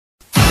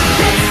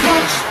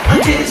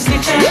Disney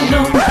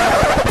Channel.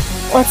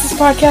 What's this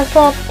podcast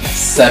called?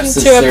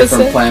 Stepsister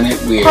from Planet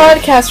Weird.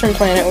 Podcast from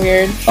Planet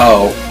Weird.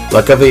 Oh,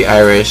 Luck of the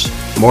Irish.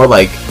 More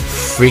like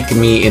Freak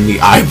Me in the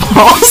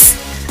Eyeballs.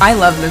 I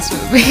love this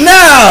movie.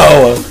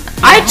 No!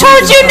 I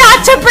told you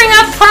not to bring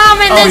up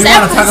prom in this you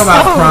want to episode. talk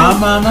about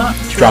prom, mama?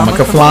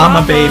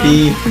 Dramacaflama,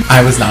 baby.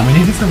 I was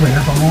nominated for winner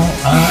of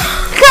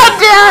God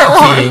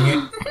damn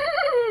it.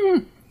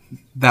 King.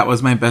 That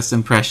was my best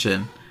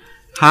impression.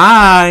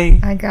 Hi.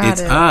 I got it's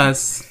it.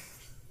 us.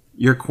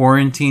 Your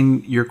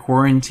quarantine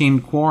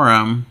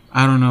quorum.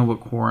 I don't know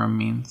what quorum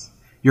means.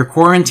 Your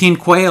quarantine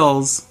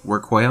quails. We're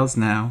quails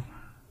now.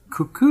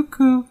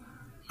 Cuckoo.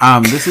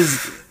 This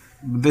is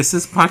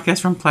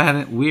podcast from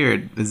Planet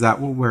Weird. Is that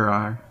what we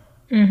are?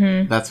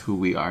 Mm-hmm. That's who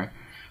we are.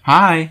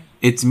 Hi,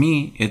 it's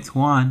me. It's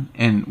Juan,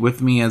 and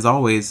with me, as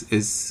always,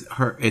 is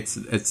her. It's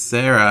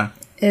Sarah.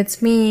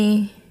 It's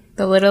me,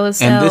 the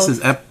littlest And elf. this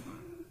is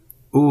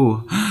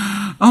Ooh.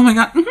 Oh my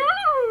god.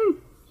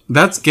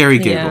 That's Gary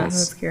Giggles. Yeah,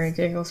 that's Gary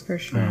Giggles for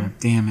sure. Oh,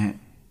 damn it.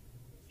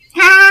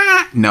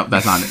 No,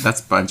 that's not it. That's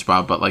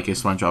SpongeBob, but like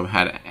if SpongeBob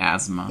had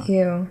asthma.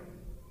 Ew.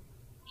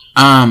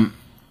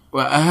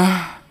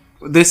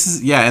 This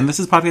is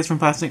podcast from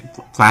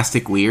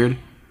Plastic Weird.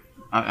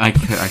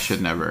 I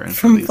should never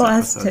From these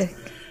plastic.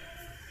 episodes.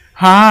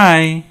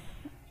 Hi.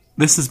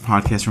 This is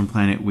podcast from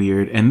Planet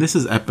Weird, and this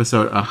is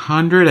episode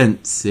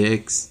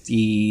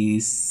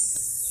 166.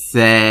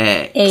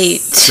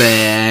 8.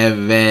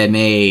 7,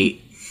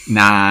 8,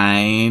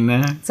 9.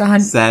 It's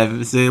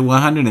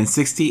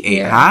 168.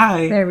 Yeah.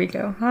 Hi. There we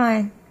go.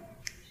 Hi.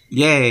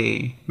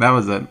 Yay. That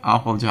was an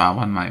awful job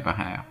on my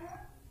behalf.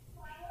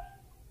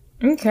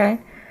 Okay.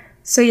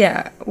 So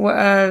yeah,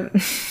 we're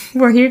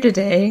here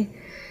today.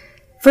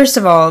 First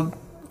of all,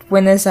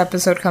 when this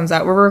episode comes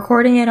out, we're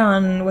recording it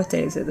on, what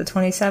day is it? The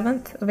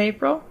 27th of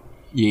April?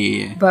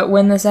 Yeah. But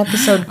when this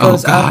episode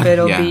goes God, up,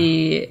 it'll yeah.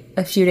 be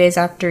a few days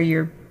after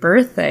your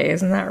birthday.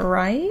 Isn't that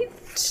right?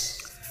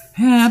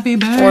 Happy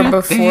birthday. Or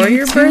before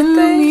your to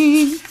birthday?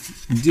 me.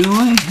 Do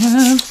I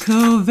have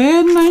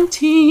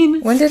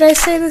COVID-19? When did I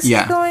say this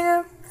Yeah. is going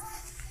up?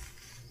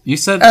 You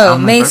said Oh,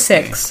 on my May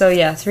birthday. 6th. So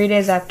yeah, 3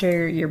 days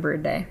after your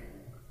birthday.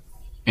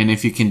 And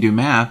if you can do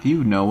math,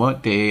 you know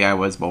what day I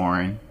was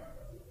born.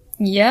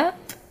 Yep.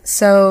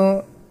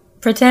 So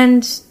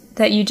pretend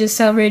that you just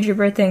celebrated your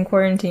birthday in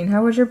quarantine.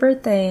 How was your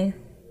birthday?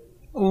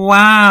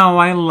 Wow,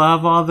 I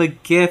love all the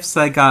gifts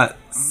I got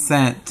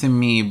sent to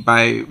me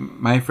by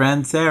my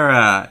friend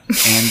Sarah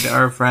and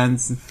our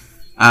friends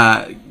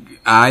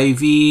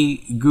Ivy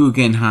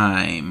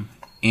Guggenheim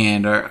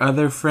and our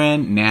other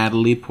friend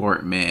Natalie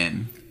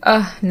Portman.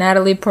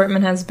 Natalie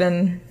Portman has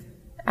been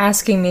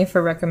asking me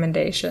for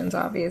recommendations,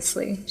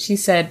 obviously. She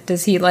said,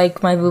 does he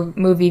like my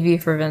movie V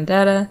for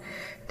Vendetta?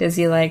 Does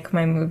he like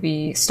my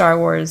movie Star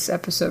Wars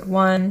Episode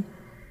 1?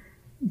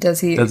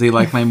 Does he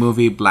like my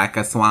movie Black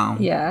as Swan?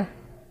 Yeah.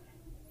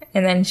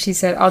 And then she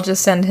said, I'll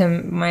just send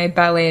him my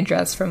ballet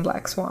dress from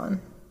Black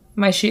Swan.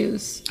 My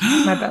shoes.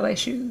 My ballet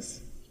shoes.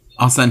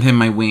 I'll send him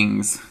my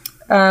wings.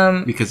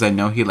 Because I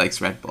know he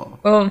likes Red Bull.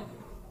 Well,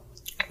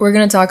 we're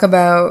going to talk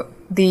about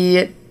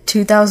the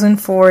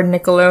 2004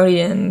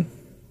 Nickelodeon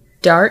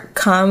dark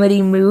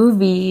comedy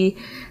movie,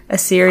 a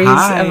series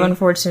of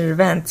unfortunate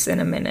events, in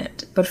a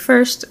minute. But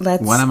first,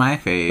 one of my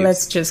faves.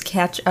 Let's just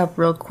catch up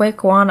real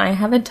quick. Juan, I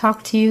haven't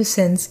talked to you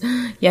since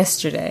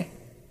yesterday.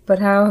 But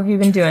how have you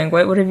been doing?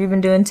 What have you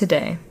been doing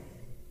today?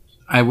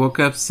 I woke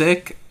up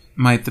sick.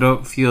 My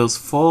throat feels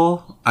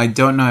full. I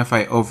don't know if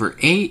I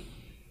overate,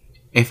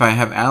 if I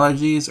have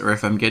allergies, or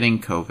if I'm getting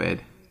COVID.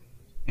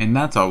 And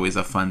that's always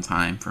a fun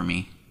time for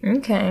me.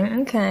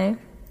 Okay.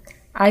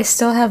 I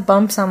still have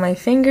bumps on my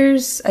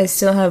fingers. I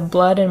still have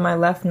blood in my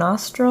left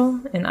nostril.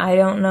 And I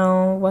don't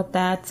know what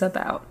that's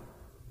about.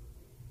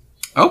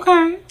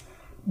 Okay.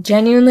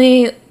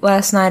 Genuinely,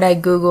 last night I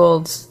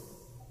Googled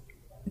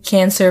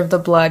cancer of the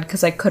blood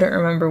because I couldn't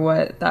remember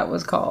what that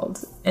was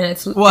called. And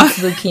it's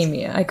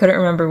leukemia. I couldn't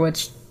remember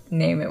which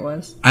name it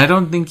was. I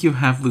don't think you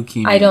have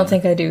leukemia. I don't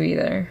think I do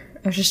either.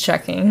 I was just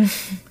checking.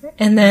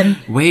 And then...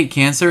 Wait,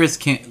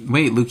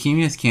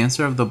 leukemia is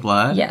cancer of the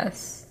blood?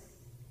 Yes.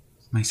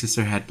 My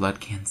sister had blood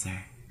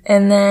cancer.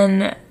 And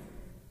then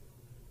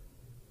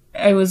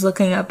I was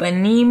looking up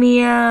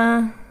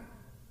anemia.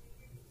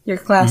 Your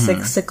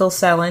classic sickle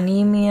cell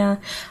anemia.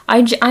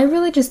 I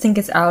really just think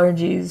it's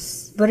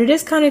allergies. But it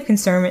is kind of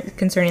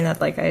concerning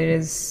that, like, it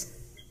is,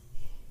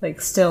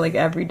 like, still, like,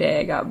 every day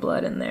I got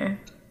blood in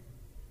there.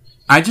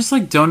 I just,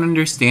 like, don't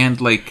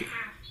understand, like,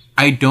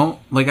 I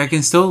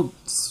can still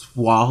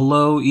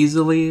swallow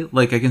easily.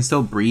 Like, I can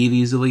still breathe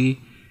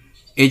easily.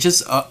 It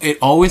just, it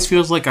always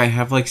feels like I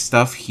have, like,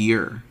 stuff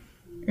here.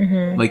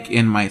 Mm-hmm. Like,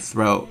 in my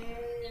throat.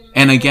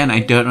 And again,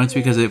 I don't know it's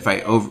because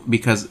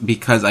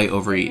because I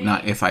overeat,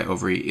 not if I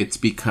overeat. It's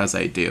because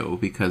I do.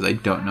 Because I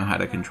don't know how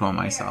to control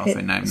myself,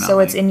 and I'm not. So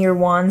it's in your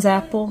Juan's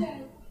apple?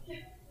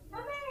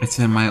 It's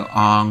in my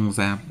Ong's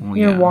apple,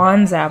 Your yeah.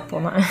 Juan's apple,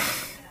 not...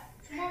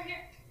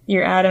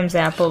 Your Adam's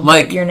apple,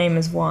 like, but your name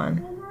is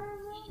Juan.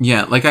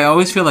 Yeah, like, I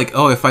always feel like,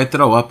 oh, if I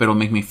throw up, it'll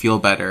make me feel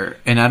better.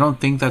 And I don't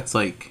think that's,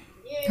 like...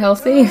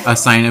 Healthy? a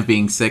sign of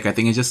being sick. I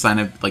think it's just a sign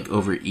of like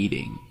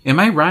overeating. Am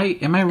I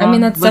right? Am I wrong? I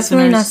mean, that's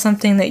definitely not listeners?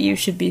 something that you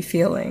should be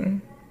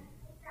feeling.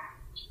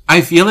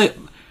 I feel it.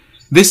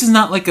 This is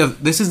not like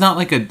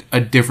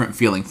a different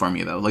feeling for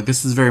me though. Like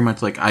this is very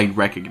much like I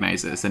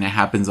recognize this and it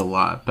happens a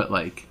lot. But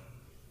like,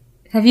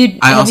 Have you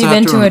also have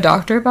been to to a rem-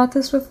 doctor about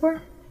this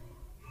before?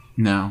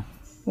 no.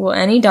 Well,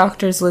 any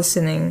doctors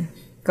listening,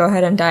 go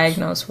ahead and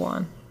diagnose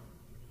Juan.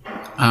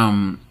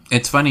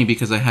 It's funny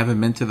because I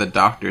haven't been to the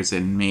doctors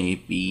in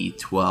maybe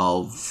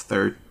 12,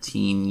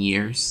 13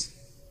 years.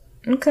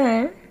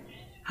 Okay.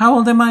 How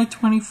old am I?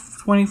 20,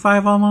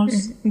 25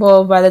 almost?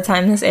 Well, by the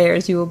time this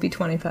airs, you will be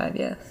 25,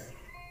 yes.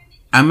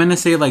 I'm going to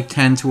say like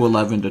 10 to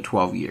 11 to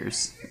 12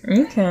 years.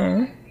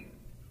 Okay.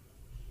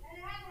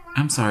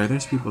 I'm sorry,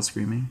 there's people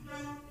screaming.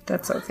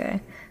 That's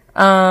okay.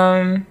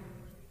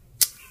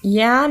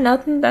 Yeah,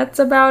 nothing. That's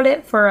about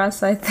it for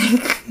us, I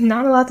think.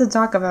 Not a lot to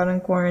talk about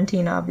in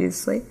quarantine,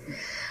 obviously.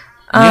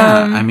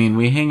 Yeah, I mean,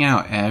 we hang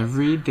out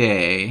every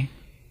day.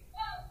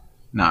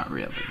 Not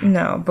really.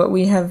 No, but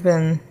we have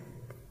been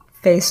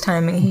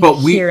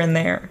FaceTiming here and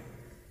there.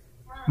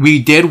 We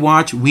did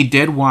watch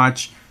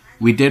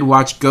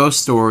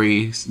Ghost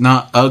Stories,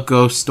 not a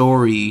Ghost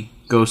Story,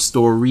 Ghost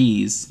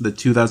Stories, the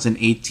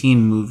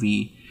 2018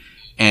 movie,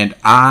 and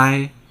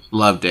I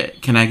loved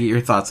it. Can I get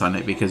your thoughts on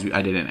it? Because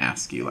I didn't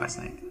ask you last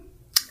night.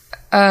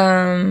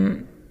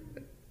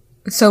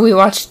 So we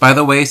watched... By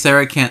the way,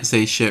 Sarah can't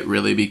say shit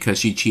really because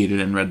she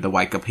cheated and read the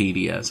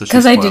Wikipedia. So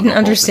Because I didn't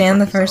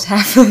understand the first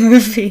half of the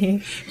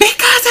movie.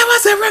 Because it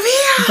was a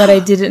reveal! But I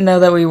didn't know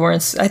that we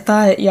weren't... I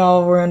thought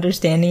y'all were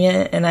understanding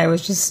it, and I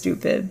was just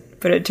stupid.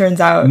 But it turns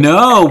out...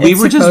 No, we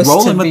it's were just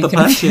supposed to rolling with be the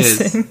punches.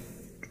 confusing.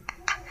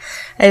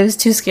 I was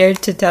too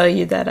scared to tell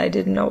you that I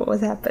didn't know what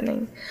was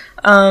happening.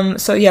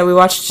 So yeah, we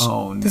watched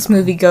this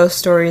movie Ghost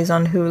Stories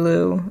on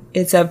Hulu.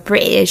 It's a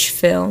British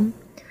film.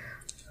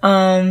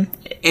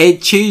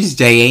 It's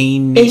Tuesday,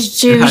 ain't it?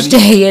 It's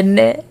Tuesday, isn't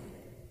it?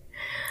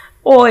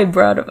 Oi,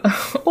 bruv.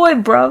 Oi,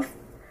 bruv.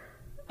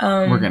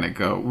 We're gonna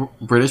go.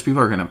 British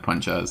people are gonna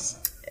punch us.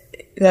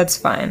 That's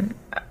fine.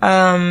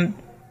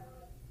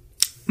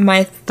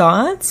 My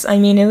thoughts? I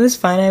mean, it was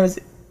fine.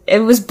 It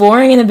was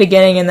boring in the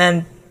beginning, and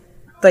then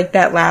like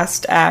that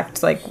last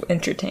act like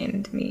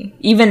entertained me.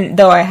 Even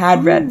though I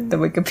had read the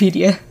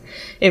Wikipedia,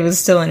 it was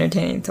still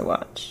entertaining to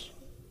watch.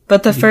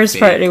 But the first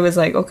part, it was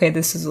like, okay,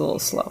 this is a little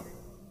slow.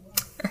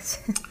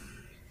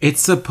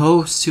 It's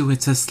supposed to.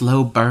 It's a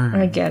slow burn.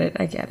 I get it.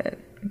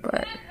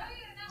 But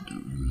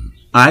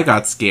I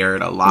got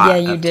scared a lot. yeah,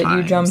 you did.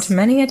 You jumped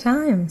many a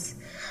times.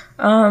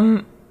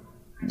 Do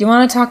you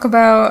want to talk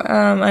about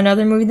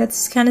another movie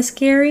that's kind of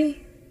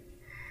scary?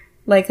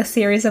 Like a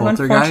series of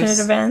unfortunate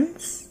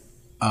events?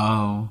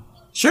 Oh.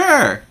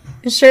 Sure!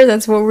 Sure,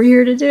 that's what we're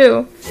here to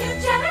do.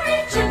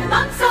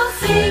 Chipmunks all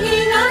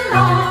singing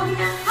along.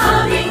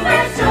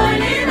 Hummingbirds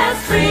joining a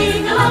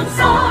spring-along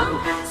song.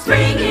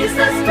 Spring is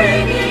the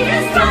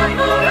springiest time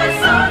for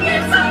a song.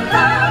 It's a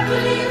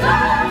lovely,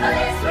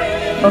 lovely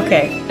spring.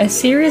 Okay, a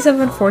series of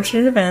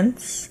unfortunate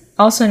events,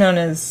 also known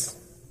as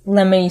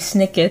Lemony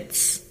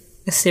Snicket's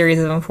A Series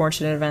of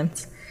Unfortunate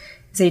Events,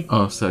 is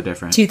a so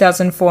different.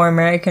 2004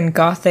 American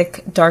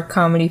Gothic dark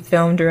comedy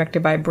film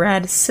directed by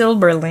Brad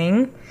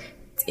Silberling.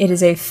 It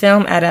is a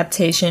film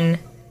adaptation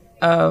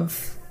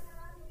of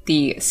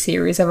the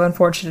Series of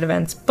Unfortunate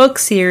Events book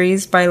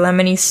series by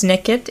Lemony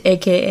Snicket,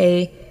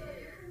 aka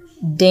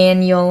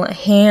Daniel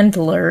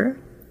Handler.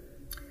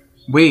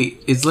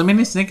 Wait, is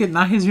Lemony Snicket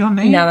not his real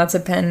name? No, that's a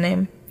pen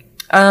name.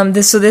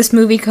 This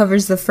movie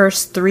covers the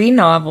first 3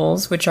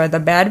 novels, which are The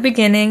Bad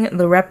Beginning,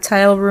 The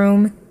Reptile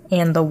Room,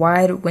 and The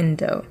Wide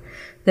Window.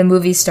 The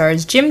movie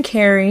stars Jim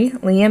Carrey,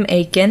 Liam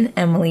Aiken,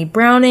 Emily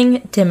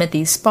Browning,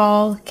 Timothy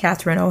Spall,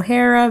 Catherine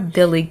O'Hara,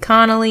 Billy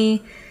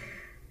Connolly,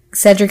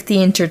 Cedric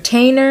the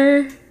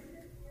Entertainer,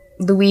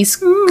 Luis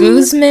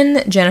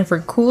Guzman, Jennifer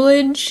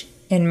Coolidge,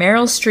 and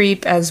Meryl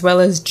Streep, as well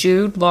as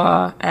Jude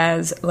Law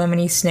as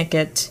Lemony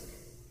Snicket,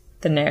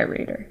 the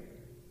narrator.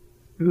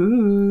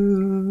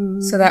 Ooh.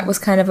 So that was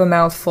kind of a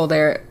mouthful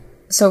there.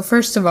 So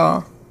first of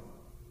all,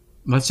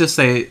 let's just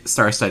say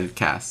star-studded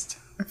cast.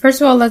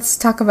 First of all, let's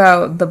talk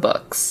about the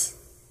books.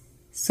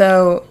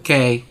 So,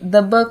 okay,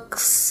 the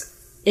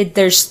books,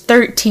 there's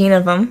 13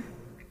 of them.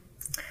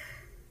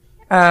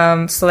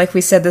 So like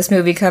we said, this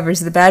movie covers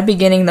The Bad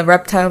Beginning, The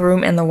Reptile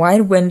Room, and The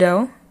Wide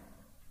Window.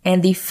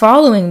 And the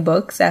following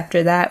books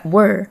after that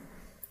were,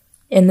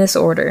 in this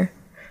order,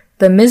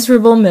 The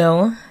Miserable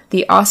Mill,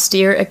 The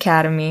Austere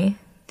Academy,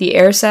 The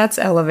Ersatz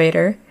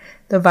Elevator,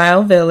 The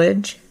Vile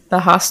Village, The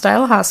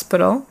Hostile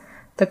Hospital,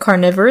 The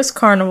Carnivorous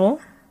Carnival,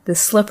 The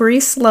Slippery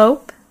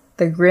Slope,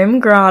 The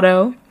Grim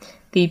Grotto,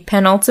 The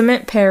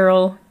Penultimate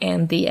Peril,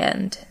 and The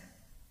End.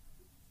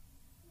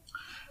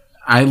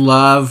 I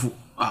love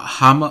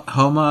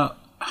what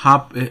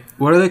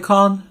are they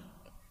called?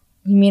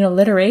 You mean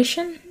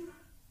alliteration?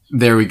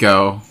 There we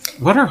go.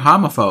 What are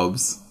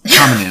homophobes?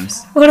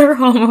 Homonyms. What are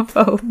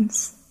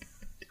homophobes?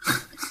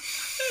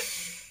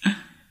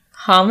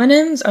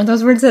 Homonyms? Are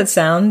those words that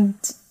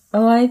sound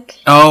alike.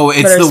 Oh,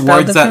 it's But are the spelled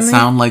words that differently?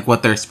 sound like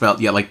what they're spelled.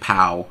 Yeah, like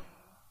pow.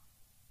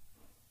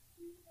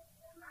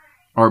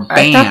 Or bam.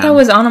 I thought that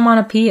was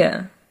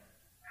onomatopoeia.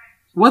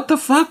 What the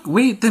fuck?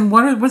 Wait, then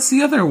what's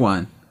the other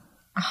one?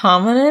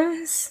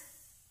 Homonyms?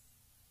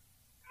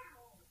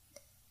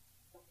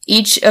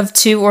 Each of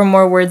two or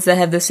more words that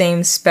have the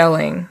same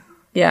spelling.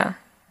 Yeah.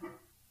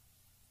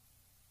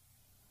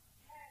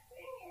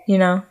 You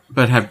know?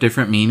 But have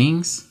different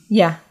meanings?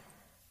 Yeah.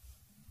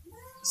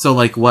 So,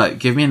 like what?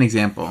 Give me an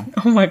example.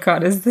 Oh my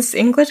god, is this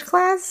English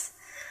class?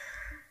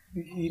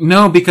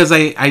 No, because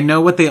I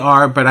know what they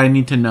are, but I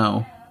need to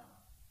know.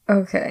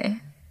 Okay.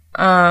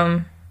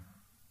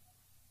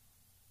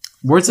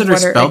 Words that are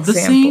What are spelled the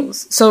same?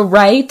 examples? So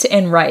right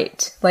and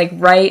right. Like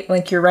right,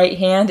 like your right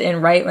hand,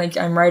 and right, like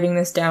I'm writing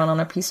this down on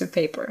a piece of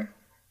paper.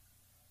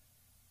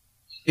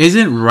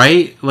 Isn't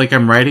right like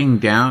I'm writing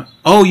down?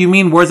 Oh, you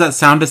mean words that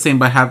sound the same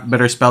but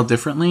are spelled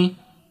differently?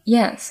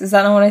 Yes. Is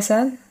that not what I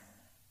said?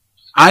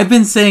 I've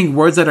been saying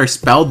words that are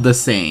spelled the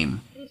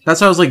same.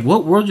 That's why I was like,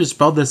 what words are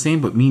spelled the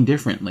same but mean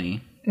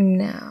differently?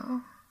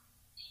 No.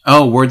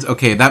 Oh, words.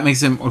 Okay, that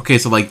makes them. Okay,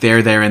 so like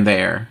there, and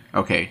there.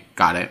 Okay,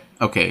 got it.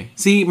 Okay.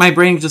 See, my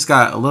brain just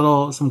got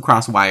some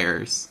cross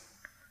wires.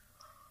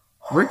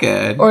 We're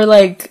good. Or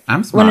like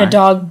I'm when a smart.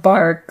 dog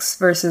barks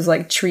versus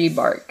like tree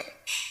bark.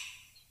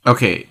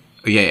 Okay.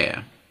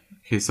 Yeah.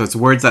 Okay, so it's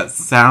words that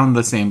sound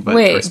the same but are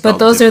Wait, spelled but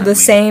those are the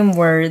differently. same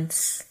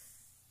words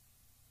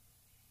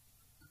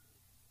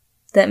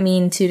that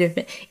mean two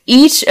different.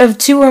 Each of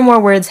two or more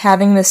words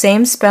having the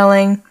same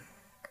spelling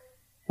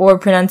or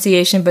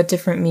pronunciation but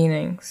different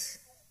meanings.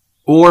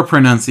 Or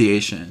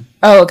pronunciation.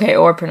 Oh, okay,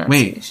 or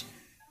pronunciation.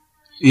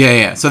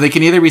 Yeah. So they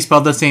can either be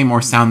spelled the same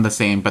or sound the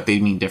same, but they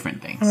mean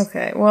different things.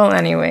 Okay, well,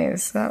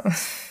 anyways, that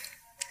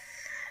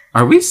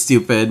Are we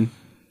stupid?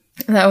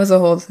 was a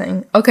whole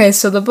thing. Okay,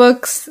 so the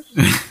books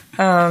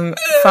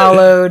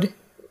followed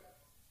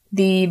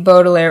the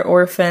Baudelaire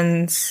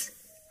orphans.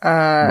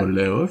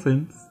 Baudelaire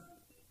orphans.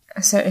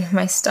 Sorry,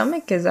 my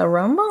stomach is a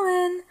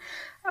rumbling.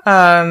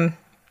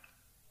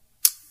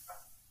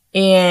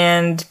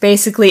 And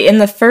basically, in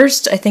the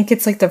first, I think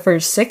it's like the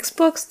first 6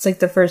 books. It's like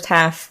the first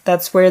half.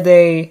 That's where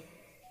they're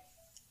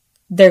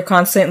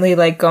constantly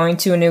like going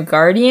to a new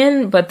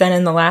guardian. But then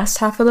in the last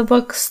half of the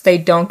books, they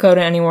don't go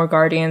to any more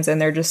guardians,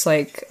 and they're just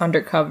like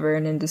undercover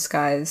and in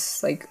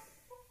disguise, like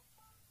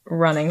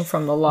running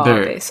from the law,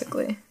 They're-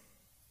 basically.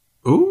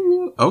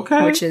 Ooh,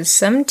 okay. Which is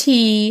some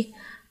tea.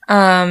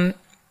 And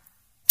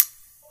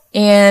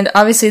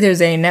obviously,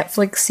 there's a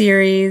Netflix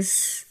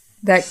series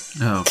that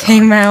Oh,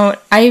 came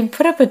out. I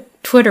put up a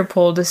Twitter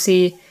poll to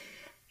see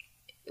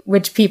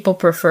which people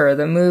prefer,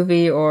 the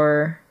movie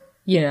or,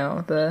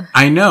 the...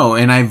 I know,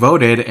 and I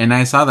voted, and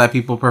I saw that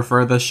people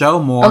prefer the show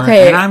more.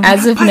 Okay, and I'm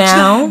as of but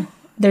now,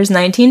 there's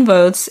 19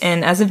 votes,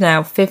 and as of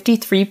now,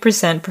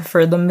 53%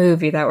 prefer the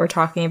movie that we're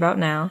talking about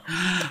now,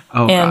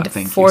 Oh, and God,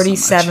 thank you so much.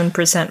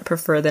 47%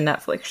 prefer the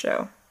Netflix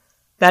show.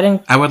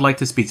 That I would like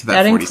to speak to that.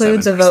 that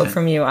includes a 47%. vote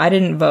from you. I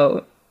didn't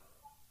vote,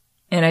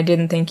 and I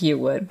didn't think you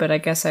would, but I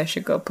guess I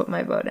should go put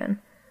my vote in.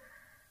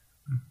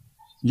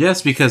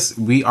 Yes, because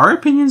our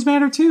opinions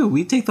matter too.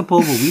 We take the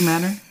poll, but we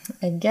matter.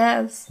 I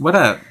guess. What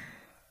up?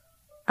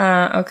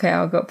 Okay,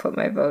 I'll go put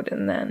my vote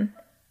in then.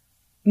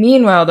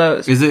 Meanwhile, though,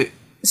 Is it?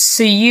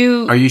 so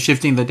you... Are you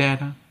shifting the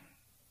data?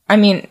 I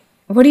mean,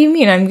 what do you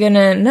mean?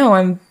 No,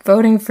 I'm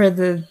voting for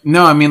the...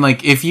 No, I mean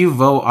like if you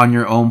vote on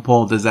your own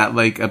poll, does that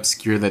like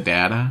obscure the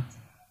data?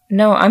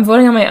 No, I'm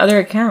voting on my other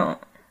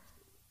account.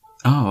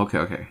 Oh,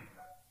 okay.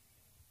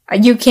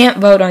 You can't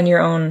vote on your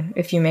own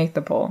if you make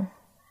the poll.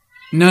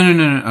 No.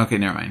 Okay,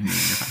 never mind. You're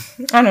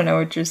fine. I don't know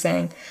what you're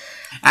saying.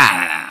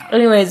 Ah,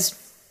 Anyways,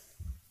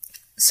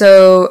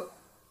 so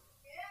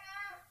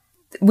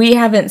we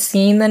haven't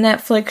seen the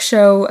Netflix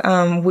show.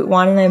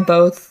 Juan and I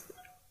both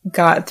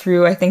got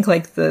through, I think,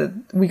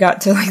 we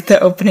got to the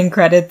opening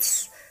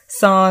credits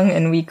song,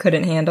 and we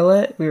couldn't handle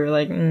it. We were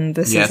like,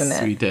 this isn't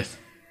yes, it. we did.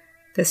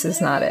 This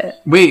is not it.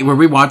 Wait, were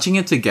we watching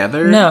it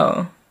together?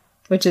 No,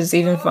 which is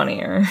even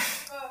funnier.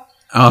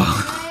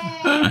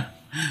 Oh.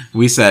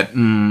 We said,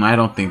 I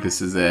don't think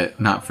this is it.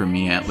 Not for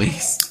me, at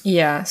least.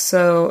 Yeah,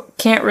 so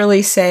can't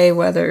really say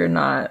whether or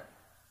not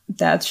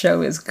that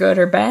show is good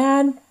or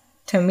bad.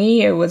 To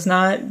me, it was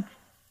not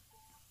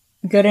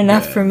good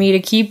enough for me to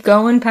keep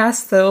going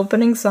past the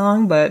opening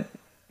song, but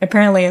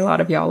apparently a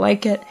lot of y'all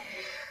like it.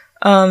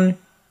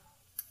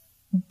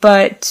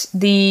 But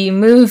the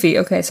movie,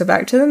 okay, so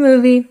back to the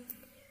movie.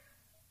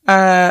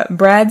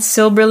 Brad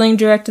Silberling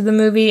directed the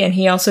movie, and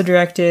he also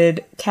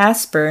directed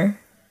Casper,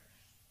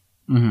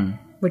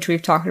 which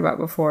we've talked about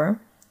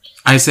before.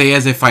 I say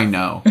as if I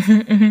know.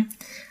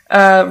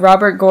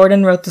 Robert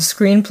Gordon wrote the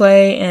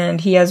screenplay,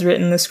 and he has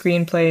written the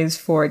screenplays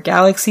for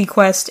Galaxy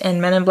Quest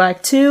and Men in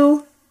Black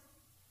 2,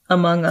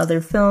 among other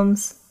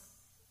films.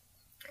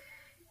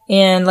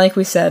 And like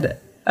we said,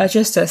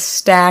 just a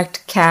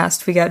stacked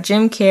cast. We got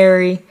Jim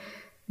Carrey,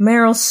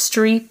 Meryl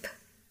Streep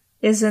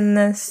is in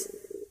this.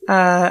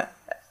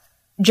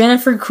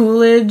 Jennifer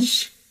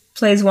Coolidge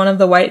plays one of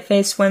the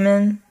white-faced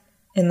women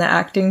in the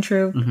acting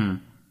troupe.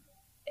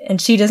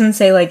 And she doesn't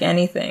say, like,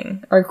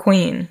 anything. Our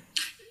queen.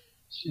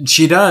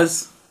 She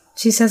does.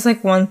 She says,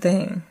 like, one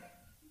thing.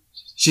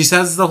 She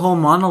says the whole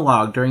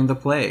monologue during the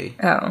play.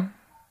 Oh.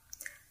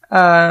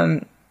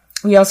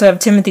 We also have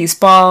Timothy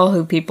Spall,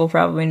 who people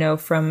probably know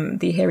from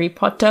the Harry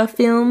Potter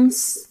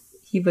films.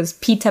 He was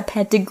Peter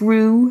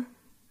Pettigrew.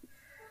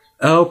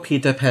 Oh,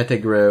 Peter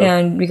Pettigrew.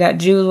 And we got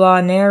Jude Law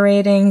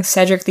narrating.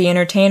 Cedric the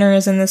Entertainer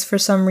is in this for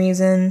some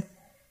reason.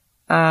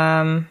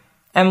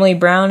 Emily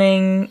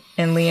Browning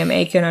and Liam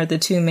Aiken are the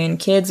two main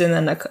kids, and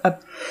then a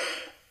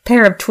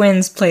pair of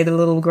twins play the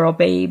little girl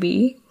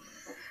baby.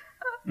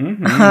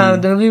 The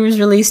movie was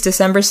released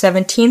December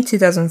 17th,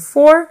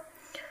 2004.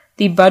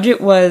 The budget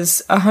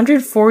was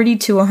 140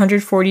 to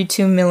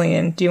 142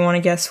 million. Do you want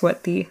to guess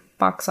what the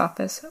box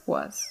office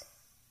was?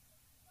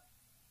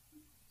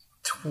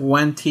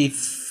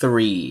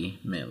 23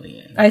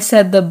 million. I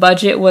said the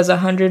budget was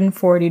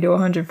 140 to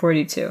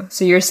 142.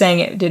 So you're saying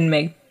it didn't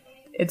make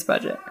its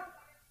budget.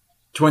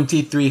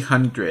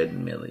 2,300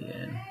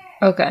 million.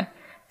 Okay.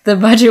 The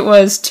budget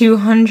was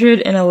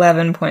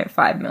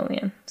 211.5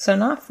 million. So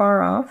not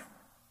far off.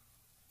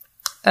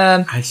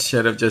 I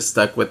should have just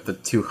stuck with the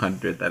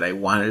 200 that I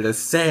wanted to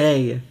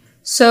say.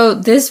 So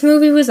this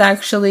movie was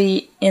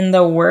actually in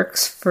the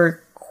works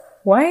for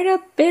quite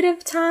a bit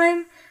of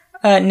time.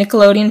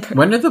 Nickelodeon...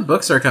 When did the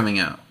books start coming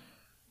out?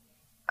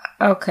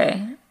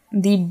 Okay.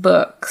 The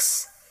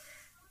books.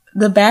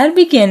 The Bad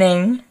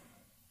Beginning,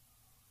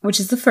 which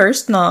is the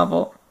first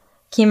novel,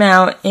 came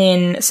out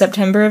in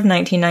September of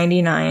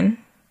 1999.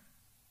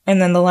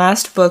 And then the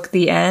last book,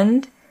 The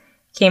End,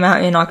 came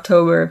out in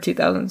October of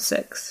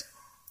 2006.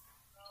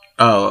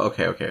 Oh,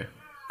 okay.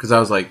 Because I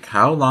was like,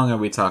 how long are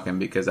we talking?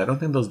 Because I don't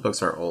think those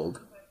books are old.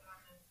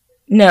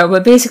 No,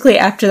 but basically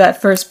after that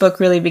first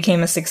book really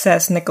became a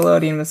success,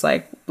 Nickelodeon was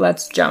like,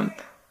 let's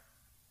jump.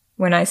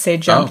 When I say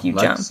jump, you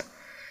jump.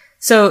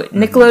 So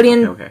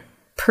Nickelodeon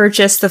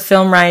purchased the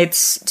film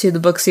rights to the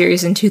book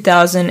series in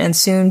 2000 and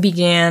soon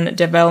began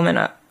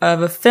development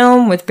of a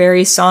film with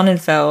Barry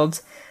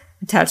Sonnenfeld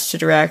attached to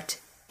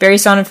direct. Barry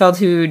Sonnenfeld,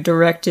 who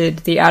directed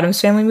the Addams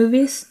Family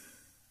movies.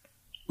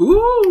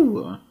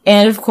 Ooh!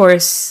 And of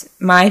course,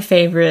 my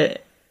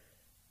favorite,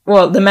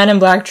 well, the Men in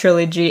Black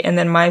trilogy, and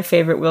then my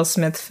favorite Will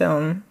Smith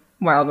film,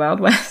 Wild Wild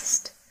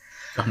West.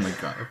 Oh my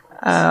god,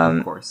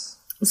 of course.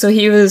 So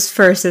he was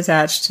first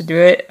attached to do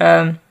it.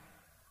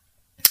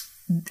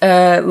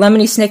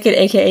 Lemony Snicket,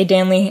 aka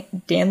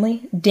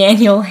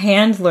Daniel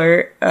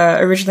Handler,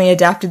 originally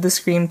adapted the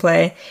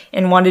screenplay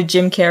and wanted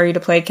Jim Carrey to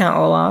play Count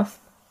Olaf.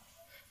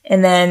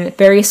 And then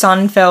Barry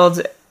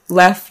Sonnenfeld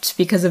left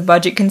because of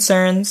budget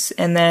concerns,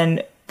 and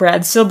then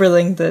Brad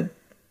Silberling, the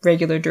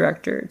regular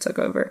director, took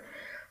over.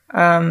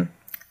 And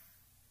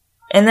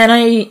then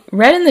I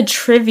read in the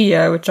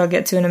trivia, which I'll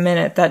get to in a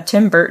minute, that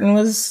Tim Burton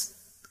was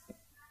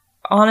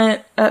on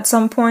it at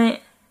some point.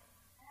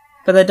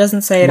 But that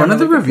doesn't say it on One of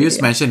the Wikipedia.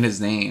 reviews mentioned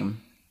his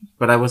name,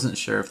 but I wasn't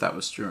sure if that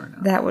was true or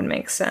not. That would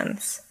make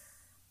sense.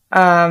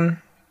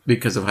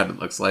 Because of what it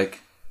looks like.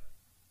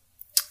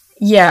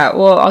 Yeah,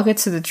 well, I'll get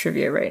to the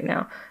trivia right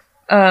now.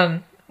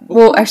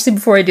 Well, actually,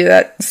 before I do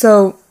that,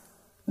 so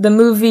the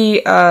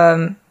movie,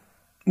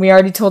 we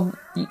already told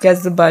you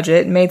guys the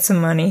budget, made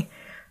some money.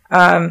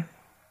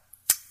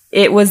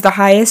 It was the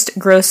highest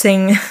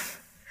grossing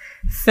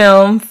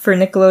film for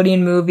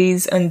Nickelodeon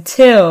movies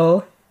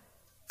until...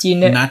 Do you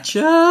know?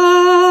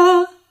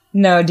 Nacha!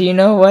 No, do you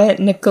know what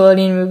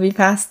Nickelodeon movie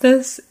passed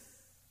this?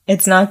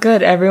 It's not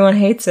good. Everyone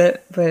hates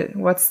it, but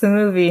what's the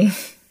movie?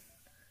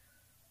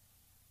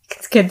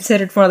 It's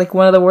considered for like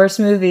one of the worst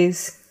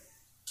movies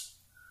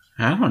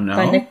I don't know.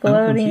 by I'm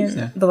confused.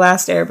 Nickelodeon. The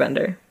Last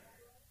Airbender.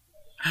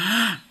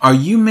 Are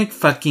you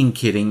fucking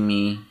kidding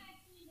me?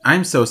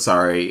 I'm so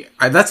sorry.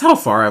 That's how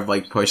far I've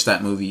like pushed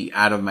that movie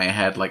out of my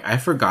head. Like I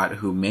forgot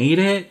who made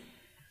it.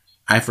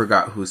 I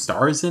forgot who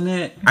stars in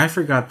it. I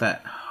forgot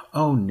that.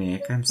 Oh,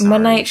 Nick, I'm sorry.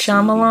 Midnight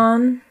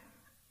Shyamalan.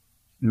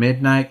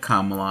 Midnight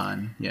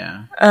Shyamalan.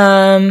 Yeah.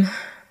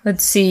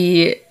 Let's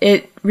see.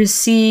 It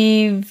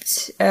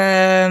received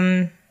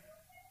I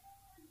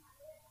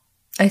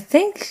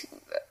think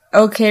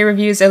okay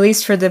reviews, at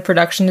least for the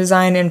production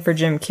design and for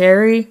Jim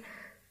Carrey.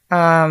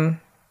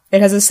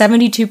 It has a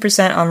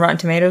 72% on Rotten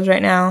Tomatoes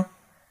right now.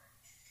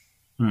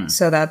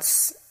 So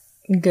that's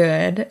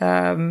good.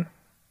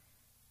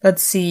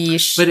 Let's see.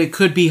 But it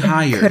could be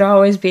higher. Could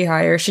always be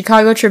higher.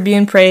 Chicago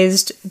Tribune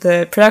praised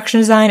the production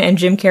design and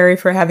Jim Carrey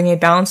for having a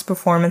balanced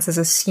performance as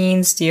a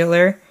scene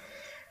stealer.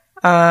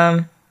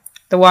 The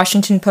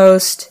Washington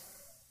Post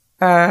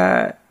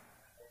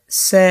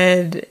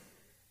said,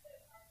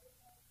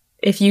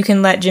 if you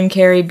can let Jim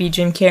Carrey be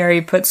Jim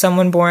Carrey, put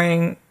someone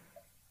boring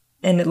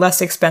and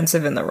less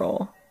expensive in the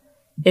role.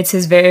 It's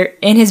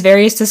in his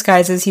various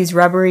disguises, he's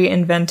rubbery,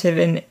 inventive,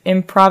 and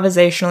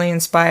improvisationally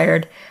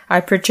inspired. I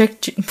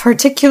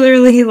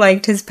particularly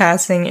liked his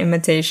passing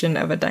imitation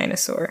of a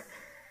dinosaur.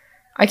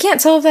 I can't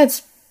tell if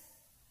that's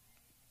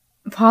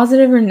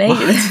positive or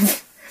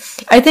negative.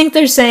 I think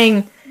they're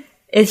saying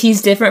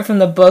he's different from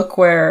the book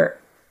where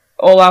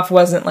Olaf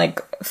wasn't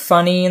like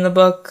funny in the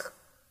book,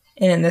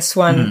 And in this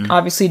one,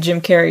 obviously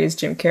Jim Carrey is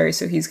Jim Carrey,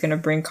 so he's going to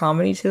bring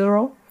comedy to the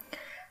role.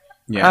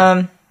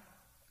 Yeah.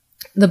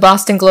 The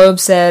Boston Globe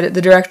said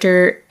the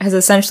director has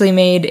essentially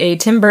made a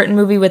Tim Burton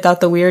movie without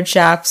the weird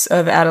shafts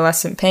of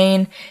adolescent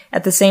pain.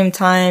 At the same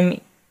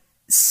time,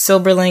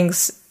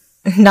 Silberling's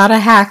not a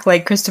hack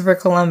like Christopher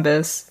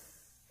Columbus,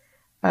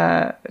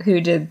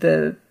 who did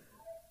the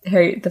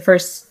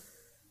first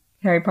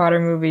Harry Potter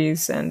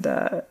movies and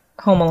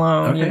Home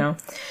Alone, you know.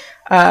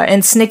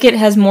 And Snicket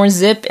has more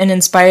zip and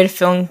inspired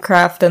film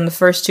craft than the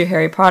first two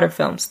Harry Potter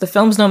films. The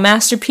film's no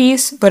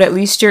masterpiece, but at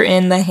least you're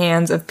in the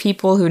hands of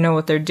people who know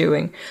what they're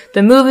doing.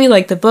 The movie,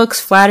 like the books,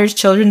 flatters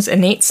children's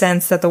innate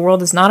sense that the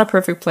world is not a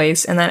perfect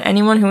place and that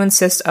anyone who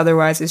insists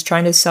otherwise is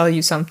trying to sell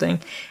you something.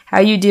 How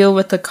you deal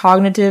with the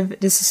cognitive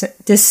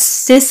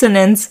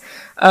dissonance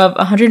of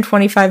a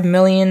 $125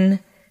 million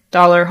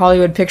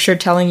Hollywood picture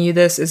telling you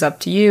this is up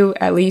to you.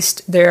 At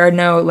least there are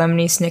no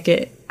Lemony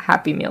Snicket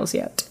Happy Meals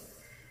yet.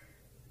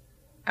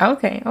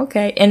 Okay.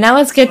 And now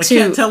let's get I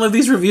can't tell if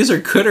these reviews are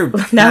good or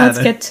bad. Now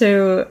let's get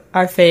to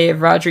our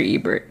fave, Roger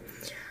Ebert.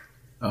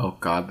 Oh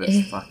god,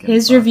 this fucking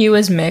His fuck. review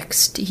is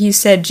mixed. He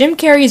said, Jim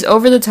Carrey is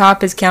over the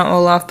top as Count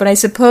Olaf, but I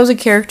suppose a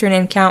character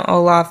named Count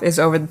Olaf is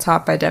over the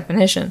top by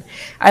definition.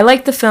 I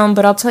like the film,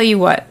 but I'll tell you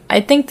what.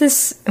 I think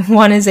this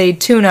one is a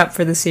tune-up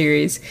for the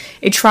series,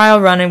 a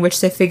trial run in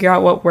which they figure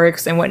out what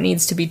works and what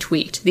needs to be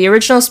tweaked. The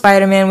original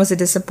Spider-Man was a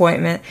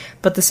disappointment,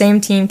 but the same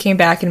team came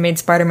back and made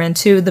Spider-Man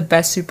 2 the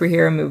best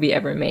superhero movie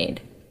ever made.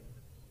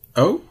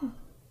 Oh?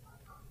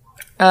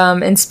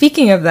 And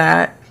speaking of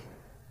that,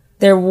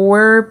 there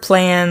were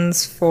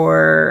plans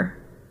for,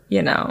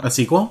 A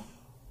sequel?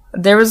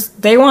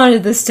 they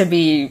wanted this to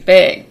be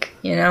big,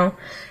 Damn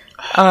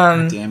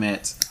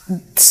it.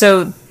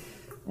 So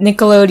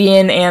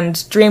Nickelodeon and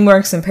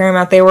DreamWorks and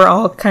Paramount, they were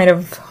all kind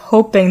of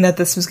hoping that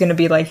this was going to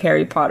be like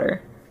Harry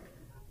Potter.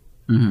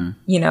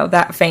 Mm-hmm.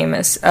 That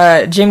famous.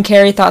 Jim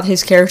Carrey thought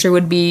his character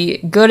would be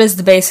good as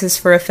the basis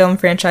for a film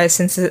franchise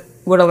since it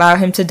would allow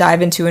him to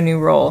dive into a new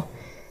role.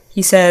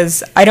 He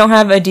says, I don't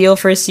have a deal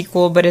for a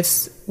sequel, but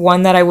it's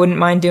one that I wouldn't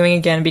mind doing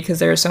again because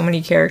there are so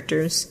many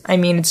characters. I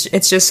mean,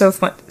 it's just so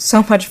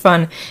much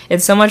fun.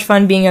 It's so much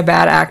fun being a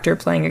bad actor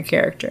playing a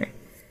character.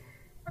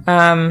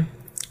 And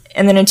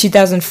then in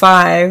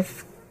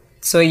 2005,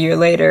 so a year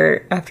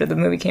later after the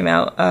movie came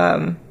out,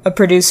 a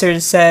producer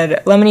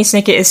said, Lemony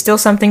Snicket is still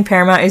something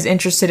Paramount is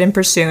interested in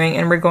pursuing,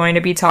 and we're going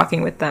to be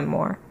talking with them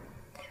more.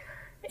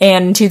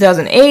 And in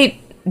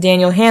 2008,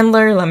 Daniel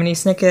Handler, Lemony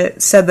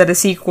Snicket, said that a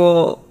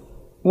sequel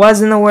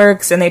was in the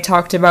works, and they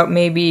talked about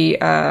maybe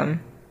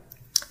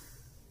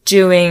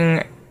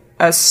doing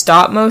a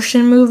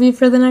stop-motion movie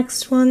for the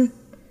next one.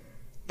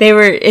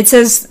 It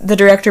says the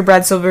director,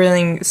 Brad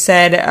Silberling,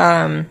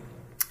 said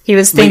he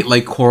was Wait,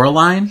 like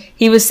Coraline?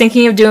 He was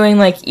thinking of doing,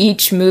 like,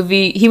 each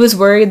movie. He was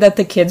worried that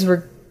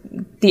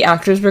the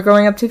actors were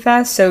growing up too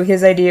fast, so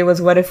his idea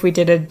was, what if we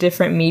did a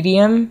different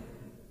medium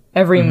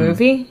every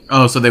movie?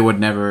 Oh, so they would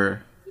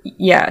never...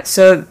 Yeah,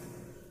 so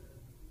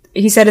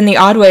he said in the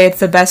odd way, it's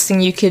the best thing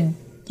you could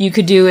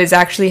do is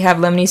actually have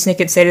Lemony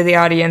Snicket say to the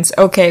audience,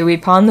 okay, we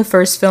pawned the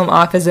first film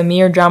off as a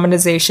mere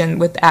dramatization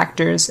with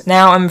actors.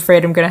 Now I'm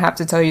afraid I'm going to have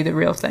to tell you the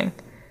real thing.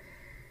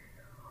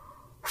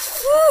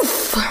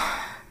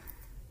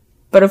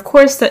 But of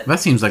course that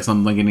seems like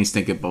some Lemony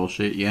Snicket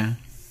bullshit, yeah.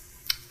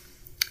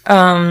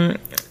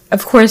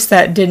 Of course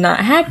that did not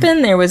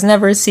happen. There was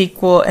never a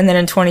sequel. And then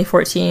in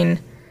 2014,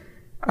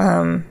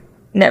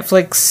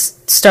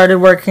 Netflix started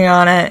working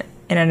on it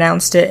and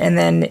announced it. And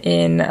then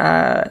in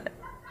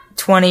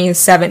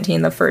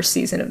 2017, the first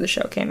season of the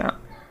show came out.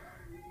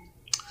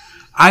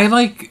 I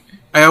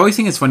always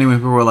think it's funny when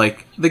people were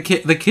like, the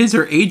kids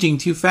are aging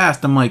too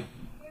fast. I'm like,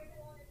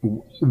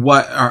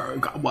 what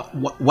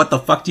the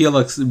fuck do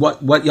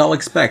what y'all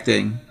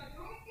expecting?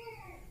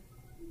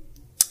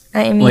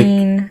 I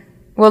mean,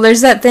 well,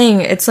 there's that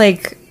thing. It's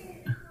like,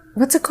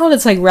 what's it called?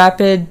 It's like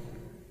rapid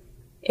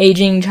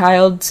aging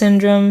child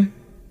syndrome.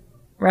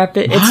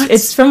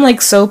 It's from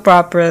like soap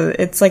opera.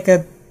 It's like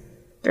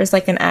there's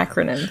like an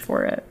acronym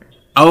for it.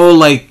 Oh,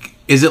 like,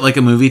 is it like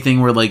a movie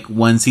thing where like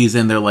one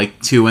season they're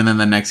like 2 and then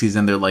the next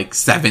season they're like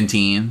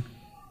 17?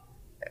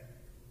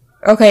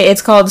 Okay,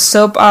 it's called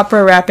Soap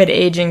Opera Rapid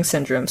Aging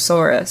Syndrome,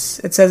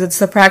 SORAS. It says it's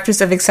the practice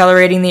of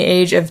accelerating the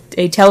age of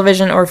a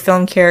television or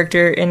film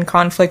character in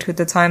conflict with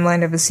the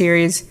timeline of a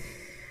series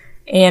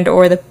and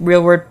or the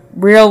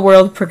real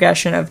world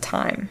progression of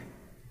time.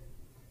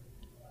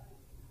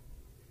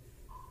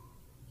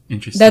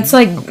 Interesting. That's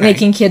like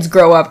making kids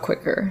grow up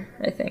quicker,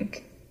 I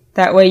think.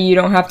 That way you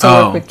don't have to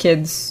work with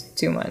kids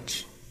too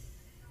much.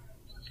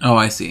 Oh,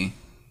 I see.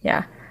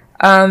 Yeah.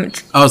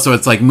 So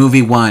it's like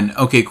movie 1.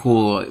 Okay,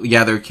 cool.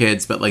 Yeah, they're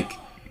kids, but like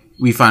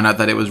we found out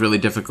that it was really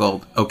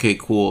difficult. Okay,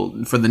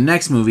 cool. For the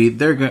next movie,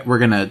 we're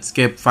gonna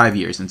skip 5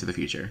 years into the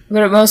future.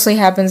 But it mostly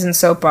happens in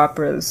soap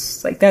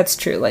operas. Like, that's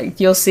true. Like,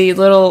 you'll see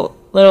little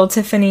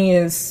Tiffany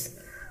is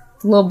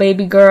a little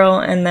baby girl,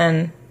 and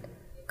then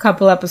a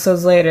couple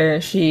episodes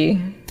later, she's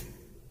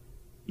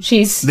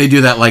they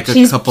do that like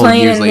a couple of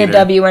years later. She's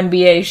playing in the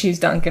WNBA. She's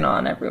dunking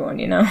on everyone,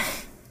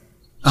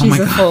 Oh She's my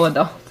a God. full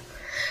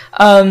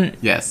adult.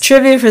 Yes.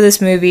 Trivia for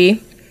this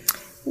movie.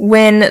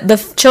 When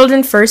the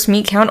children first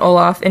meet Count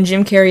Olaf and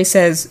Jim Carrey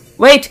says,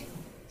 "Wait,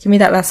 give me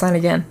that last line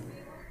again."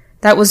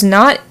 That was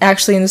not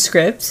actually in the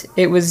script.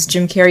 It was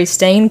Jim Carrey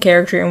staying in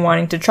character and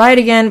wanting to try it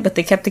again, but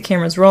they kept the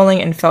cameras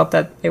rolling and felt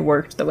that it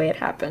worked the way it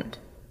happened.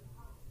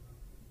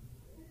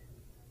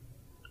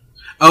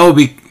 Oh,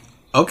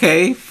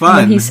 okay, fun.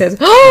 When he says,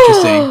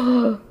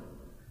 Interesting.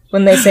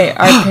 when they say,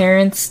 "Our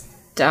parents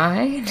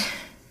died?"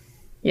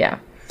 Yeah.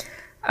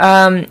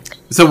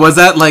 So was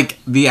that like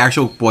the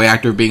actual boy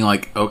actor being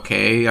like,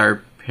 "Okay,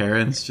 our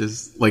parents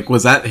just like,"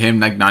 was that him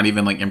like not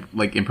even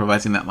like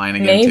improvising that line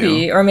again?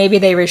 Maybe. Too? Or maybe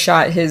they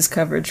reshot his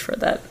coverage for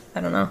that.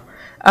 I don't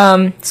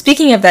know.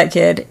 Speaking of that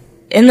kid,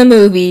 in the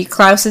movie,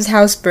 Klaus's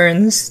house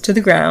burns to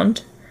the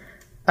ground.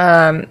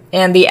 And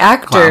the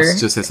actor, Klaus,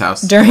 just his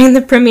house. during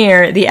the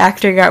premiere, the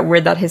actor got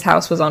word that his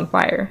house was on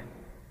fire.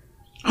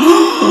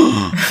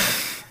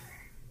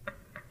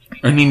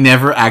 And he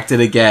never acted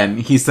again.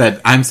 He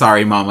said, "I'm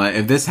sorry, Mama.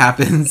 If this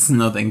happens,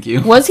 no thank you."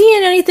 Was he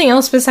in anything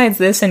else besides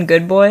this and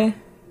Good Boy?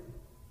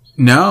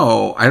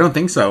 No, I don't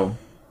think so.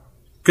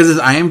 Because his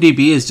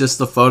IMDb is just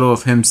the photo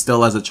of him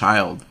still as a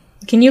child.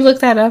 Can you look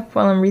that up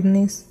while I'm reading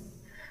these?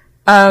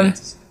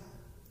 Yes.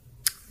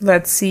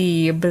 Let's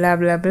see. Blah,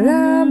 blah,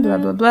 blah, blah,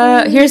 blah,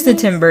 blah. Here's the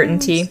Tim Burton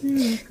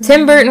tea.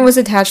 Tim Burton was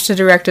attached to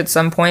direct at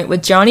some point,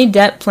 with Johnny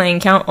Depp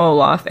playing Count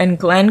Olaf and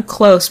Glenn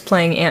Close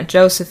playing Aunt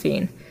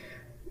Josephine.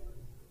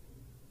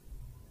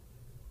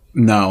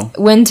 No.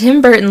 When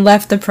Tim Burton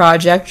left the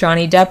project,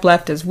 Johnny Depp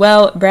left as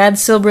well. Brad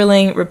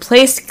Silberling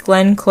replaced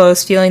Glenn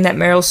Close, feeling that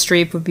Meryl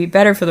Streep would be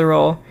better for the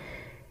role.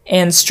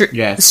 And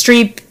Yes.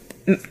 Streep,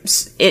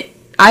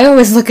 I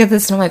always look at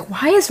this and I'm like,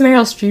 why is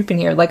Meryl Streep in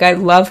here? Like, I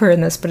love her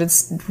in this, but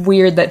it's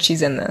weird that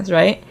she's in this,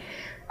 right?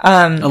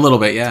 A little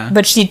bit, yeah.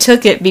 But she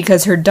took it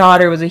because her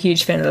daughter was a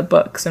huge fan of the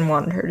books and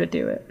wanted her to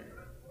do it.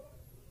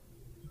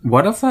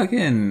 What a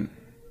fucking...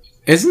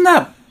 Isn't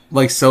that,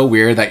 like, so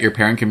weird that your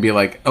parent can be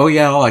like, "Oh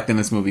yeah, I'll act in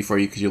this movie for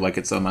you because you like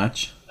it so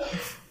much"?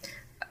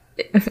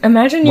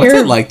 Imagine What's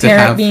your it like to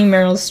parent have- being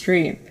Meryl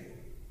Streep.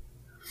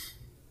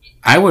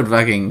 I would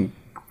fucking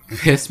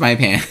piss my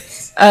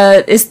pants.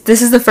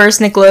 This is the first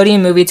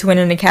Nickelodeon movie to win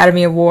an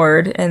Academy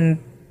Award, and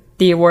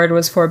the award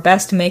was for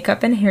Best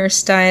Makeup and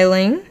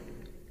Hairstyling.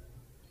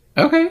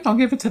 Okay, I'll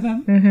give it to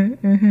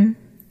them.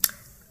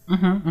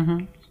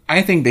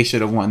 I think they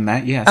should have won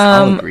that, yes.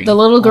 I'll agree. The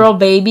little girl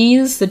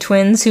babies, the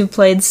twins who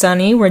played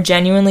Sunny, were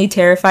genuinely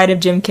terrified of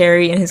Jim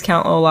Carrey and his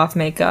Count Olaf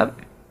makeup.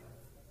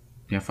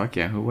 Yeah, fuck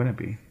yeah, who would it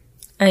be?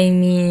 I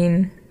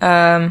mean,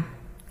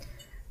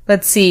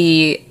 let's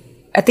see.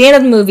 At the end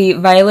of the movie,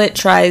 Violet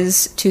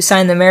tries to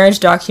sign the marriage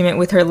document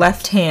with her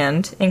left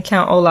hand, and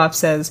Count Olaf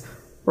says,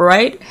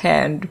 "Right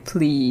hand,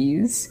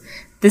 please."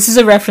 This is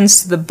a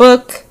reference to the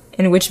book,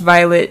 in which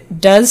Violet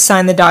does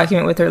sign the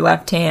document with her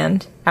left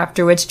hand,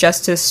 after which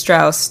Justice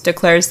Strauss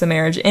declares the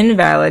marriage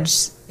invalid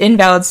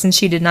since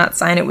she did not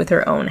sign it with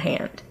her own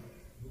hand.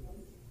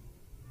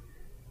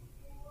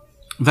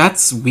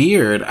 That's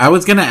weird. I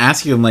was gonna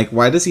ask you, like,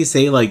 why does he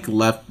say, like,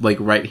 left, like,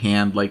 right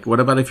hand? Like, what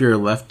about if you're a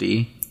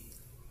lefty?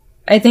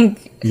 I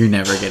think, You're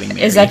never getting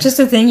married. is that just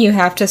a thing you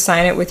have to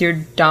sign it with your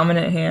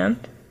dominant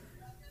hand?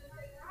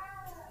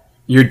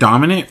 Your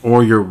dominant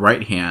or your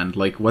right hand?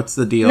 Like, what's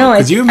the deal? No, I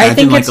you imagine,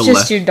 think like, it's a just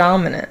left... your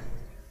dominant.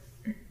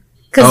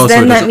 Because Oh, so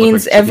then it that doesn't look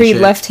means like chicken every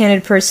shit.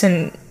 left-handed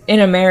person in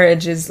a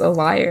marriage is a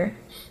liar.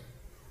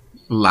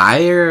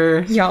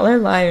 Liar. Y'all are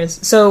liars.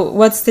 So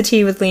what's the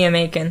tea with Liam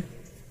Aiken?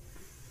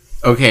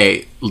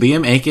 Okay,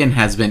 Liam Aiken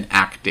has been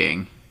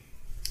acting.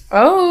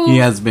 Oh. He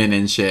has been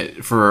in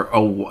shit for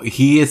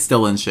he is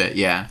still in shit,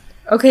 yeah.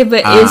 Okay,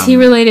 but is he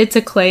related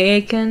to Clay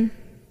Aiken?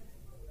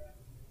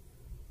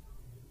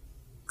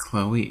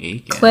 Chloe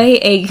Aiken. Clay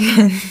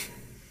Aiken.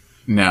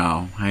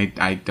 No,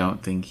 I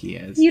don't think he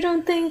is. You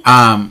don't think?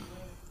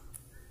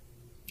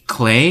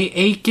 Clay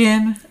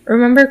Aiken?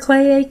 Remember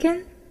Clay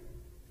Aiken?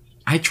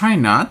 I try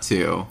not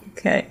to.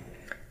 Okay.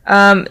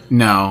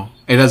 No,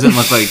 it doesn't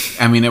look like.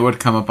 I mean, it would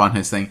come up on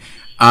his thing.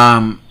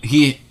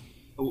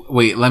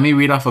 Wait, let me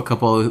read off a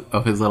couple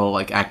of his little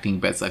like acting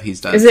bits that he's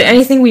done. Is it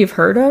anything we've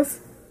heard of?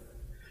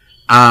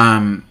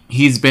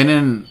 He's been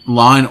in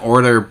Law and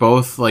Order,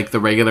 both like the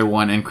regular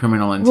one and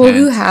Criminal Intent. Well,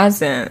 who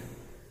hasn't?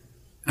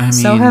 I mean,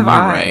 So have you're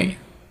I.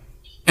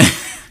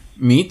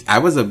 Right. I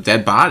was a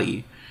dead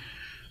body.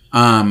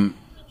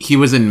 He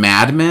was in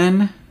Mad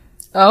Men.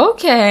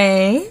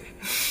 Okay.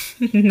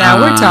 Now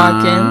we're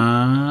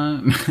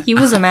talking. He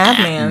was a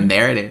madman.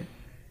 There it is.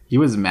 He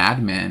was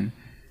Mad Men.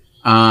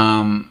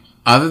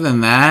 Other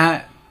than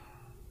that,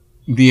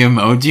 the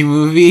Emoji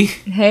Movie.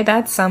 Hey,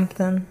 that's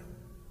something.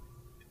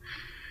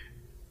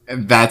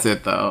 That's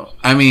it, though.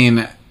 I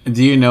mean,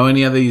 do you know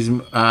any of these?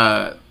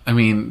 I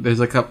mean, there's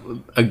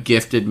a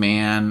Gifted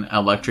Man,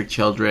 Electric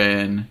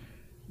Children,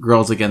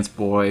 Girls Against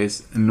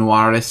Boys,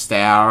 Noir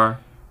Star,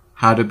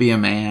 How to Be a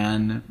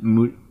Man,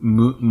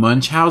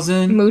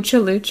 Munchausen, Mucha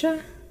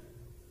Lucha?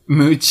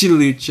 Mucha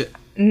Lucha.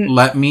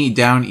 Let Me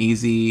Down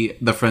Easy,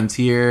 The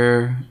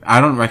Frontier. I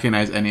don't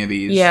recognize any of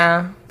these.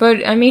 Yeah,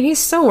 but I mean, he's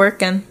still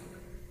working.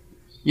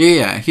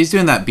 Yeah. He's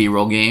doing that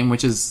B-roll game,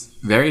 which is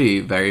very,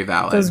 very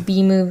valid. Those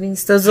B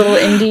movies, those little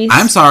indies.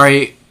 I'm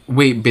sorry.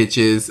 Wait,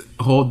 bitches.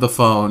 Hold the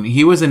phone.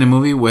 He was in a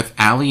movie with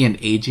Ali and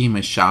A.J.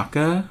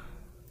 Mashaka.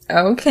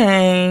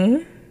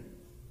 Okay.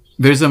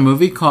 There's a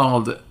movie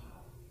called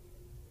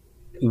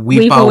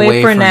Weep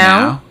Away for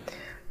Now.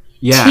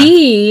 Yeah.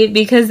 T,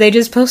 because they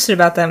just posted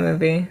about that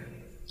movie.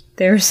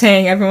 They were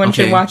saying everyone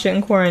should watch it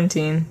in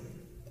quarantine.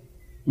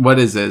 What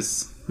is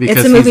this? Because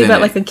it's a movie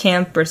about like a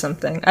camp or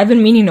something. I've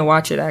been meaning to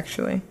watch it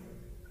actually.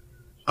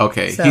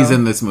 Okay, so he's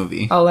in this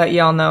movie. I'll let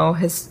y'all know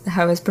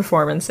how his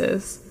performance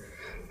is.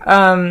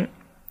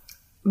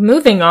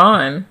 Moving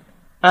on,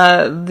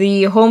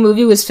 the whole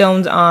movie was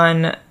filmed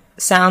on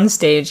sound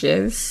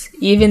stages,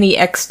 even the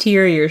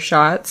exterior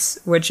shots,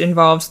 which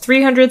involves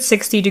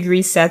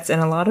 360-degree sets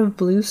and a lot of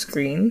blue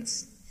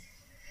screens.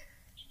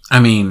 I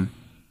mean,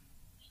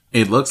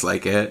 it looks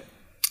like it.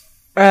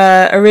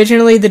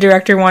 Originally, the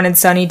director wanted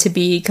Sunny to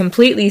be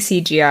completely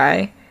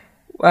CGI.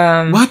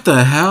 What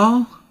the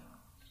hell?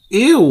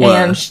 Ew.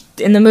 And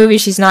in the movie,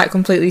 she's not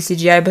completely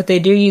CGI, but they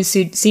do use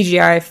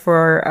CGI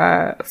for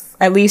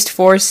at least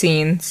 4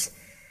 scenes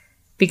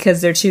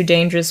because they're too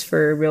dangerous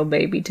for a real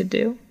baby to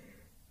do.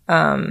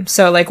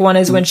 So, like, one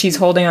is when she's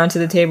holding onto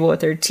the table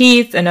with her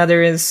teeth.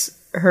 Another is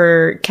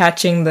her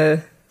catching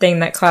the thing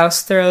that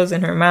Klaus throws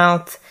in her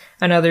mouth.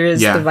 Another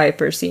is the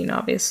Viper scene,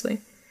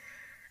 obviously.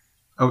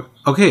 Oh,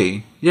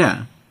 okay.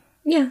 Yeah.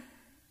 Yeah.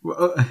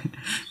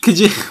 Could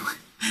you...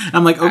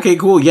 I'm like, okay,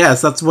 cool.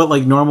 Yes, that's what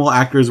like normal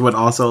actors would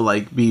also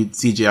like be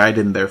CGI'd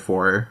in there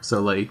for. So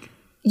like,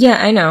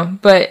 yeah, I know,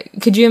 but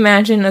could you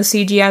imagine a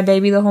CGI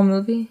baby the whole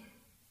movie?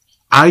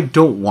 I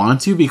don't want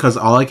to because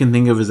all I can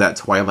think of is that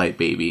Twilight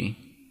baby.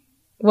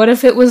 What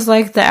if it was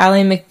like the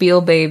Ally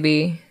McBeal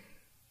baby?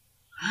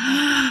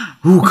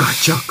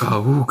 Ooga chaka,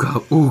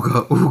 ooga,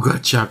 ooga,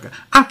 ooga chaka.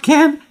 I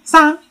can't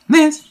stop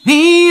this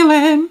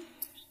feeling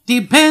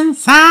deep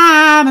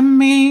inside of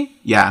me.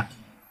 Yeah.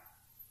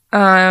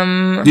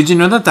 Did you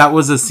know that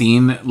was a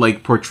scene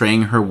like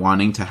portraying her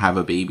wanting to have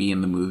a baby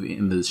in the movie,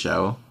 in the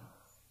show?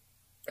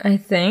 I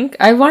think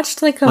I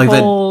watched like a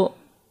whole.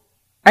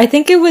 I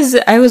think I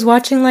was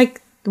watching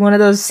like one of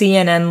those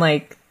CNN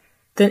like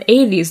the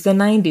 80s, the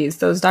 90s,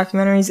 those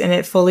documentaries, and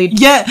it fully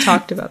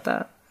talked about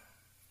that.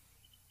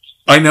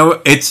 I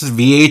know it's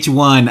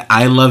VH1.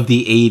 I love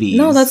the 80s.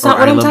 No, that's not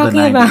what I'm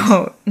talking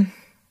about.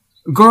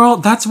 Girl,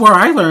 that's where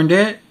I learned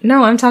it.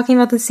 No, I'm talking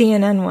about the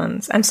CNN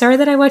ones. I'm sorry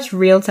that I watch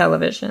real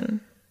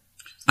television.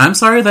 I'm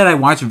sorry that I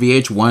watch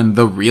VH1,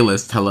 the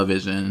realest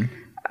television.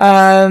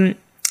 The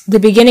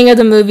beginning of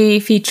the movie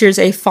features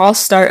a false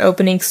start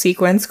opening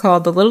sequence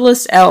called The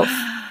Littlest Elf.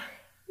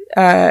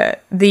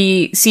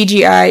 The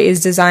CGI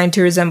is designed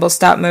to resemble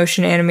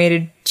stop-motion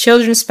animated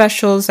children's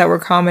specials that were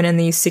common in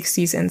the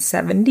 60s and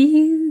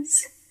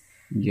 70s.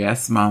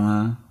 Yes,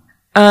 mama.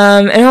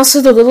 And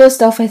also The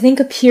Littlest Elf, I think,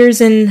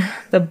 appears in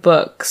the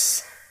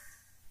books.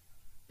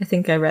 I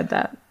think I read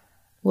that.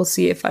 We'll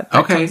see if that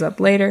comes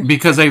up later.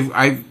 Because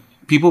I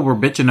people were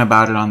bitching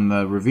about it on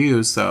the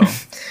reviews, so...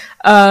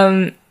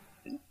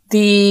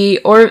 The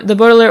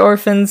Baudelaire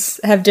orphans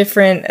have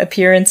different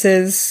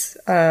appearances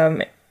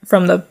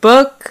from the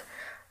book.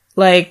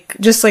 Like,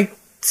 just like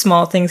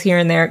small things here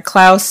and there.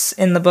 Klaus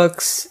in the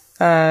books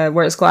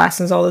wears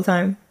glasses all the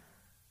time.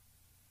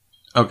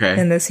 Okay.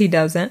 In this, he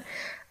doesn't.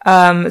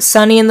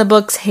 Sunny in the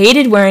books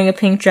hated wearing a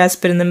pink dress,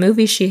 but in the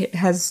movie she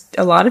has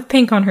a lot of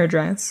pink on her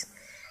dress.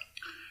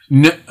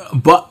 No,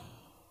 but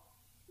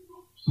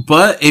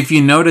if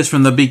you notice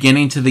from the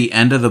beginning to the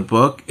end of the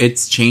book,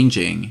 it's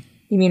changing.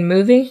 You mean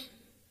movie?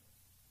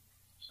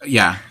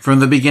 Yeah, from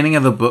the beginning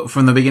of the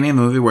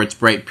movie where it's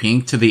bright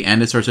pink to the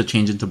end, it starts to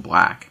change into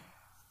black.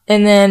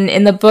 And then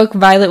in the book,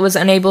 Violet was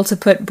unable to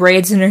put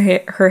braids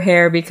in her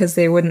hair because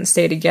they wouldn't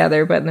stay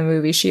together, but in the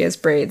movie she has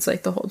braids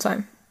like the whole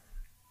time.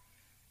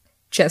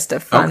 Just a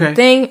fun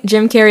thing.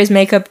 Jim Carrey's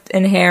makeup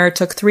and hair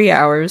took 3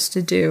 hours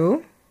to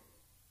do.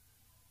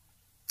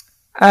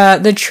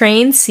 The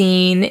train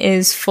scene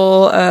is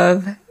full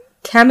of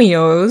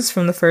cameos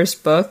from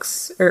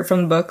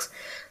the books.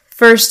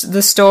 First,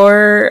 the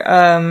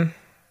store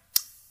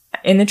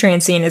in the train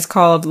scene is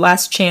called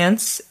Last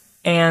Chance,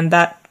 and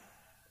that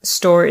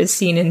store is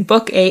seen in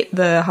Book 8,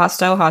 The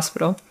Hostile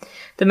Hospital.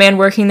 The man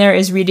working there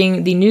is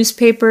reading the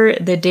newspaper,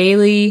 The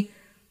Daily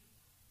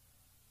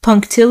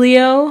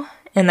Punctilio,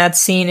 and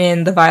that's seen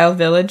in The Vile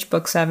Village,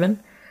 Book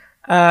 7.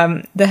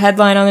 The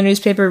headline on the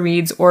newspaper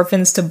reads,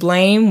 Orphans to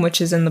Blame,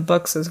 which is in the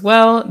books as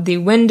well. The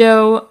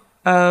window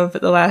of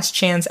The Last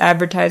Chance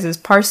advertises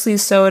Parsley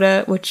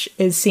Soda, which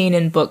is seen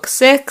in Book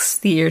 6,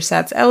 The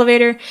Ersatz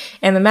Elevator.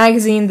 And the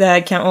magazine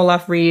that Count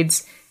Olaf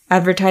reads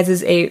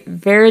advertises a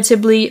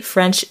veritably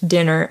French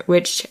diner,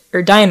 which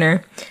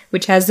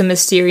has the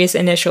mysterious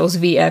initials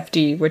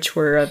VFD, which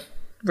were a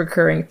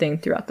recurring thing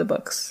throughout the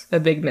books. A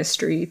big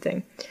mystery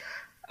thing.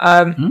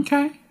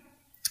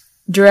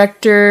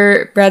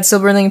 Director Brad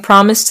Silberling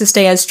promised to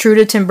stay as true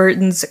to Tim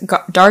Burton's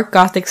dark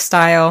gothic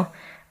style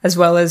as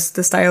well as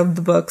the style of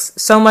the books,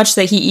 so much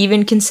that he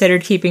even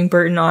considered keeping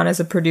Burton on as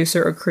a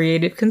producer or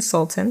creative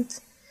consultant.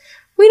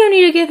 We don't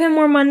need to give him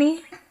more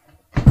money.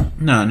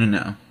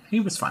 No. He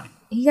was fine.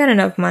 He got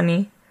enough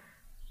money.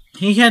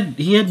 He had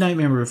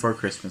Nightmare Before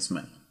Christmas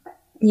money.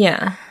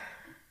 Yeah.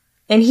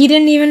 And he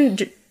didn't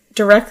even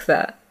direct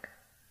that.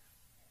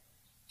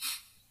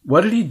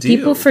 What did he do?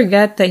 People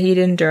forget that he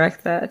didn't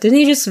direct that. Didn't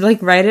he just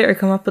like write it or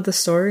come up with a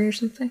story or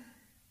something?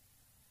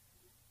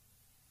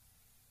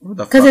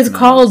 Because it's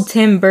called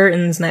Tim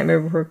Burton's Nightmare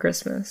Before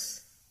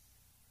Christmas.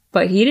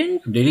 But he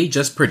didn't... Did he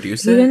just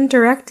produce it? He didn't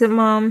direct it,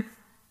 Mom.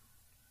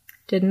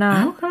 Did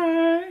not.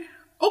 Okay.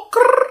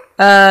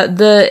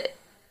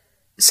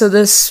 So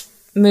this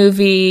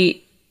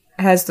movie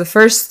has the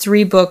first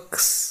 3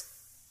 books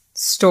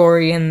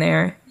story in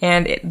there.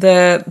 And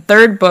the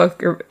third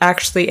book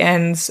actually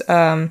ends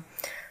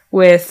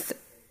with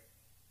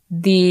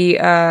the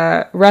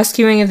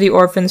rescuing of the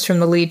orphans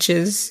from the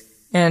leeches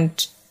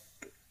and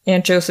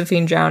Aunt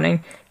Josephine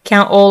drowning.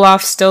 Count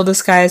Olaf, still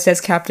disguised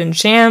as Captain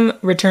Sham,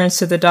 returns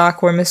to the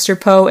dock where Mr.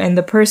 Poe and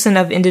the person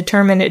of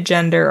indeterminate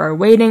gender are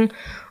waiting.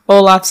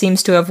 Olaf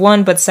seems to have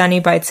won, but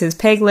Sunny bites his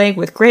peg leg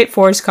with great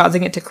force,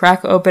 causing it to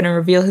crack open and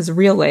reveal his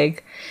real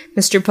leg.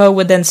 Mr. Poe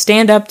would then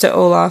stand up to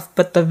Olaf,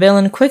 but the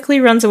villain quickly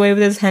runs away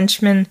with his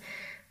henchmen,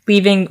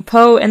 leaving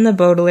Poe and the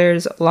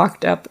Baudelaires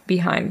locked up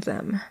behind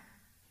them.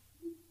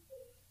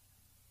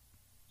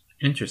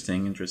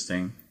 Interesting.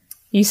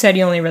 You said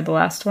you only read the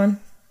last one?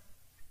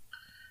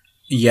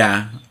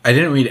 Yeah, I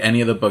didn't read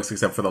any of the books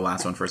except for the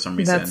last one for some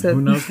reason.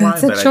 Who knows why?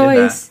 That's a but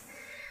choice.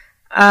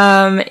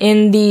 I did that.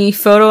 In the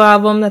photo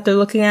album that they're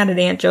looking at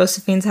Aunt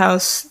Josephine's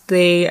house,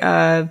 they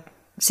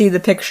see the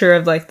picture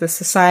of like the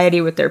society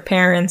with their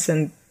parents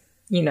and,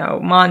 you know,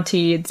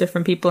 Monty,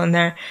 different people in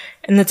there.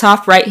 In the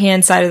top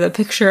right-hand side of the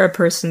picture, a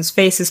person's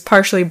face is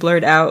partially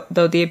blurred out,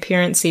 though the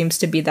appearance seems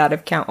to be that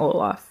of Count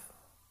Olaf.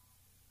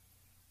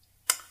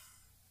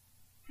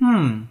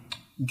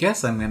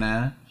 Guess I'm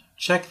gonna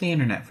check the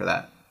internet for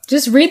that.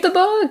 Just read the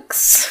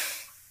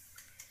books.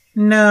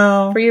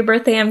 No. For your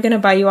birthday, I'm gonna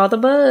buy you all the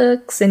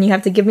books, and you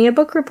have to give me a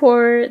book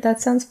report.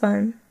 That sounds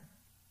fun.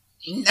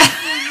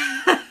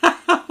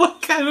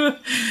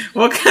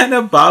 What kind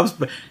of Bob's...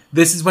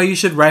 This is why you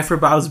should write for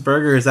Bob's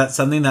Burgers. That's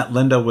something that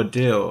Linda would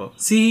do.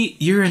 See,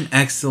 you're an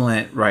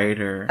excellent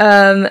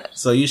writer.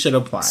 So you should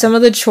apply. Some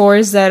of the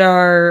chores that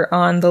are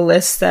on the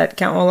list that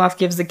Count Olaf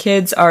gives the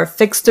kids are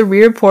fix the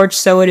rear porch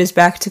so it is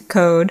back to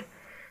code,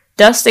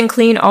 dust and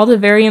clean all the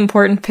very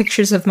important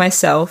pictures of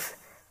myself,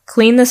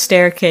 clean the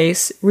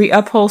staircase,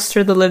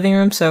 reupholster the living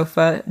room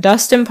sofa,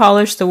 dust and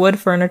polish the wood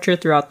furniture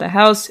throughout the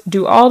house,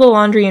 do all the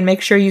laundry and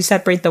make sure you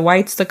separate the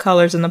whites, the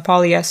colors, and the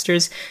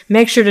polyesters,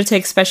 make sure to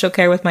take special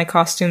care with my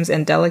costumes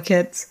and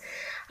delicates,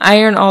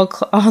 iron all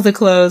the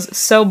clothes,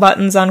 sew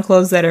buttons on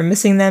clothes that are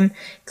missing them,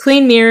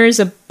 clean mirrors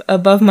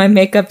above my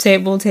makeup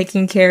table,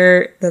 taking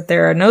care that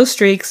there are no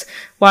streaks,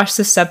 wash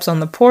the steps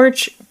on the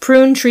porch,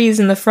 prune trees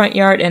in the front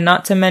yard, and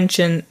not to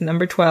mention,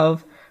 number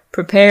 12,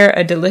 prepare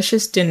a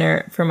delicious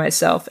dinner for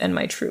myself and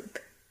my troupe.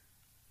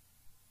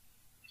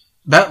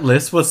 That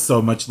list was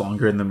so much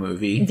longer in the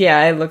movie.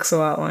 Yeah, it looks a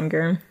lot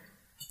longer.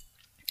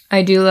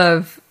 I do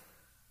love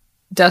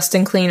dust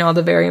and clean all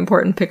the very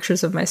important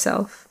pictures of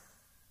myself.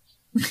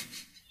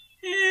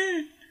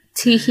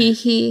 Tee hee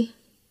hee.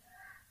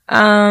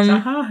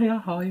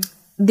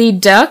 The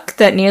duck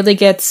that nearly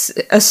gets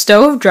a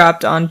stove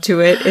dropped onto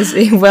it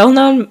is well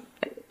known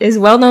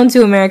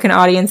to American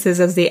audiences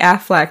as the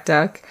Aflac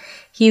duck.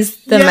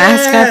 He's the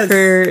mascot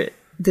for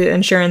the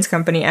insurance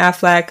company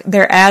Aflac.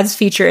 Their ads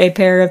feature a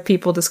pair of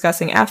people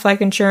discussing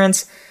Aflac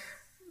insurance,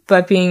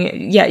 but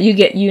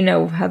you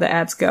know how the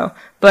ads go.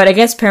 But I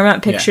guess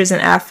Paramount Pictures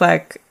and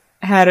Aflac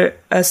had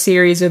a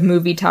series of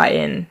movie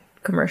tie-in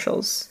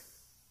commercials.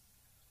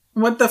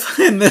 What the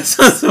fuck? This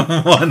was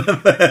one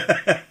of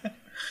them.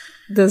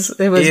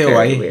 It was Ew,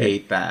 very I weird.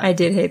 hate that. I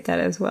did hate that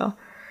as well.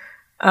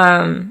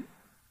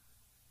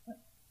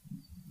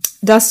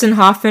 Dustin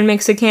Hoffman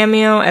makes a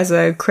cameo as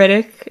a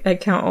critic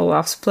at Count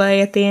Olaf's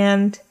play at the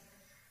end.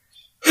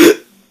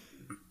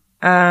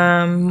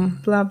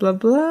 Blah, blah,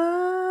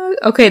 blah.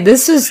 Okay,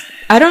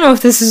 I don't know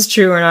if this is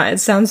true or not. It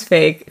sounds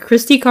fake.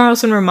 Christy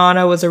Carlson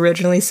Romano was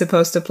originally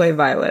supposed to play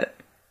Violet.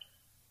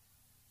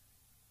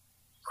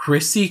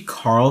 Christy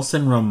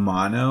Carlson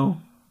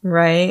Romano?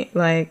 Right?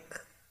 Like...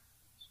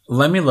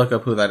 Let me look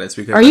up who that is.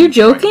 Because Are you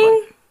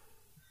joking?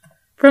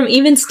 From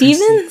Even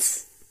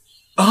Stevens?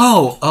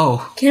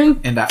 Oh.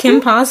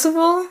 Kim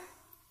Possible?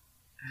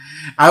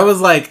 I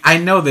was like, I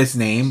know this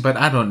name, but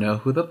I don't know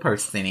who the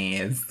person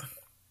is.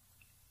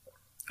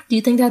 Do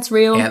you think that's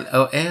real?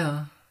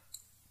 LOL.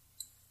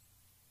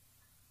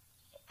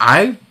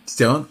 I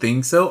don't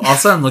think so.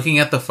 Also, I'm looking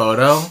at the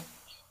photo,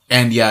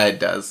 and yeah, it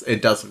does.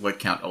 It does look like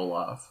Count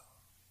Olaf.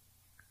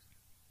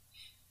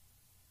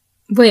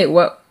 Wait,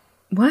 what?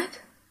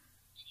 What?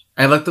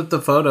 I looked up the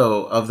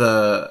photo of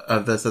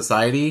the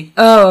society.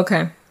 Oh,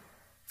 okay.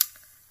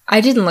 I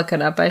didn't look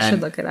it up. I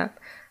should look it up.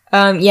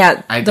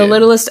 The did.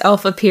 littlest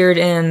elf appeared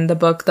in the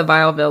book The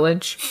Vile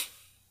Village.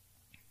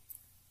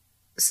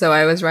 So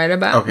I was right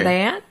about Okay.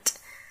 that.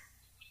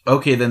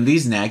 Okay, then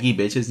these naggy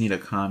bitches need to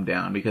calm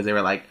down because they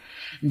were like,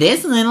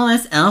 this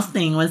littlest elf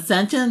thing was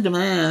such a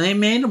blah, they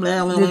made a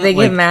blah, blah, Did they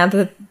blah." get mad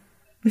that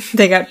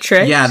they got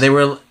tricked? Yeah, they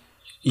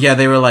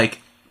were like,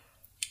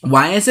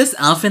 why is this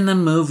elf in the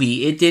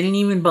movie? It didn't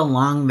even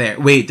belong there.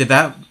 Wait, did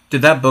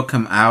that book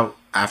come out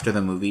after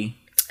the movie?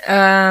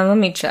 Let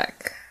me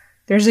check.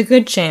 There's a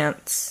good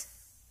chance.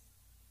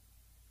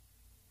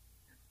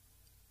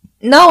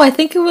 No, I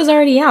think it was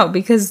already out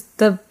because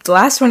the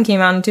last one came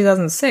out in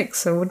 2006,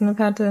 so it wouldn't have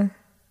had to.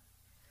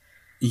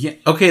 Yeah.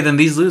 Okay, then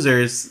these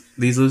losers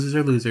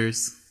are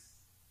losers.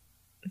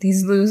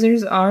 These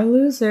losers are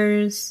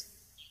losers.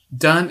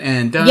 Done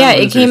and done. Yeah,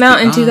 it losers came out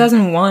in beyond.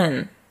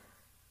 2001.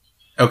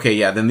 Okay,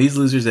 yeah, then these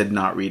losers did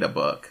not read a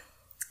book.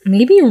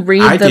 Maybe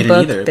read I the didn't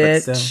book, either, but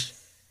bitch, still.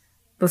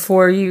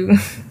 before you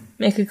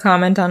make a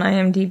comment on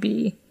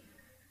IMDb.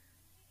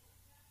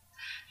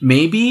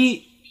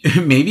 Maybe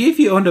if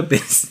you owned a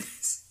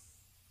business.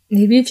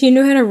 Maybe if you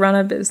knew how to run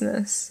a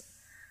business.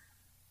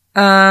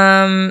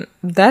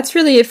 That's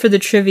really it for the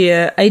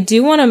trivia. I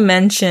do want to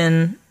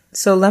mention,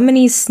 so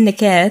Lemony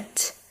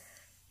Snicket,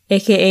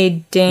 aka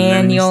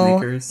Daniel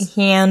Snickers.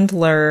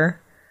 Handler,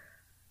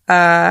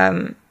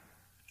 let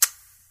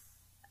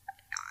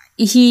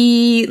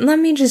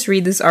me just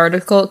read this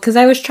article, because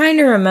I was trying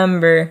to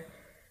remember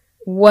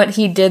what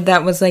he did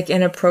that was, like,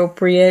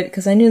 inappropriate,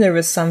 because I knew there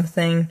was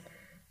something.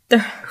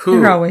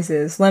 Who? There always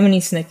is. Lemony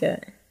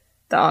Snicket,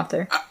 the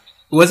author.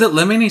 Was it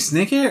Lemony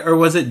Snicket or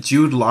was it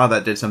Jude Law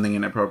that did something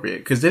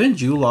inappropriate? Because didn't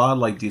Jude Law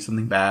like do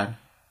something bad?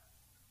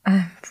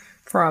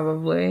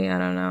 Probably. I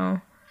don't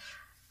know.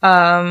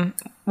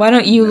 Why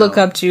don't you look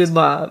up Jude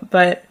Law?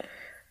 But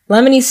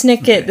Lemony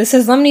Snicket, this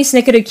says Lemony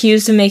Snicket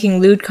accused of making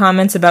lewd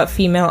comments about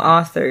female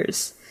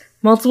authors.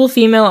 Multiple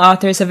female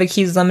authors have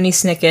accused Lemony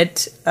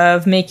Snicket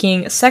of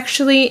making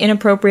sexually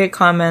inappropriate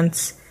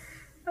comments.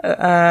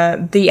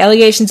 The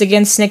allegations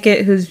against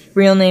Snicket, whose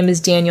real name is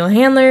Daniel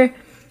Handler,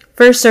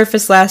 first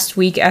surfaced last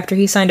week after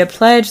he signed a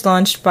pledge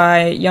launched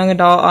by young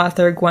adult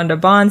author Gwenda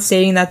Bond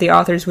stating that the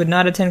authors would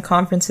not attend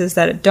conferences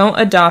that don't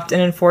adopt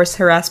and enforce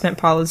harassment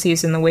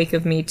policies in the wake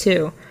of Me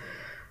Too.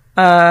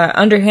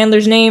 Under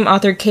Handler's name,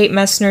 author Kate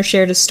Messner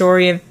shared a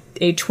story of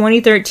a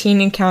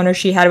 2013 encounter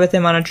she had with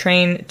him on a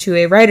train to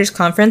a writers'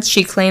 conference.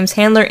 She claims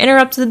Handler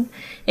interrupted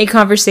a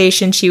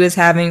conversation she was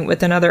having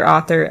with another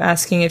author,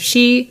 asking if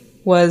she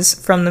was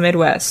from the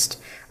Midwest.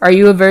 "Are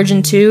you a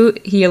virgin too?"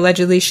 he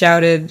allegedly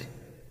shouted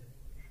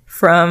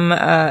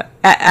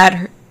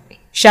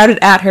shouted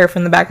at her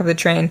from the back of the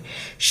train.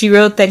 She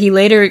wrote that he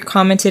later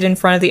commented in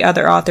front of the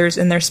other authors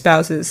and their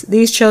spouses,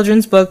 These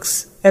children's book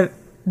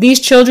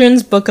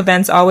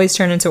events always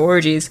turn into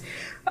orgies."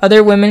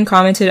 Other women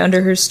commented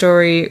under her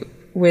story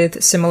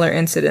with similar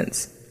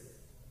incidents.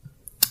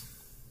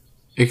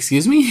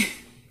 Excuse me?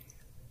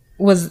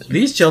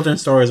 These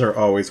children's stories are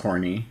always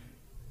horny.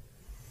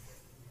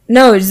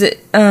 No, is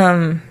it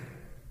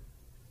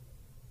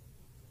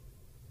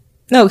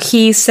No,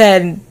 he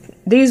said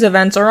these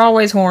events are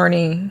always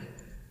horny.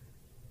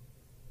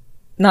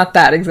 Not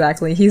that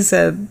exactly. He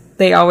said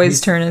they always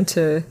turn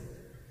into.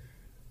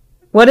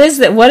 What is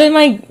that? What am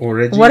I?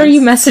 Orgies? What are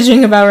you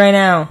messaging about right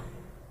now?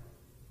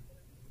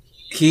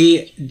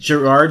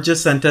 Gerard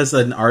just sent us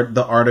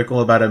the article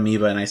about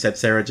amoeba, and I said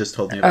Sarah just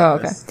told me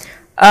about this.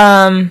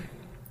 And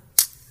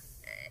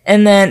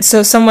then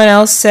so someone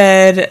else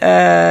said,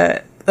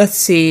 let's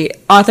see,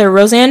 author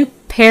Roseanne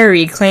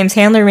Perry claims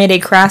Handler made a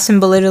crass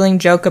and belittling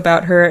joke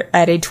about her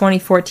at a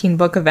 2014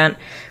 book event,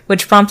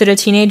 which prompted a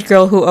teenage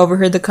girl who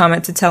overheard the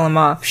comment to tell him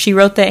off. She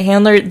wrote that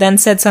Handler then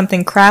said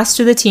something crass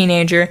to the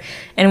teenager,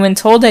 and when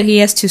told that he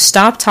has to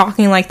stop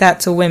talking like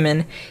that to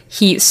women,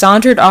 he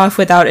sauntered off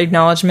without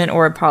acknowledgement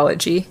or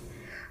apology.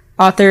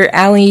 Author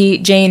Allie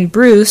Jane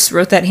Bruce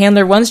wrote that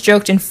Handler once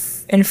joked in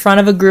front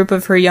of a group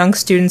of her young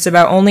students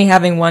about only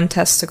having one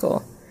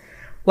testicle.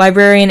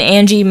 Librarian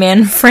Angie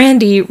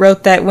Manfrandi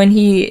wrote that when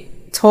she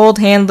told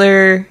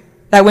Handler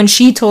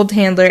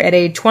at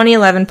a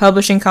 2011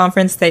 publishing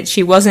conference that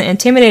she wasn't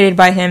intimidated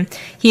by him,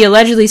 he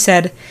allegedly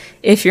said,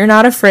 "If you're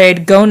not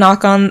afraid, go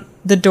knock on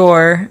the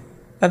door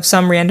of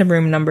some random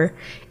room number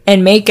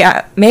and make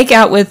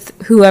out with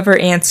whoever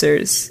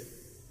answers."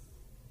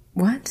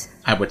 What?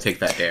 I would take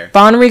that dare.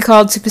 Bond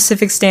recalled to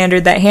Pacific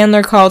Standard that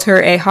Handler called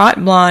her a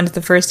hot blonde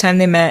the first time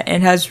they met,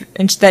 and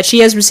that she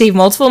has received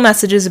multiple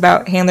messages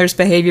about Handler's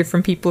behavior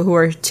from people who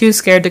are too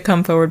scared to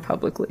come forward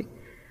publicly.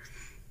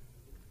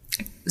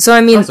 So,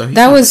 I mean,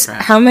 that was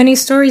how many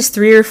stories?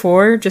 3 or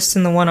 4 just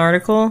in the one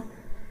article?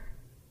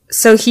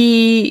 So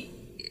he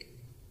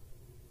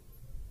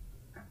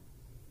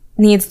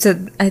needs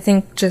to, I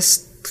think,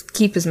 just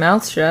keep his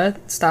mouth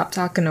shut, stop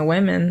talking to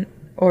women,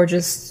 or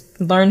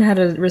just learn how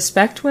to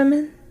respect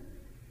women?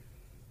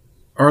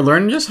 Or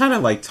learn just how to,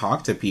 like,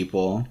 talk to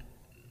people.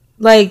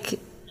 Like...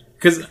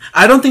 Because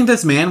I don't think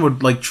this man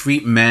would, like,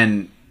 treat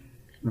men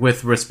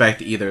with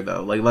respect either,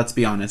 though. Like, let's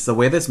be honest. The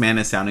way this man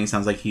is sounding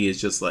sounds like he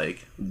is just,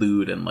 like,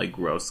 lewd and, like,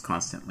 gross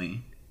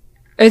constantly.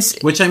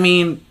 Which, I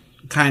mean,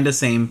 kind of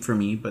same for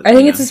me, but... I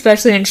think it's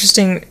especially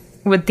interesting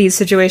with these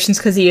situations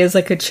because he is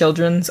like a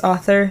children's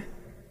author.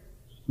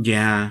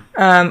 Yeah.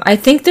 I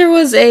think there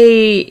was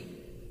I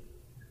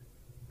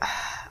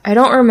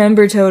don't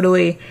remember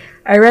totally.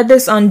 I read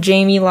this on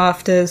Jamie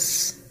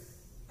Loftus,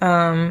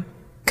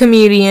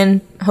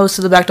 comedian, host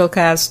of the Bechdel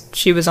Cast.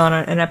 She was on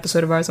an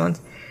episode of ours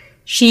once.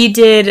 She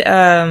did,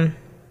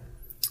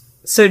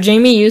 so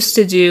Jamie used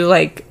to do,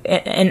 like,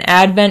 an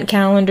advent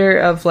calendar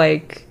of,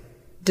 like,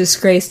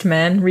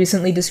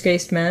 recently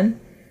disgraced men.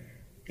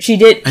 She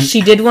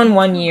did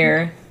one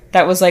year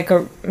that was, like,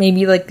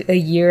 maybe, like, a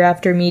year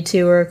after Me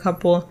Too or a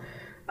couple.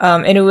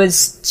 And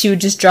she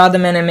would just draw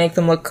them in and make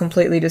them look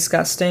completely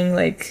disgusting,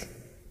 like,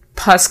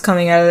 pus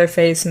coming out of their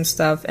face and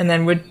stuff, and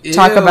then would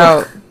talk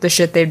about the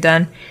shit they've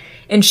done.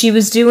 And she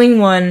was doing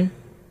one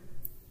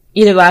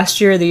either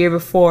last year or the year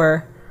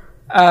before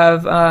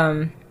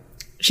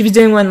she was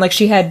doing one, like,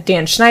 she had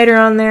Dan Schneider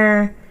on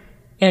there,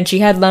 and she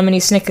had Lemony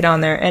Snicket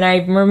on there, and I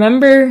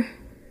remember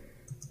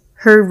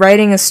her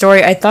writing a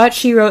story. I thought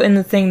she wrote in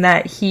the thing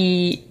that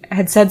he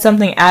had said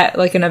something at,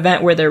 like, an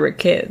event where there were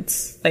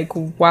kids. Like,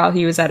 while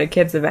he was at a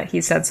kids event,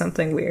 he said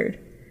something weird.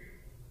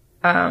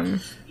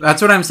 That's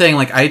what I'm saying.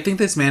 Like, I think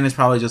this man is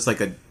probably just like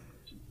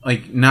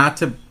not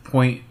to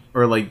point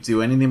or like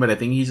do anything, but I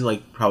think he's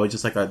like probably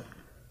just like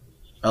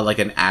like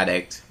an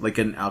addict, like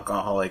an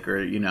alcoholic,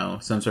 or, you know,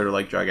 some sort of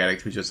like drug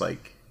addict who's just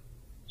like,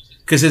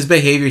 because his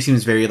behavior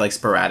seems very like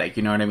sporadic.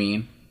 You know what I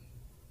mean?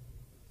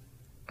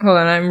 Hold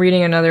on, I'm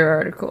reading another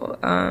article.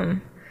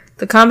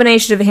 The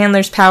combination of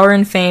Handler's power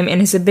and fame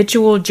and his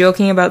habitual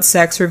joking about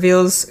sex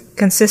reveals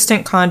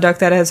consistent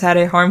conduct that has had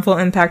a harmful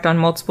impact on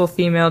multiple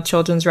female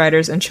children's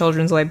writers and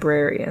children's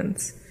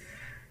librarians.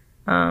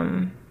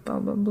 Blah, blah,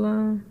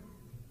 blah.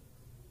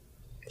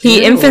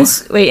 In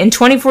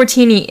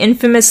 2014, he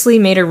infamously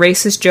made a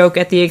racist joke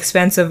at the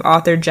expense of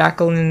author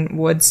Jacqueline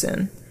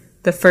Woodson,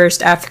 the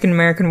first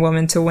African-American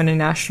woman to win a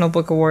National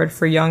Book Award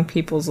for young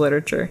people's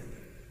literature.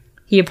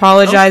 He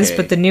apologized,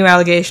 but the new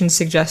allegation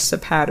suggests a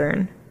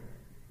pattern.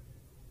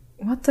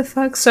 What the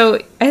fuck? So,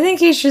 I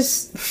think he's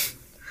just...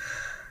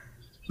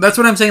 That's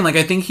what I'm saying. Like,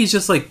 I think he's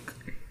just, like,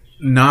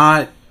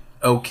 not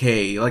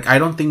okay. Like, I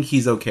don't think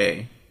he's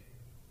okay.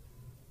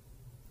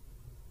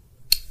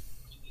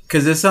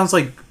 Because this sounds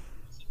like,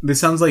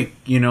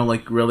 you know,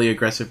 like, really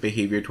aggressive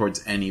behavior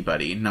towards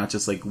anybody, not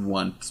just, like,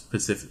 one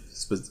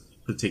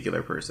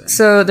particular person.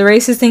 So, the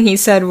racist thing he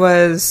said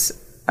was,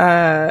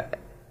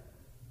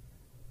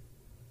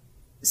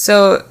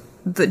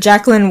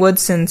 Jacqueline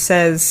Woodson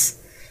says,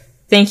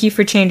 "Thank you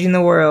for changing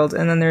the world,"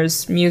 and then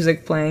there's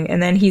music playing,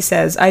 and then he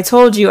says, I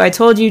told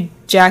Jackie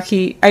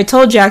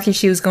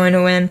she was going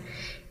to win,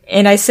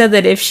 and I said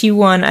that if she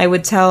won, I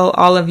would tell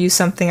all of you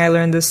something I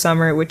learned this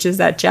summer, which is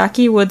that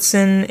Jackie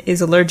Woodson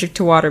is allergic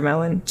to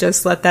watermelon.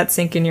 Just let that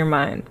sink in your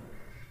mind.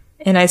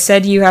 And I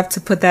said, you have to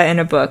put that in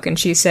a book, and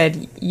she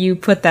said, you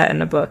put that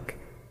in a book.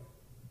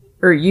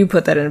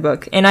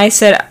 And I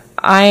said,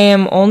 I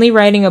am only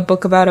writing a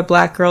book about a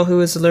black girl who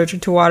is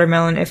allergic to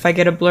watermelon if I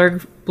get a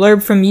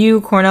blurb from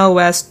you, Cornel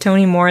West,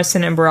 Toni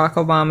Morrison, and Barack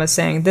Obama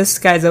saying, this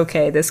guy's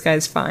okay, this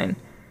guy's fine.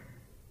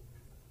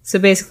 So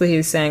basically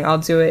he's saying, I'll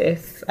do it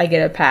if I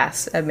get a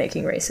pass at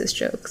making racist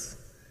jokes.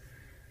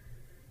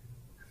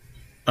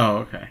 Oh,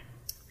 okay.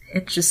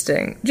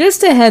 Interesting.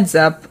 Just a heads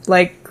up,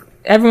 like,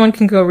 everyone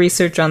can go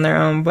research on their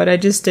own, but I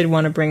just did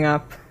want to bring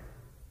up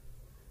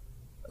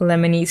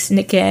Lemony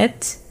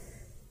Snicket.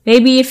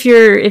 Maybe if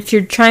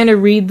you're trying to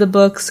read the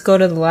books, go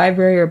to the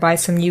library or buy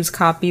some used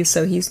copies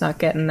so he's not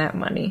getting that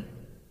money.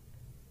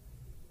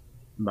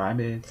 Bye,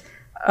 babe.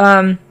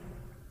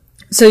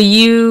 So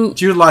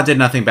Jude Law did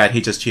nothing bad,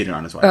 he just cheated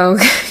on his wife. Oh,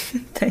 okay.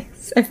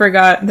 Thanks. I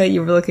forgot that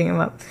you were looking him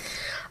up.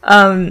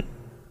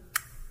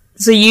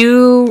 So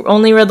you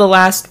only read the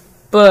last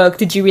book.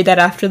 Did you read that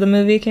after the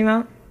movie came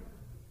out?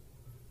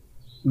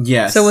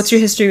 Yes. So what's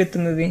your history with the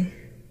movie?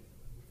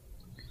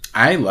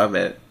 I love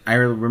it. I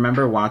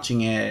remember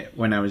watching it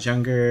when I was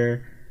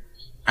younger.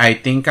 I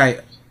think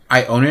I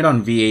own it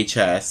on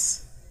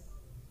VHS.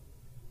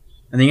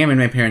 I think I made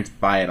my parents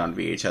buy it on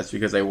VHS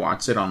because I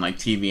watched it on like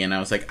TV and I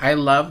was like, I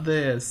love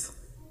this.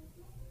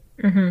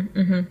 I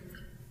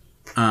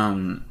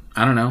don't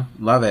know.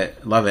 Love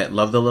it. Love it.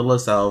 Love The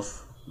Littlest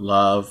Elf.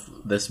 Love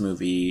this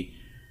movie.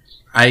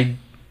 I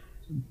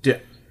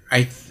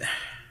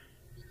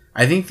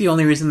think the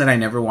only reason that I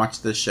never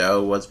watched the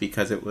show was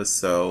because it was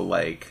so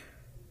like,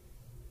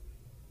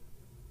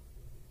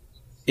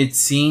 it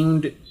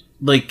seemed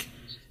like,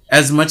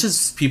 as much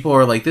as people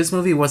are like, this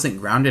movie wasn't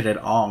grounded at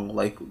all.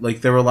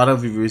 Like there were a lot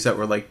of reviews that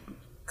were like,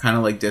 kind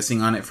of like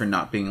dissing on it for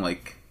not being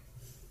like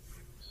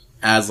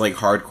as like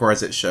hardcore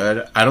as it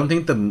should. I don't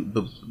think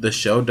the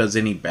show does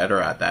any better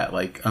at that.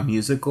 Like a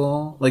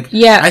musical, like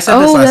yeah. I said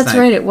this last night.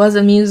 Right. It was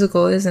a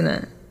musical, isn't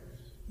it?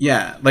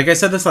 Yeah, like I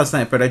said this last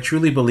night, but I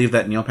truly believe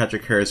that Neil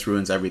Patrick Harris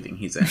ruins everything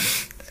he's in.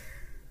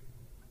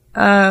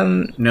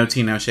 No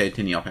tea, no shade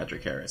to Neil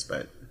Patrick Harris,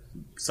 but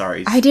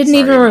sorry. I didn't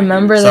even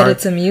remember that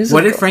it's a musical.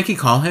 What did Frankie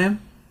call him?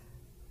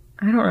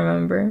 I don't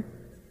remember.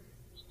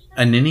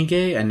 A ninny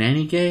gay? A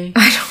nanny gay?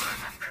 I don't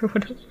remember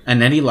what it was. A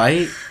nanny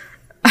light?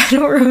 I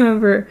don't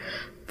remember.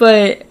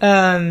 But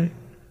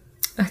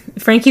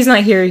Frankie's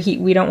not here.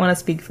 We don't want to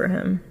speak for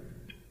him.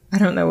 I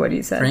don't know what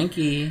he said.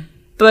 Frankie.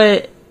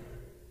 But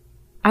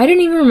I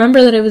didn't even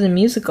remember that it was a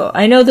musical.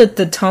 I know that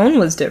the tone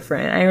was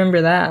different. I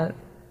remember that.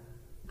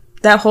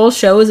 That whole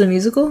show was a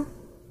musical?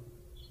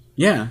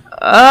 Yeah.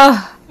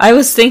 I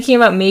was thinking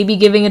about maybe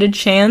giving it a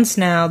chance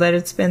now that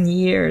it's been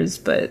years,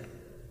 but...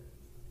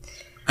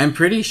 I'm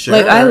pretty sure.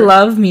 Like, I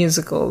love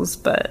musicals,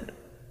 but...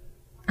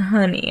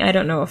 Honey, I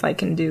don't know if I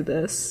can do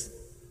this.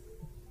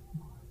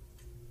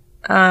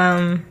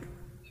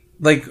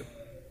 Like...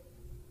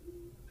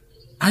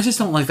 I just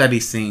don't like that he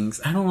sings.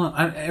 I don't know.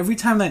 Every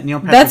time that Neil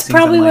Patrick That's sings,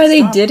 probably I'm why like,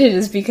 they stop. did it,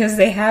 is because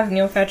they have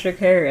Neil Patrick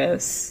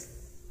Harris,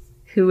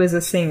 who is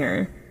a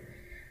singer.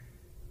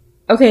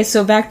 Okay,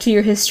 so back to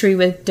your history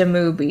with the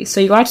movie.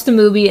 So you watched the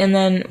movie, and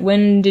then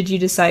when did you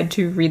decide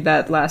to read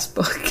that last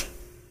book?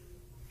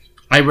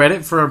 I read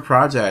it for a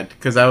project,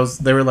 because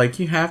they were like,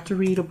 you have to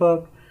read a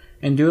book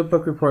and do a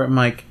book report. I'm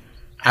like,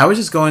 I was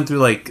just going through,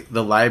 like,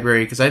 the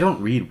library, because I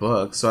don't read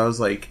books, so I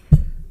was like...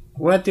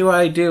 What do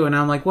I do? And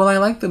I'm like, well, I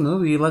like the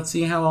movie. Let's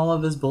see how all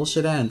of this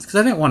bullshit ends. Because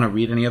I didn't want to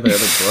read any of the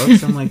other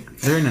books. I'm like,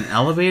 they're in an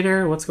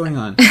elevator? What's going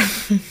on?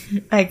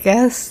 I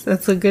guess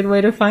that's a good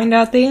way to find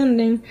out the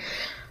ending.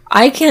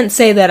 I can't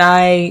say that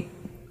I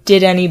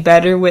did any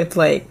better with,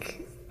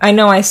 like... I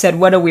know I said,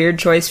 what a weird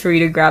choice for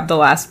you to grab the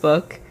last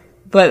book.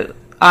 But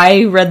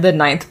I read the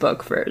 9th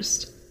book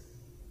first.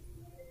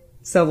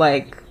 So,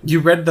 like... You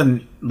read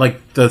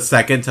the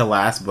second to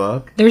last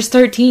book? There's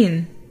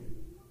 13.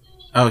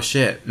 Oh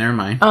shit! Never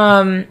mind.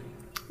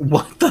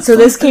 What the? So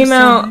fuck? this came There's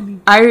so out.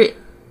 many.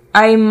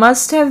 I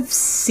must have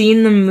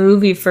seen the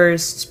movie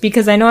first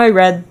because I know I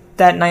read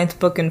that 9th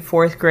book in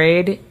 4th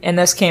grade, and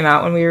this came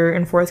out when we were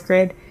in 4th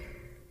grade.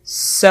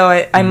 So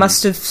I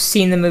must have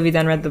seen the movie,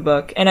 then read the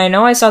book, and I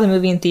know I saw the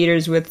movie in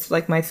theaters with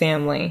like my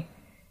family,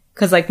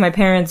 because like my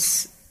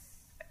parents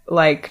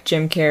like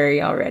Jim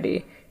Carrey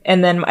already,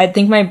 and then I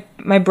think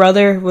my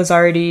brother was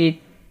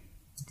already.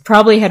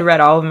 Probably had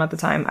read all of them at the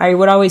time. I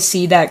would always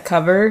see that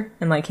cover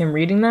and like him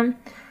reading them.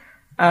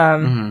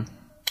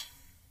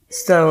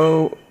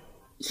 So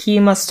he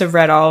must have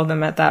read all of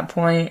them at that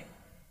point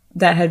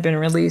that had been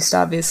released,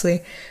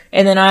 obviously.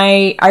 And then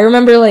I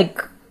remember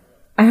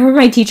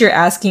my teacher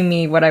asking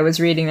me what I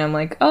was reading. I'm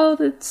like, oh,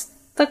 that's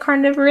the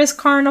Carnivorous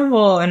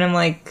Carnival. And I'm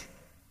like,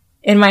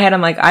 in my head,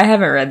 I'm like, I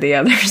haven't read the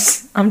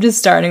others. I'm just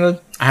starting with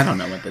I don't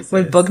know what this is.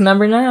 with book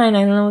number 9. I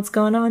don't know what's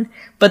going on.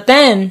 But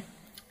then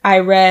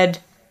I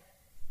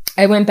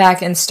went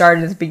back and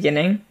started at the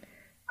beginning.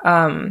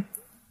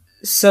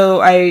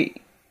 So I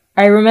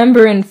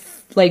remember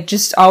like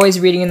just always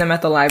reading them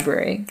at the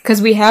library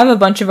because we have a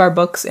bunch of our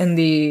books in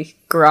the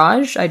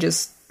garage.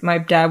 My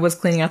dad was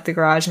cleaning out the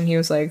garage and he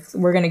was like,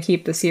 we're going to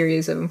keep the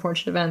series of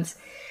Unfortunate Events.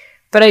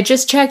 But I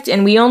just checked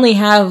and we only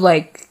have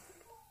like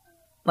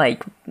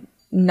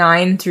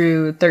 9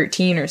 through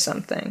 13 or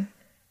something.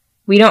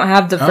 We don't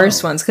have the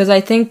first ones because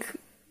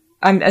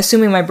I'm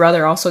assuming my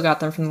brother also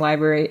got them from the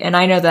library, and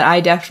I know that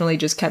I definitely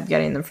just kept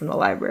getting them from the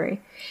library.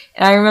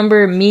 And I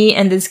remember me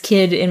and this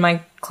kid in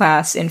my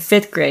class in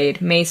 5th grade,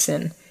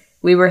 Mason,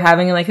 we were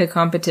having like a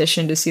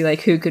competition to see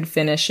like who could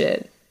finish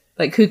it.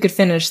 Like who could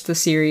finish the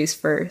series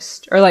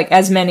first. Or like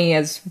as many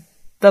as...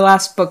 The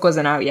last book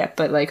wasn't out yet,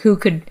 but like who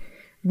could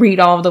read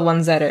all of the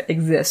ones that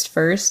exist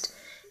first.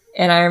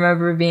 And I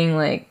remember being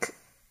like,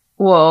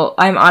 well,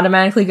 I'm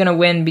automatically going to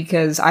win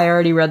because I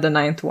already read the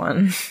 9th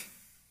one.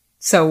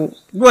 So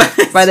What?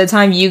 by the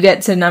time you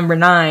get to number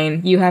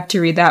 9, you have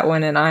to read that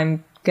one, and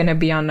I'm gonna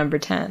be on number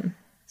 10.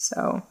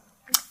 So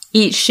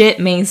eat shit,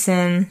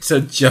 Mason. So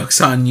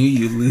joke's on you,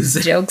 you loser.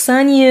 Joke's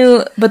on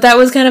you. But that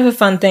was kind of a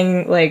fun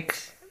thing. Like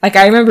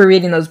I remember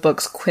reading those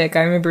books quick.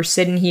 I remember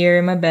sitting here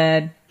in my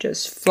bed,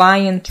 just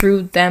flying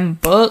through them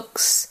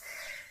books.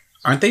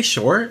 Aren't they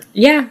short?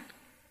 Yeah.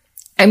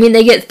 I mean,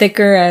 they get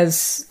thicker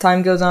as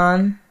time goes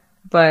on,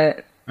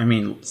 but... I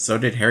mean, so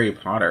did Harry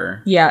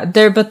Potter. Yeah,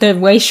 they're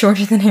way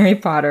shorter than Harry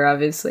Potter,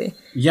 obviously.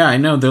 Yeah, I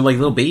know. They're like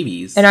little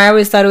babies. And I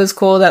always thought it was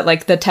cool that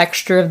like the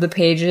texture of the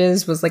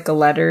pages was like a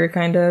letter,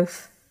 kind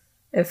of.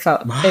 It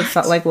felt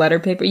like letter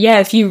paper. Yeah,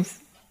 if you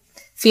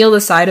feel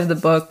the side of the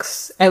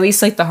books, at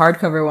least like the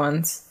hardcover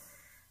ones,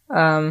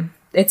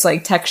 it's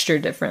like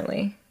textured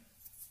differently.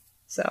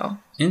 So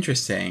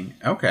Interesting.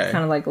 Okay.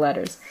 kind of like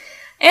letters.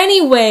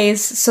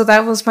 Anyways, so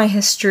that was my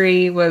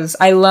history.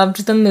 I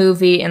loved the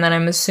movie, and then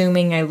I'm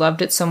assuming I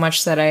loved it so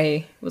much that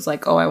I was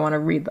like, oh, I want to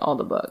read all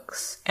the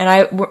books. And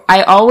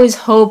I always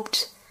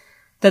hoped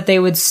that they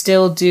would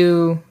still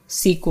do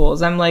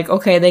sequels. I'm like,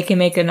 okay, they can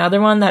make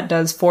another one that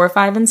does 4,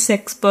 5, and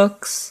 6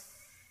 books.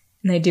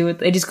 And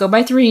they just go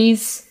by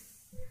 3s.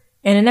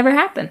 And it never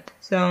happened.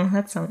 So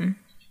that's something.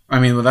 I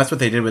mean, well, that's what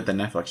they did with the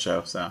Netflix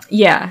show, so.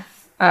 Yeah.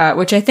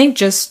 Which I think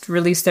just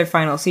released their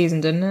final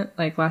season, didn't it?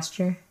 Like last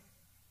year?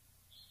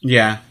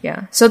 Yeah.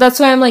 Yeah. So that's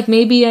why I'm like,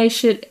 maybe I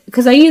should...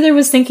 Because I either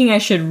was thinking I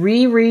should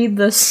reread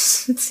this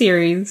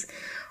series,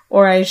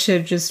 or I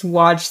should just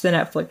watch the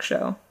Netflix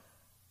show.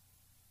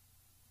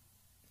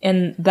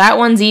 And that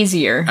one's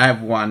easier. I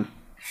have one.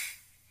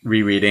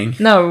 Rereading.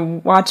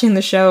 No, watching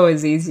the show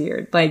is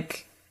easier,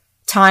 like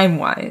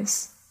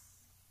time-wise.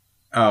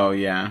 Oh,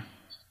 yeah.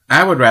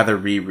 I would rather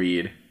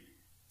reread.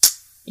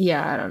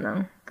 Yeah, I don't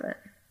know, but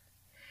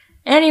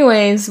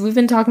anyways, we've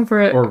been talking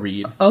for Or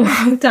read. a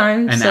long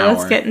time, An so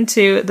let's hour. get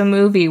into the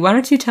movie. Why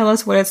don't you tell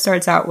us what it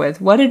starts out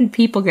with? What did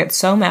people get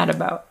so mad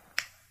about?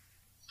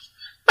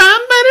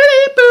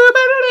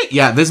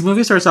 Yeah, this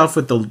movie starts off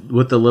with the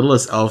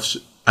Littlest Elf.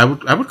 I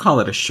would call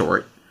it a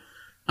short.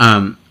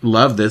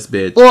 Love this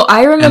bitch. Well,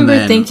 I remember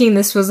then- thinking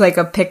this was like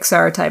a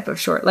Pixar type of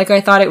short. Like,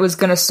 I thought it was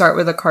going to start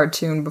with a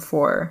cartoon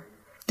before.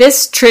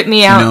 This tripped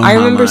me out. No, I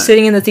remember mama.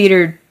 sitting in the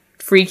theater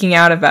freaking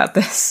out about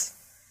this.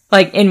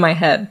 Like, in my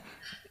head.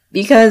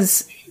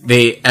 Because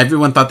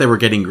Everyone thought they were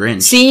getting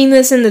Grinch. seeing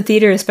this in the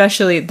theater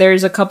especially,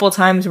 there's a couple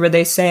times where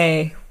they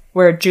say,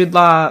 where Jude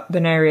Law, the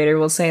narrator,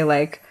 will say,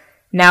 like,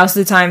 now's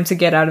the time to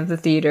get out of the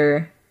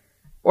theater,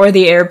 or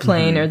the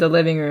airplane, or the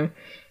living room.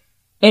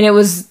 And it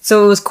was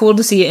cool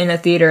to see it in a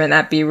theater and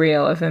that be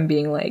real of him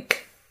being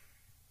like,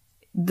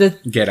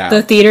 Get out.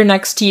 the theater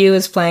next to you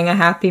is playing a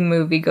happy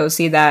movie, go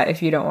see that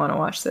if you don't want to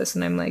watch this.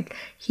 And I'm like,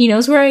 he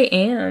knows where I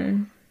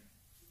am.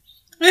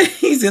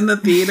 He's in the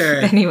theater.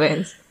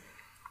 Anyways.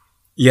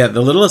 Yeah,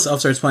 the Littlest Elf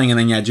starts playing, and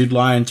then Jude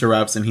Law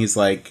interrupts, and he's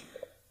like,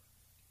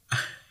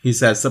 he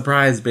says,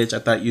 "Surprise, bitch! I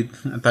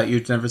thought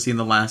you'd never seen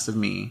the last of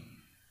me."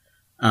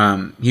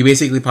 He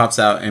basically pops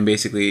out and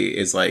basically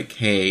is like,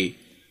 "Hey,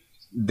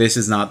 this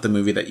is not the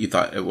movie that you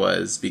thought it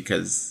was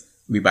because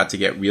we about to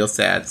get real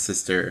sad,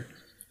 sister."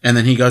 And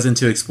then he goes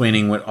into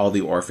explaining what all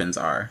the orphans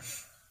are.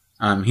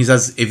 He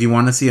says, "If you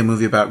want to see a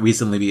movie about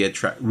reasonably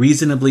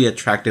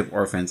attractive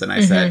orphans," and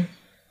I said,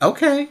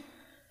 "Okay."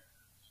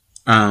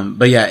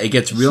 But yeah, it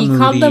gets real He moody,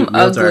 called them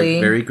real dark, ugly.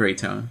 very gray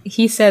tone.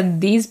 He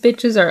said, these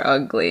bitches are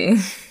ugly.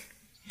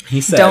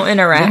 He said, Don't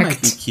interact. "They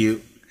might be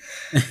cute.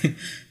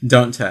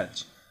 Don't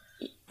touch."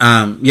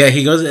 Yeah,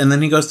 he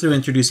goes through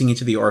introducing each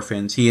of the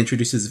orphans. He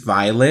introduces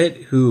Violet,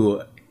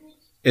 who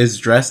is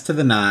dressed to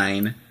the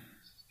nine.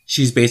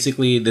 She's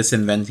basically this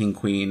inventing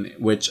queen,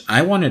 which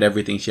I wanted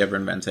everything she ever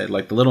invented.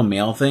 Like the little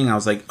mail thing, I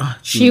was like, oh,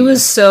 She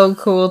was so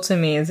cool to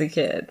me as a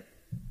kid.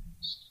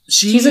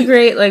 She's a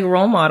great, like,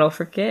 role model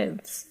for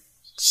kids.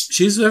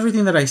 She's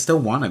everything that I still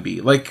want to be.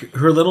 Like,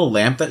 her little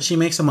lamp that she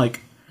makes, I'm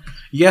like,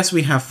 yes,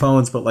 we have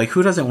phones, but, like,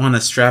 who doesn't want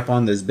to strap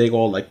on this big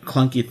old, like,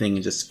 clunky thing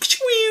and just...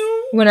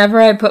 Whenever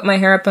I put my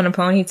hair up in a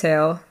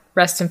ponytail,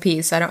 rest in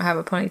peace, I don't have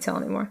a ponytail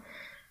anymore.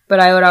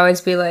 But I would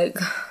always be like,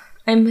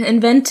 I'm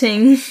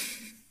inventing.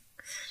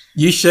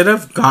 You should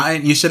have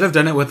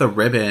done it with a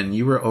ribbon.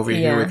 You were over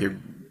here with your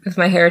With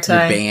my hair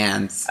tie.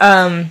 bands.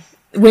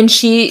 When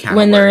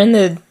they're in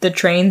the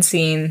train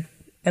scene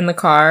in the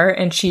car,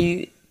 and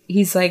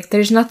he's like,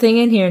 there's nothing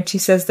in here, and she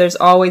says there's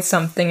always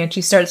something, and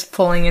she starts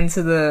pulling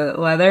into the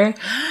leather.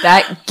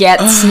 That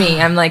gets me.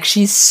 I'm like,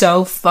 she's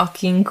so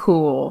fucking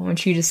cool when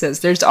she just says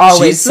there's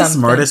always She's the something.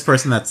 smartest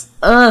person that's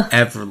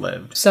ever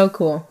lived. So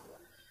cool.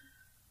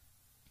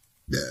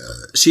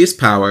 She has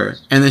power.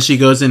 And then she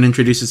goes and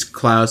introduces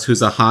Klaus,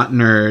 who's a hot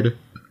nerd.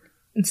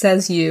 It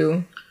says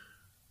you.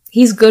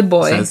 He's good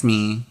boy. Says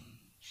me.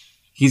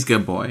 He's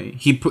good boy.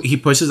 He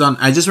pushes on...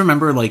 I just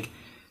remember, like,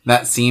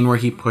 that scene where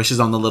he pushes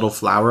on the little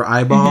flower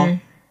eyeball.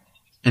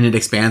 And it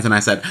expands, and I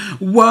said,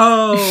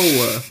 whoa!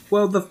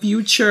 Whoa, the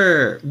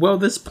future! Whoa,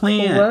 this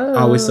plant! Whoa.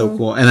 Always so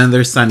cool. And then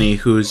there's Sunny,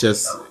 who's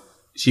just...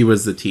 She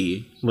was the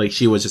tea. Like,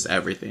 she was just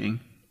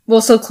everything.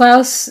 Well, so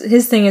Klaus,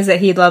 his thing is that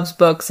he loves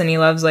books and he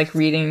loves, like,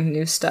 reading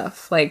new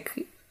stuff.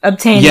 Like,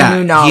 obtaining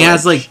new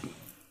knowledge.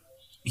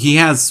 He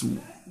has...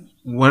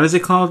 What is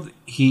it called?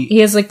 He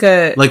has, like,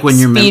 a like when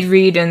you're speed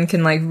read and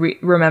can, like,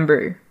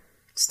 remember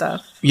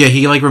stuff. Yeah,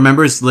 he, like,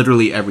 remembers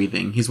literally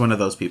everything. He's one of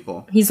those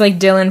people. He's like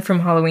Dylan from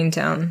Halloween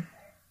Town.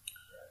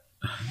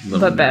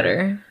 But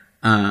better.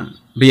 But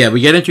yeah,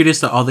 we get introduced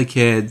to all the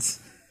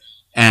kids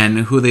and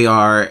who they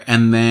are,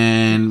 and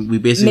then we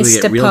basically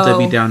Mr. get real Poe.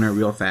 Debbie Downer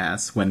real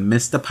fast when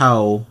Mr.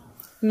 Poe,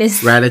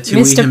 Ratatouille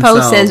Ratatouille Mr. Poe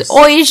himself. says,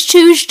 "Oh, it's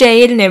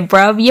Tuesday, isn't it,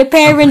 bruv? Your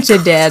parents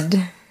are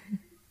dead."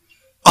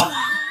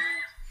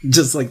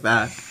 just like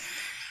that.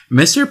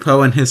 Mr.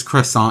 Poe and his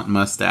croissant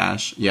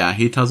mustache. Yeah,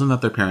 he tells them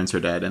that their parents are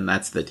dead, and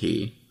that's the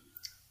tea.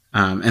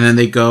 And then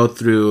they go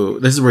through...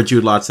 This is where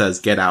Jude Law says,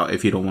 get out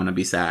if you don't want to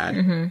be sad.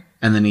 Mm-hmm.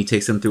 And then he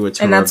takes them through a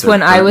tour And that's of the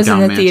when I was in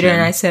the burnt-down theater and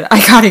mansion. I said,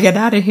 I gotta get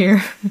out of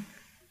here.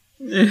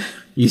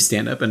 You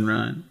stand up and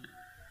run.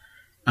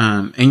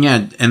 And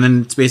yeah, and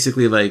then it's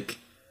basically like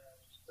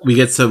we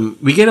get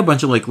a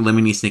bunch of like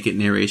Lemony Snicket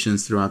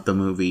narrations throughout the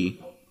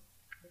movie.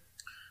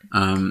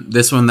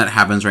 This one that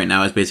happens right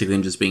now is basically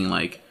him just being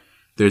like,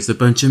 there's a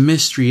bunch of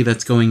mystery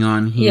that's going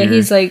on here. Yeah,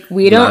 he's like,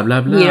 we Blah, don't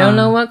blah, blah. we don't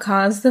know what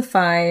caused the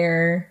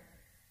fire.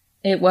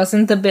 It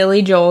wasn't the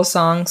Billy Joel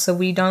song, so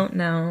we don't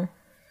know.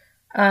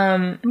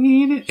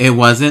 It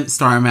wasn't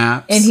Star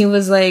Maps. And he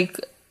was like,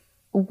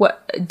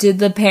 what did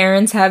the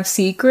parents have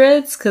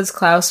secrets? Because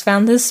Klaus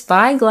found this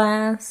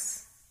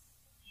spyglass.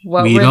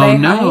 What we were they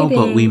don't know, hiding?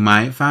 but we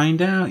might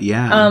find out.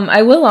 Yeah.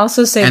 I will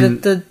also say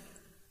And- that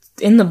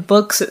in the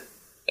books,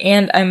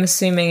 and I'm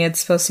assuming it's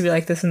supposed to be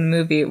like this in the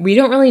movie. We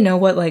don't really know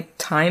what like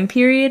time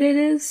period it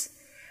is.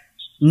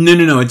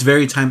 No. It's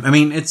very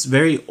it's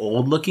very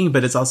old looking,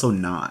 but it's also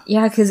not.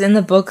 Yeah, because in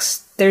the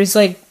books, there's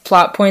like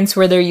plot points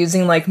where they're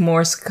using like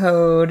Morse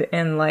code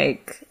and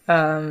like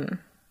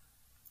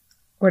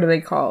what are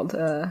they called?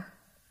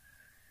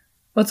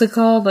 What's it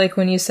called? Like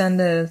when you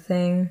send a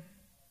thing,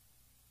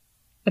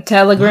 a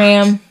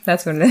telegram. What?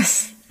 That's what it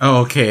is.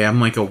 Oh, okay.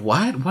 I'm like, a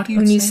what? What are you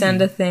saying? When you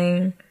send a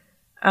thing.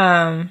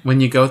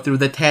 When you go through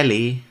the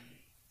telly.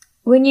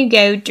 When you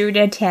go through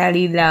the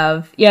telly,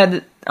 love. Yeah,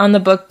 on the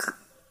book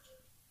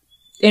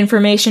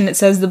information, it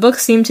says the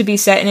books seem to be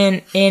set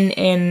in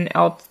an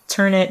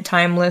alternate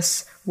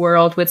timeless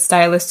world with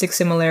stylistic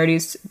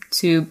similarities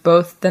to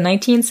both the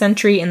 19th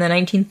century and the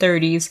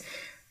 1930s,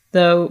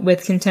 though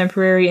with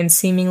contemporary and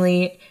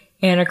seemingly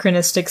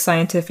anachronistic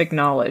scientific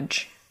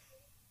knowledge.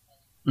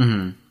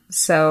 Mm-hmm.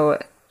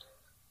 So,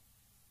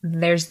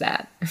 there's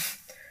that.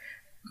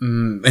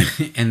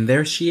 And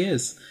there she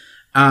is.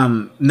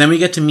 Then we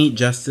get to meet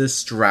Justice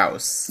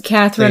Strauss.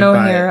 Catherine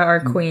O'Hara, our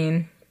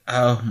queen.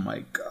 Oh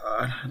my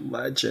god,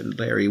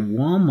 legendary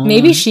woman.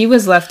 Maybe she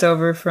was left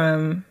over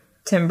from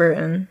Tim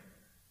Burton.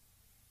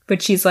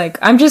 But she's like,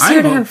 I'm just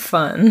here to have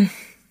fun.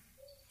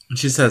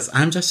 She says,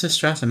 I'm Justice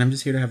Strauss and I'm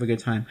just here to have a good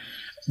time.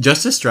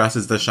 Justice Strauss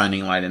is the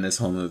shining light in this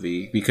whole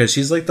movie because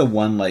she's like the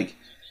one, like,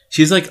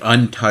 she's like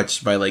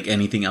untouched by like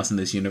anything else in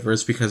this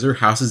universe because her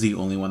house is the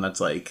only one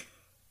that's like.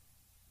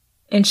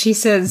 And she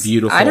says,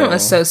 beautiful. I don't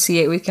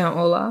associate with Count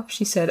Olaf.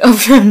 She said,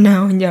 oh,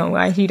 no,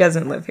 he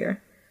doesn't live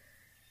here.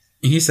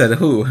 He said,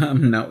 who?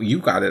 No, you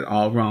got it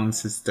all wrong,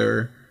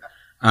 sister.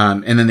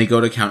 And then they go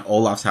to Count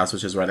Olaf's house,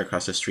 which is right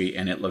across the street,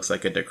 and it looks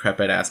like a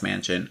decrepit-ass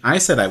mansion. I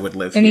said I would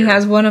live here. And he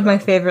has one of my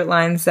favorite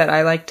lines that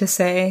I like to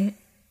say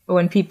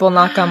when people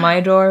knock on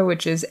my door,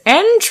 which is,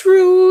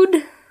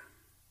 Entrude!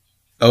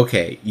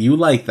 Okay, you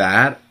like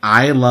that.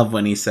 I love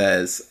when he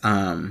says, what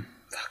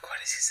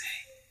does he say?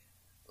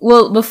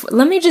 Well,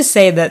 let me just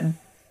say that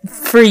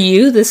for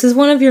you, this is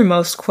one of your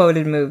most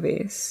quoted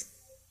movies.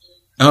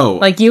 Oh.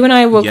 Like, you and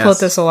I will quote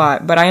this a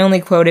lot, but I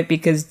only quote it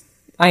because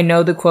I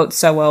know the quotes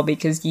so well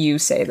because you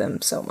say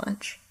them so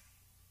much.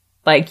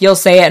 Like, you'll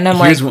say it and I'm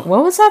like,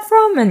 what was that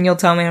from? And you'll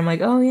tell me and I'm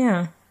like, oh,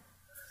 yeah.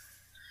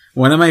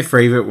 One of my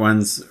favorite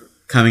ones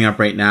coming up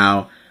right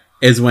now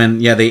is when,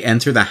 they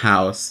enter the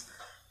house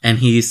and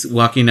he's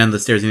walking down the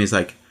stairs and he's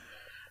like,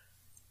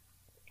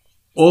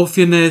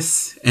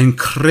 Orpheus and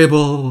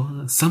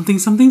Cribble, something,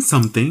 something,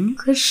 something.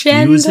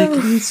 Crescendo. Music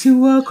leads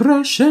to a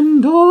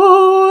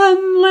crescendo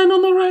and land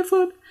on the right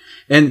foot.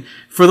 And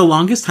for the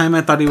longest time,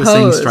 I thought he was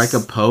saying strike a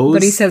pose.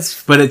 But he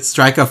says... But it's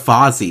strike a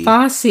Fosse.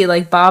 Fosse,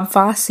 like Bob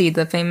Fosse,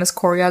 the famous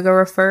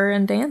choreographer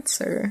and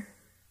dancer.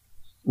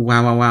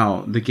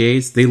 Wow. The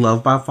gays, they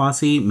love Bob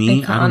Fosse.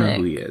 Me, iconic. I don't know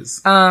who he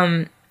is.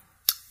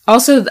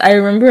 Also, I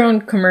remember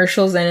on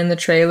commercials and in the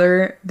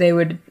trailer, they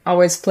would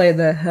always play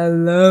the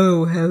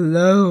hello,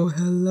 hello,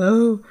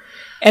 hello.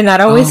 And that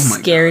always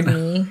scared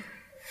me.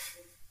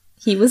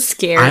 He was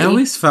scary. I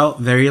always felt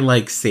very,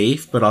 like,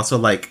 safe, but also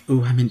like,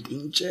 ooh, I'm in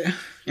danger.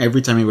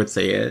 Every time he would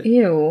say it.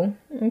 Ew.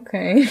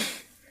 Okay.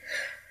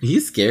 He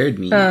scared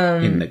me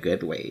in the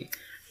good way.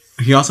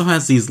 He also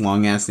has these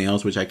long-ass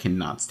nails, which I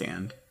cannot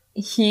stand.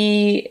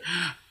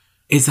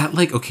 Is that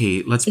like,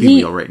 okay, let's be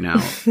real right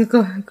now. Go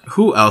ahead.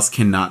 Who else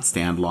cannot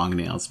stand long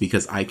nails?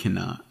 Because I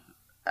cannot.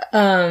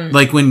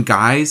 Like when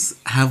guys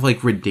have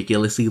like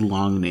ridiculously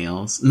long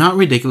nails. Not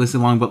ridiculously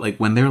long, but like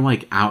when they're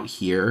like out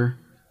here.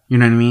 You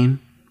know what I mean?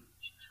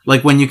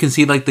 Like when you can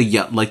see like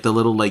the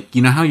little like,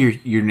 you know how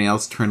your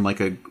nails turn like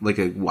a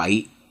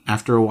white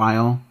after a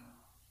while?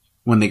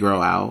 When they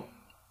grow out?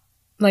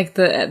 Like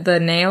the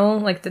nail,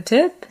 like the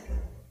tip?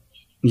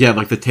 Yeah,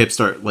 like the tips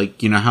start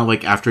like, you know how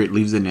like after it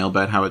leaves the nail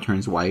bed how it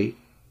turns white?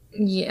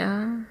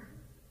 Yeah.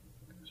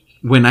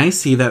 When I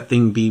see that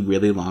thing be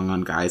really long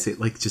on guys, it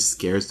like just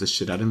scares the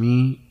shit out of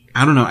me.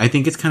 I don't know. I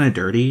think it's kind of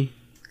dirty.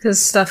 Because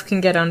stuff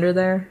can get under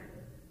there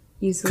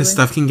easily. Because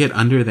stuff can get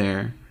under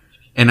there.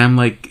 And I'm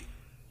like,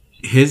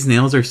 his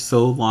nails are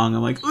so long.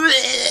 I'm like,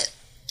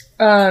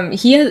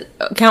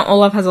 Count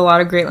Olaf has a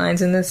lot of great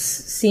lines in this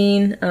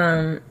scene.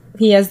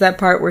 He has that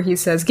part where he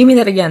says, give me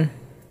that again.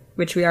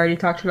 Which we already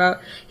talked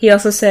about. He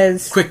also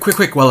says...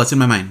 Quick, while it's in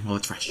my mind, while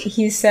it's fresh.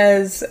 He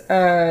says,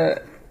 I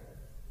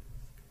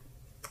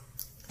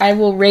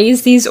will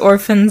raise these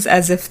orphans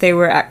as if they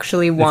were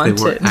actually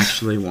wanted.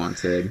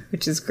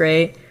 Which is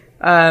great.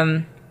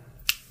 And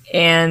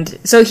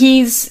so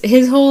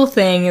his whole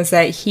thing is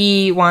that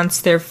he wants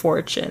their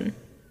fortune.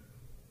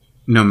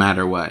 No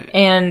matter what.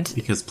 And...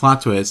 Because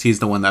plot twist, he's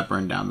the one that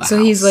burned down the house.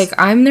 So he's like,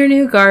 I'm their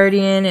new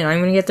guardian, and I'm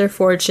going to get their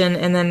fortune.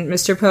 And then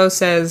Mr. Poe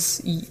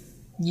says...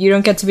 You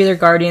don't get to be their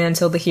guardian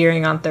until the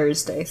hearing on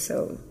Thursday,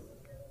 so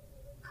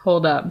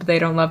hold up. They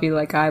don't love you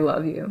like I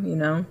love you, you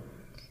know?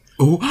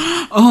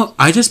 Oh,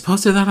 I just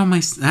posted that on my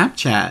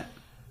Snapchat.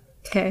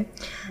 Okay.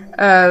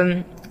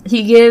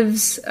 He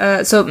gives...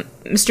 so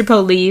Mr.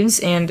 Poe leaves,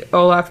 and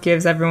Olaf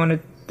gives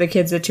the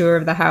kids a tour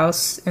of the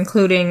house,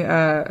 including...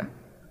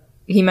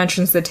 he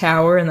mentions the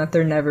tower and that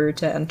they're never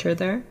to enter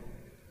there.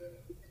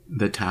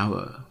 the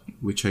tower,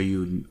 which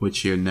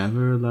you're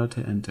never allowed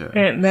to enter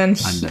And then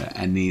under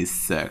any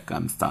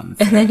circumstance.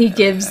 and then he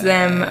gives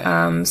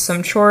them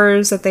some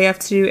chores that they have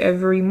to do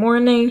every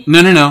morning.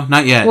 No,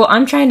 not yet. Well,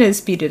 I'm trying to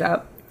speed it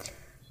up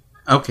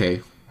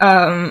Okay.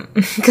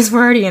 because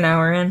we're already an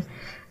hour in.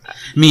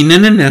 No.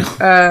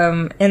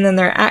 And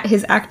then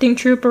his acting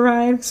troupe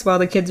arrives while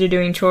the kids are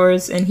doing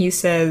chores, and he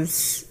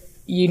says,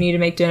 "You need to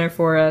make dinner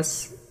for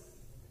us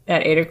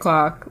at 8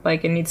 o'clock.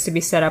 Like, it needs to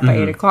be set up by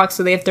 8 o'clock."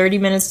 So they have 30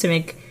 minutes to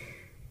make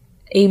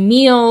a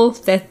meal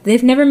that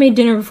they've never made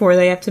dinner before.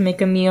 They have to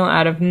make a meal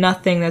out of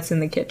nothing that's in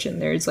the kitchen.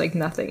 There's like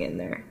nothing in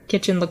there.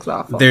 Kitchen looks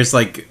awful. There's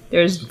like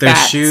There's there's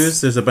bats.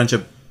 shoes.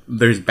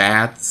 There's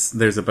bats.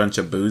 There's a bunch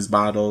of booze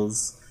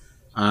bottles.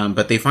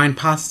 But they find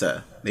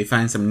pasta. They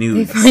find some They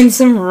nudes. find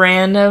some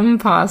random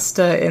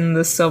pasta in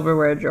the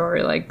silverware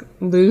drawer, like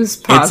loose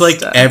pasta. It's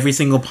like every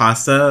single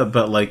pasta,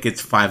 but like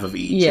it's 5 of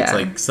each. Yeah. It's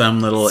like some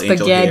little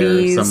angel hair,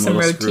 spaghettis, some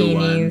little screw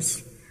ones,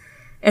 rotinis.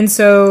 And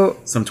so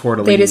some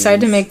tortellini. they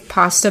decide to make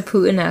pasta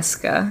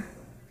puttanesca.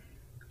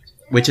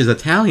 which is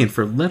Italian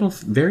for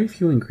very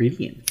few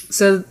ingredients.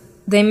 So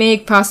they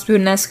make pasta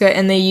puttanesca,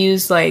 and they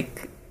use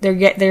like they're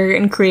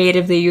getting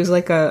creative. They use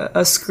like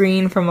a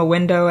screen from a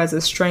window as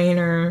a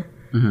strainer,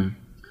 and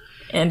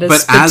a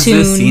But spittoon. as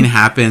this scene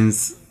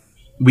happens,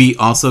 we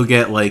also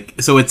get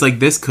like, so it's like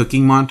this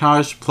cooking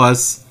montage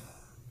plus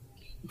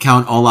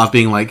Count Olaf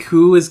being like,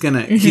 who is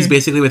gonna, he's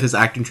basically with his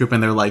acting troupe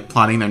and they're like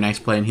plotting their next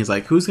play, and he's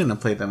like, who's gonna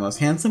play the most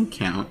handsome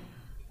count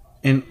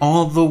in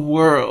all the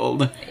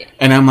world?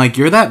 And I'm like,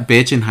 you're that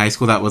bitch in high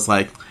school that was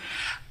like,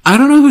 I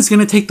don't know who's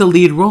gonna take the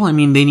lead role. I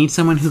mean, they need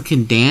someone who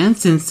can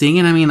dance and sing,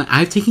 and I mean,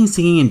 I've taken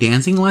singing and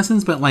dancing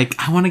lessons, but like,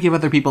 I want to give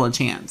other people a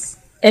chance.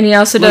 And he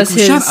also Like, does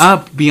his. shut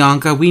up,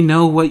 Bianca. We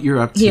know what you're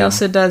up to. He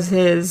also does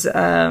his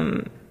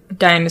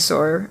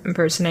dinosaur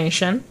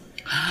impersonation.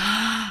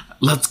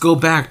 Let's go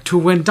back to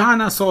when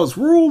dinosaurs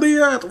ruled the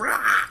earth.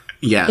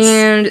 Yes.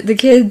 And the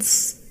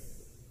kids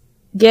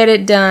get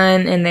it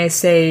done, and they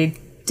say,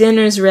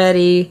 dinner's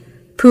ready,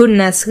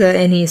 puttanesca,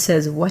 and he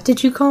says, what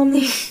did you call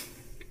me?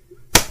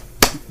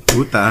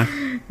 Puta.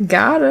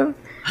 Got him.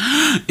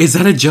 Is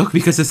that a joke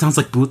because it sounds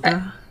like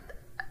puta?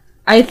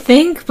 I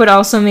think, but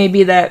also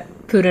maybe that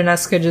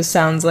puttanesca just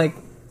sounds like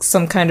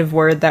some kind of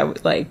word that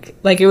would like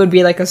it would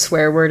be like a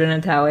swear word in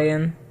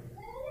Italian.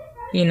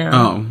 You know?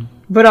 Oh.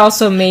 But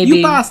also maybe...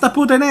 You basta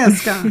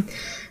puttanesca.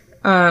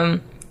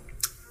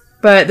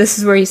 But this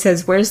is where he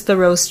says, where's the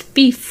roast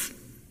beef?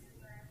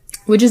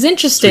 Which is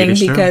interesting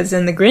Swedish term. because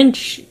in The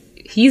Grinch,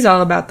 he's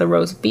all about the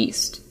roast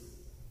beast.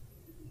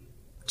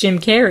 Jim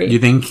Carrey. You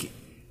think...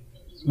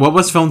 What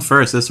was filmed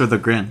first, this or The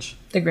Grinch?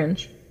 The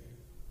Grinch.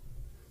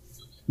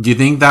 Do you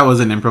think that was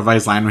an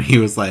improvised line where he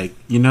was like,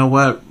 you know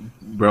what?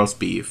 Roast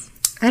beef.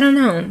 I don't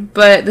know,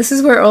 but this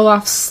is where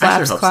Olaf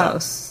slaps hope so.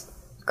 Klaus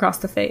across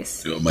the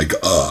face. Oh my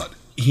god.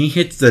 He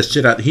hits the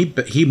shit out. He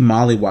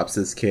mollywops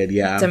this kid,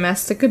 yeah.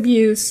 Domestic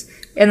abuse.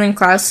 And then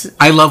Klaus...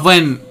 I love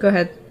when... Go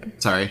ahead.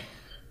 Sorry.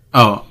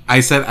 Oh, I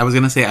was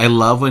gonna say, I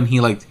love when he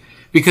like...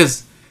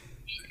 Because...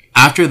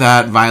 After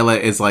that,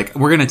 Violet is like,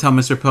 we're going to tell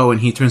Mr. Poe, and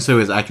he turns to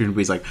his actor and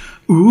he's like,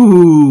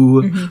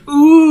 ooh,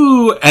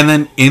 ooh. And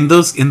then in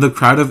the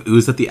crowd of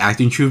oohs that the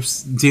acting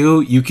troops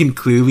do, you can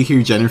clearly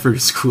hear Jennifer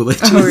Coolidge.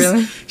 Oh,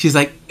 really? She's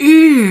like,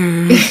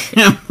 ooh.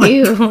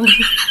 Ew.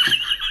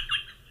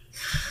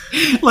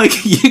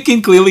 Like, you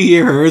can clearly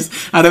hear hers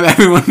out of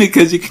everyone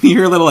because you can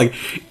hear a little like,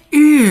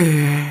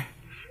 ooh.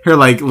 Her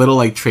like little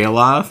like trail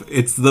off.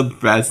 It's the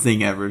best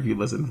thing ever if you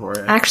listen for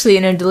it. Actually,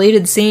 in a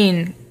deleted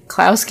scene,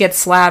 Klaus gets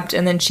slapped,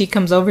 and then she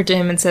comes over to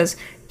him and says,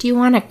 do you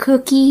want a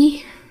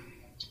cookie?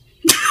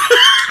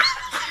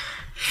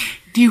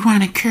 Do you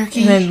want a cookie?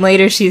 And then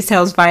later she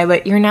tells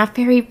Violet, you're not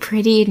very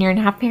pretty and you're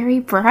not very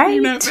bright.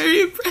 You're not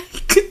very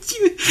bright. Could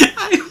you?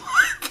 I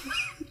want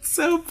that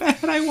so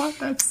bad. I want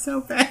that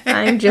so bad.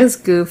 I'm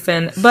just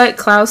goofing. But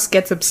Klaus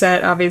gets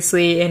upset,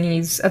 obviously, and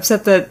he's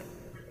upset that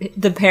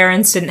the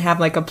parents didn't have,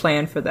 like, a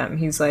plan for them.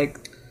 He's like,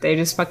 they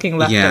just fucking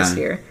left Yeah. us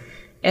here.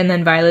 And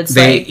then Violet's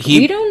He-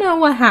 we don't know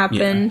what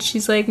happened. Yeah.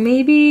 She's like,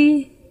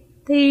 maybe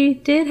they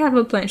did have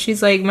a plan.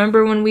 She's like,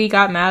 remember when we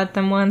got mad at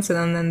them once,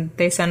 and then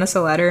they sent us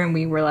a letter, and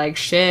we were like,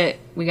 shit,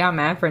 we got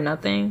mad for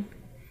nothing.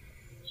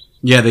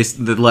 Yeah,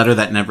 the letter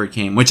that never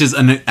came, which is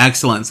an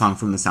excellent song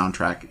from the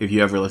soundtrack. If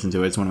you ever listen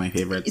to it, it's one of my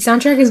favorites.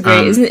 Soundtrack is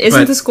great. Isn't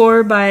but- the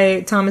score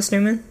by Thomas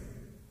Newman?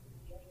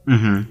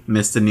 Mm-hmm.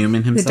 Mr.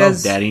 Newman himself,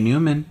 does- Daddy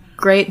Newman.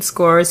 Great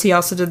scores. He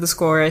also did the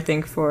score, I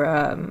think, for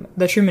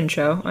The Truman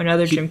Show,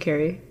 another Jim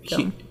Carrey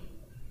film.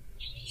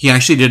 He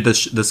actually did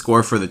the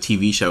score for the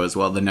TV show as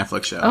well, the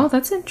Netflix show. Oh,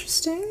 that's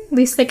interesting. At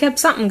least they kept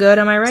something good.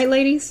 Am I right,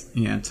 ladies?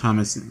 Yeah,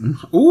 Thomas.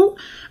 Ooh.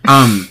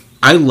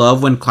 I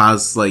love when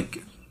Klaus,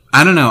 like,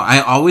 I don't know.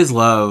 I always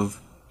love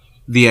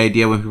the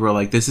idea when people are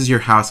like, this is your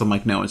house. I'm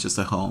like, no, it's just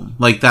a home.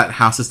 Like, that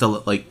house is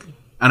still, like,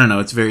 I don't know.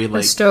 It's very,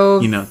 like,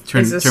 stove you know,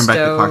 turn is a back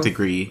the clock stove.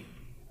 degree.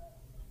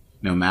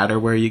 No matter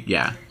where you,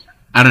 yeah.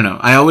 I don't know.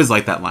 I always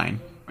like that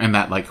line. And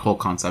that, like, whole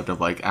concept of,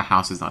 like, a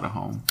house is not a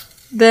home.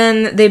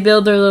 Then they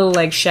build their little,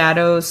 like,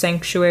 shadow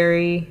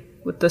sanctuary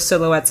with the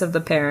silhouettes of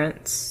the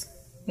parents.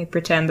 They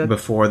pretend that...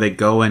 Before they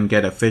go and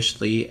get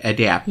officially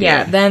adapted.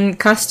 Yeah, then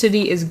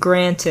custody is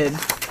granted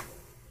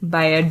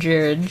by a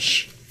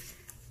judge.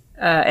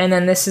 And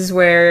then this is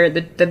where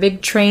the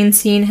big train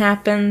scene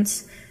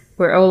happens,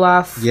 where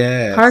Olaf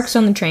parks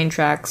on the train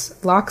tracks,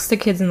 locks the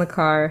kids in the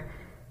car,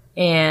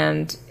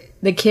 and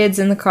the kids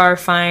in the car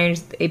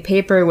find a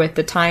paper with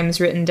the times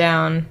written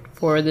down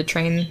for the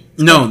train.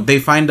 No, they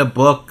find a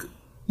book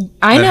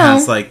I know.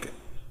 Has, like...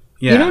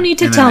 Yeah, you don't need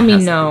to tell me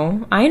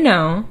no. I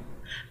know.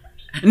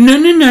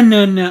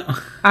 No.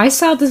 I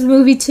saw this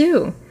movie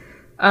too.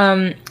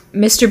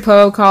 Mr.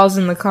 Poe calls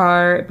in the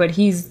car, but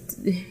he's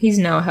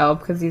no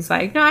help because he's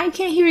like, no, I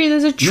can't hear you.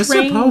 There's a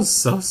train. Mr. Poe's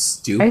so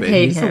stupid. I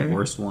hate he's him. the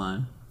worst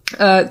one.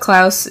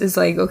 Klaus is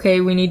like,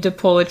 okay, we need to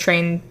pull a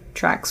train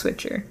track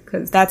switcher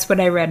because that's what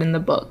I read in the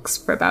books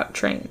for about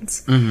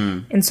trains.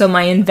 Mm-hmm. And so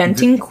my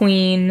inventing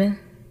queen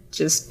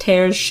just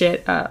tears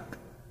shit up.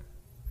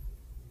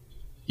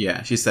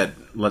 Yeah, she said,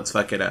 let's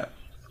fuck it up.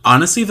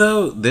 Honestly,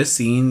 though, this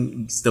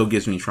scene still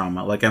gives me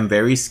trauma. Like, I'm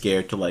very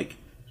scared to, like,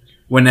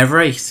 whenever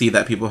I see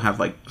that people have,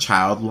 like,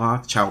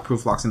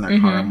 childproof locks in their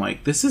car, I'm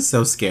like, this is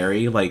so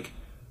scary. Like,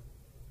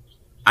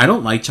 I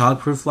don't like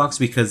childproof locks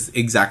because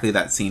exactly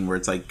that scene where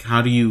it's like,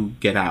 how do you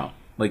get out?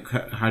 Like,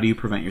 how do you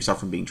prevent yourself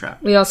from being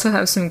trapped? We also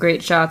have some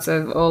great shots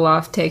of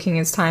Olaf taking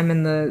his time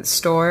in the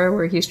store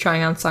where he's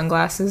trying on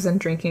sunglasses and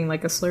drinking,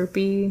 like, a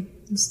Slurpee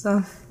and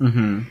stuff.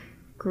 Mm-hmm.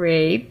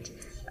 Great.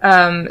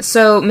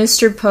 So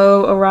Mr.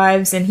 Poe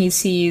arrives and he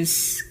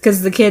sees...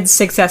 Because the kids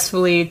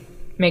successfully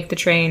make the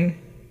train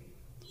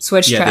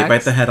switch tracks. Yeah, they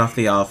bite the head off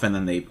the elf and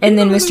then they... And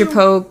then Mr.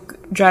 Poe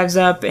drives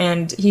up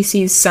and he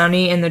sees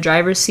Sonny in the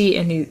driver's seat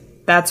and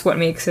that's what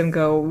makes him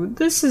go,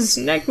 this is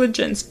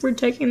negligence. We're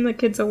taking the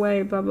kids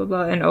away, blah, blah,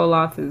 blah. And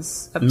Olaf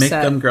is upset. Make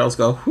them girls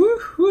go, whoo,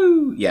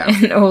 whoo. Yeah.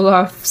 And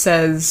Olaf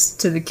says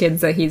to the kids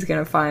that he's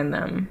going to find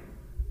them.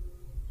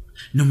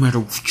 No matter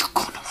what you're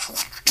going to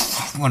do,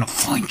 I'm going to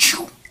find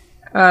you.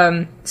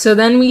 So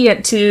then we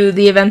get to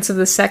the events of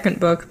the second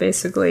book,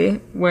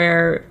 basically,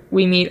 where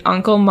we meet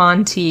Uncle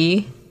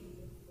Monty,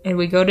 and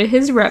we go to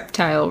his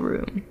reptile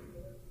room.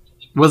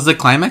 Was the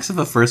climax of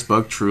the first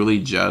book truly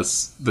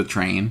just the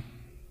train?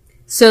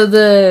 So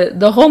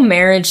the whole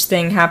marriage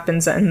thing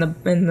happens in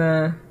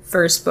the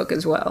first book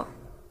as well.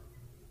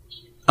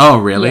 Oh,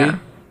 really? Yeah.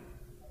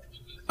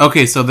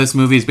 Okay, so this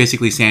movie is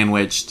basically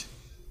sandwiched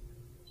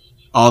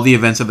all the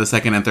events of the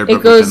second and third book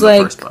It goes within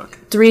the like first book.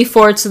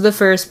 3/4 of the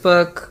first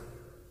book,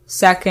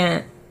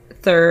 second,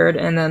 third,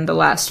 and then the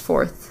last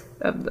fourth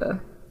of the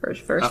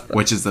first book.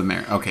 Which is the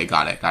marriage. Okay,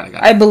 got it.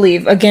 I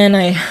believe. Again,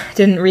 I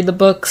didn't read the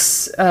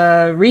books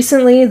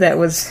recently. That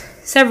was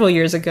several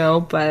years ago,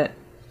 but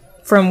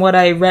from what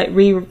I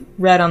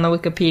reread on the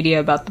Wikipedia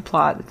about the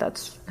plot,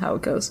 that's how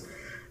it goes.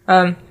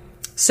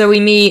 So we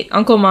meet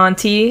Uncle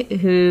Monty,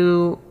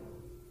 who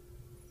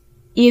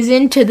is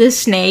into the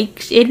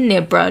snakes, isn't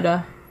it,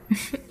 brother?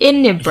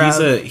 Isn't it,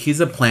 bro? He's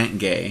a plant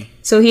gay.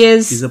 So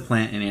he's a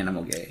plant and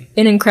animal gay.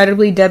 An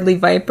incredibly deadly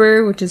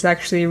viper, which is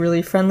actually a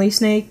really friendly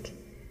snake.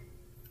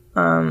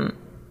 And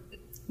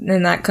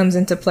that comes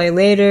into play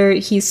later.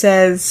 He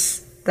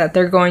says that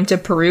they're going to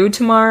Peru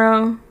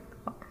tomorrow.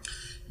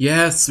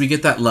 Yes, we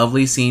get that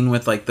lovely scene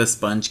with like the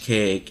sponge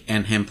cake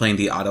and him playing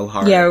the auto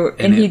harp. Yeah,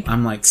 and he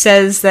I'm like,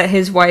 says that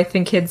his wife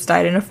and kids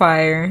died in a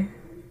fire.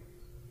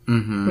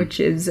 Mm-hmm. Which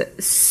is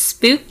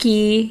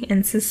spooky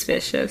and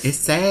suspicious. It's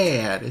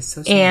sad. It's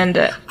so sad.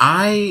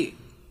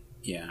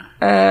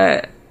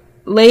 And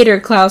later,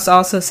 Klaus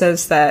also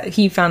says that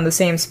he found the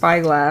same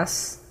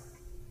spyglass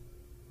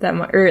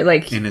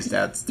in his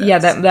dad's desk. Yeah,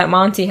 that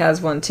Monty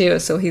has one too.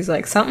 So he's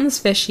like, something's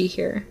fishy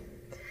here.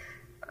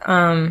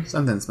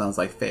 Something smells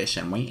like fish,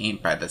 and we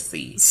ain't by the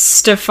sea.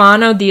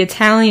 Stefano, the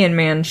Italian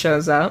man,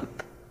 shows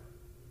up.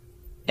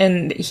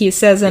 And he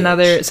says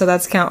another, so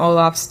that's Count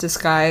Olaf's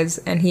disguise,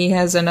 and he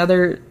has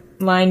another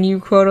line you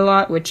quote a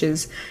lot, which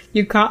is,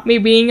 you caught me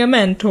being a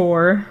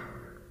mentor.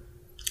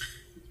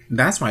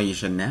 That's why you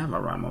should never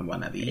run with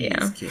one of these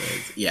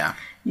kids. Yeah.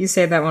 You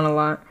say that one a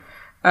lot.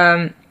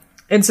 And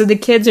so the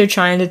kids are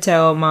trying to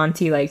tell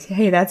Monty, like,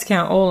 hey, that's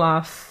Count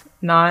Olaf,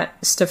 not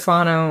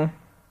Stefano,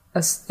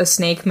 a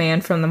snake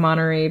man from the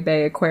Monterey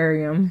Bay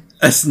Aquarium.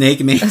 A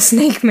snake man? A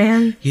snake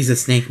man. He's a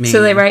snake man.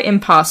 So they write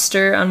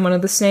imposter on one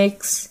of the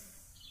snakes.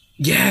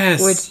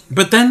 Yes,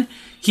 but then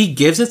he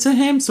gives it to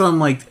him, so I'm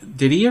like,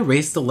 did he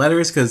erase the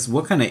letters? Because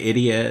what kind of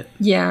idiot?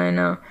 Yeah, I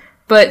know.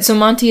 But so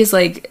Monty is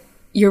like,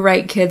 you're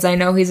right, kids, I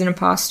know he's an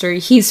imposter.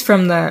 He's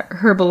from the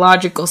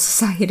Herbological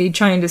Society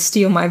trying to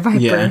steal my viper.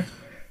 Yeah.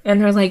 And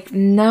they're like,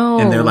 no.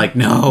 And they're like,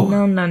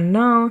 no.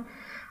 No.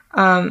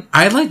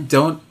 I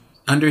don't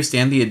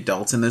understand the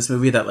adults in this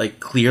movie that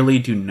clearly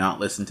do not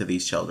listen to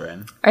these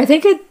children. I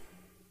think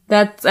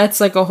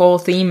that's like a whole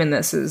theme in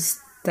this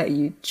is that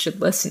you should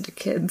listen to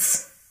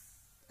kids.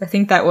 I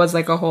think that was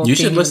like a whole You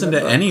theme should listen to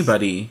books.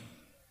 Anybody.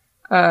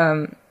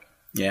 Yeah.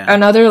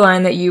 Another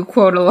line that you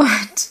quote a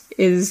lot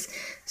is,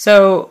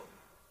 so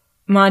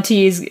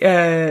Monty's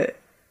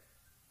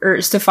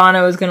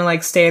Stefano is gonna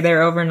like stay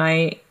there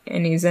overnight,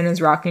 and he's in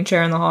his rocking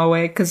chair in the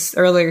hallway because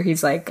earlier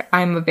he's like,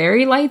 I'm a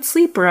very light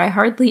sleeper, I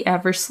hardly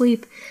ever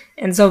sleep.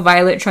 And so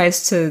Violet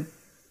tries to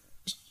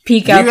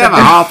peek out You have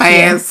a hall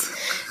pass.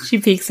 She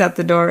peeks out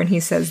the door, and he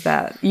says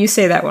that. You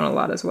say that one a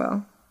lot as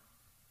well.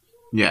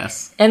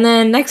 Yes. And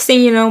then next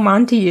thing you know,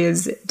 Monty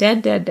is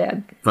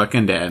dead.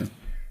 Fucking dead.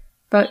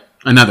 But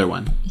Another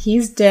one.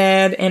 he's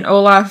dead, and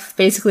Olaf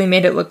basically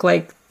made it look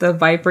like the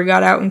Viper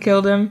got out and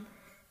killed him.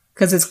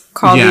 Because it's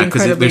called the Yeah,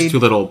 because incredibly there's two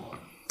little...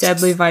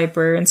 deadly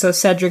Viper. And so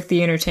Cedric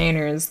the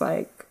Entertainer is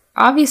like,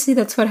 obviously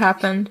that's what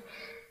happened.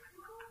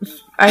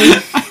 I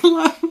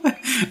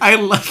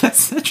love that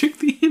Cedric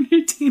the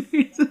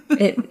Entertainer.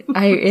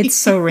 It's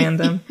so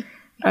random.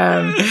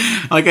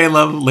 Like, I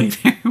love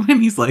later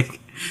when he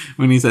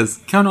says,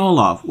 Count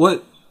Olaf,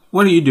 what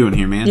are you doing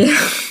here, man?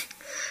 Yeah.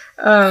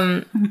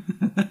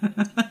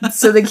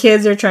 So the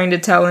kids are trying to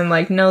tell him,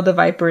 like, no, the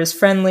Viper is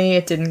friendly,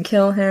 it didn't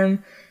kill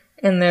him.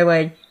 And they're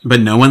like, But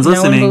no one's no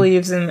listening. one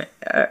believes him,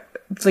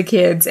 the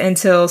kids,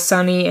 until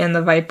Sonny and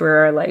the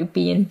Viper are, like,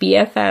 being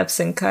BFFs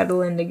and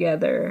cuddling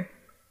together.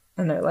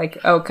 And they're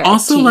like, okay.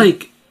 Also, T.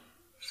 like,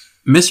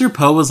 Mr.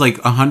 Poe was, like,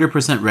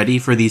 100% ready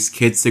for these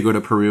kids to go to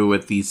Peru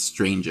with these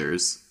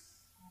strangers.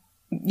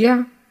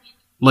 Yeah.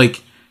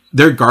 Like,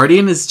 their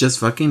guardian has just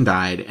fucking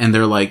died, and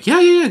they're like,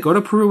 yeah, go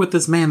to Peru with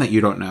this man that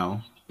you don't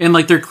know. And,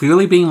 like, they're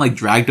clearly being, like,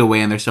 dragged away,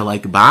 and they're still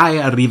like, bye,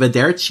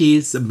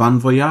 arrivederci, bon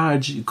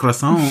voyage,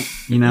 croissant,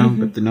 you know,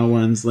 but no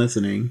one's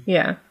listening.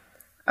 Yeah.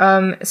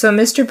 So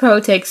Mr. Poe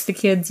takes the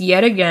kids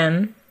yet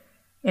again,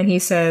 and he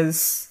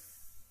says,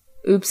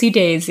 oopsie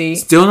daisy.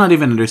 Still not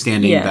even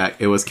understanding Yeah. that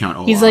it was Count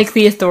Olaf. He's like,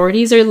 the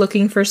authorities are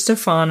looking for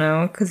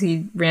Stefano, because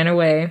he ran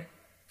away.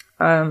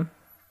 And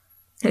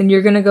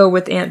you're gonna go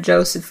with Aunt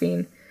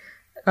Josephine.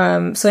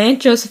 So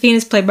Aunt Josephine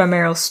is played by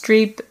Meryl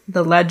Streep,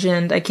 the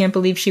legend. I can't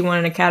believe she won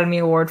an Academy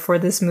Award for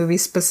this movie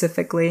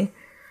specifically.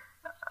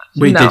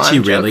 Wait, No, did she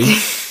I'm really?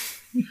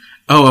 joking.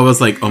 Oh, I was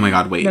like, oh my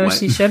god, wait, No, what?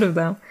 she should have,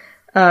 though.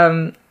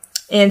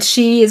 And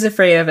she is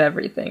afraid of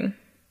everything.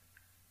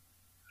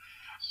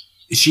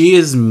 She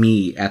is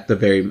me at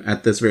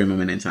this very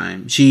moment in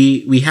time.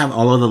 We have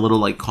all of the little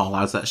like call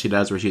outs that she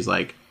does where she's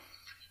like,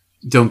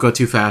 don't go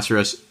too fast for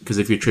us, because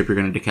if you trip, you're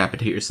going to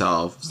decapitate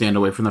yourself. Stand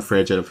away from the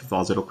fridge. If it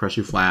falls, it'll crush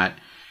you flat.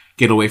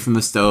 Get away from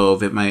the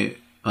stove. It might,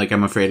 like,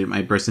 I'm afraid it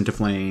might burst into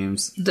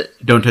flames.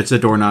 Don't touch the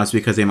doorknobs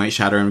because they might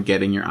shatter and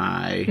get in your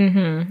eye.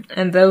 Mm-hmm.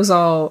 And those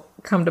all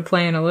come to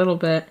play in a little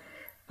bit.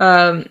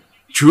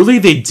 Truly,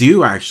 they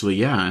do, actually,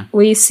 yeah.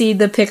 We see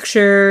the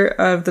picture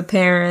of the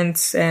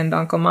parents and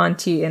Uncle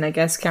Monty, and I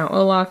guess Count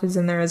Olaf is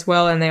in there as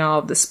well, and they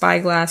all have the spy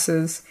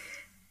glasses.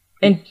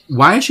 And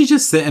Why is she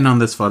just sitting on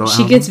this photo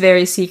she album? gets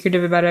very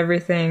secretive about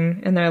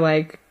everything, and they're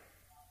like,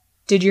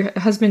 did your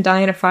husband die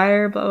in a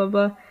fire? Blah, blah,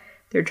 blah.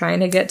 They're trying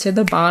to get to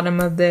the bottom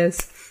of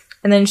this.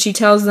 And then she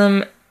tells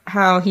them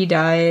how he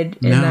died,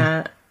 and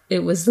that it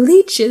was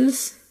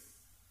leeches.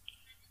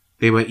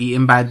 They were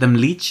eaten by them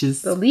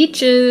leeches. The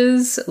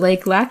leeches,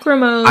 like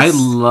Lacrimose. I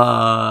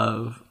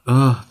love...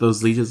 Ugh,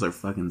 those leeches are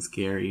fucking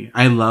scary.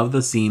 I love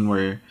the scene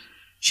where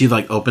she,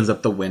 like, opens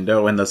up the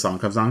window and the song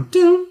comes on.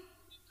 Do,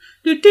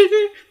 do, do,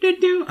 do, do,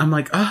 do. I'm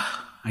like,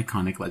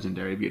 iconic,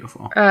 legendary,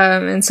 beautiful.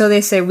 And so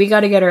they say, we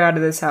gotta get her out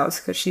of this house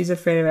because she's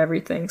afraid of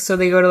everything. So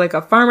they go to like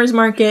a farmer's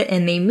market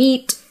and they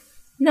meet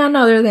none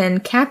other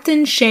than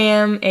Captain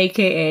Sham,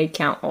 aka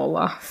Count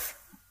Olaf,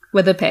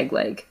 with a peg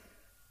leg.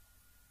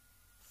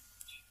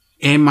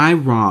 Am I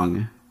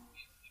wrong?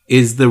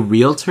 Is the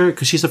realtor,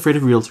 because she's afraid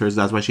of realtors,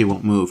 that's why she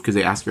won't move, because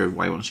they ask her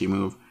why won't she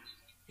move.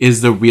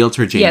 Is the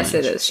realtor Jane Yes,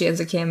 Lynch? it is. She has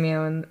a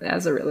cameo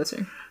as a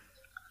realtor.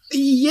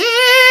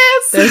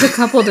 Yes! There's a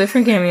couple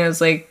different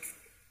cameos, like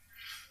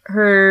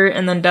her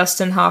and then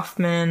Dustin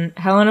Hoffman.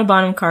 Helena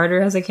Bonham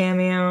Carter has a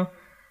cameo.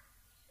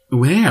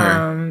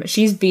 Where?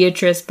 She's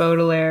Beatrice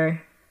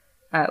Baudelaire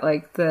at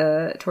like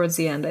towards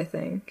the end, I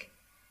think.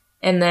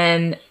 And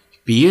then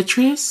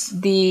Beatrice?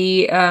 It's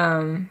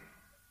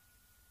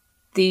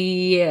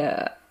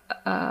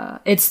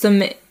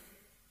the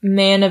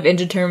man of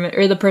indeterminate,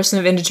 or the person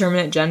of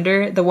indeterminate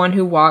gender, the one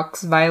who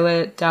walks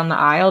Violet down the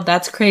aisle.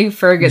 That's Craig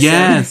Ferguson.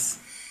 Yes.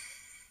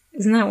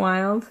 Isn't that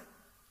wild?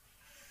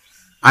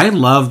 I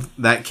love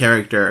that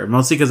character,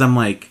 mostly because I'm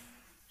like,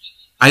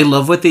 I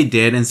love what they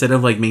did. Instead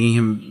of like making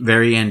him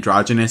very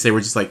androgynous, they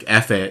were just like,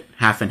 F it,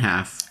 half and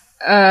half.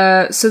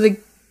 So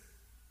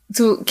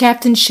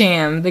Captain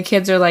Sham, the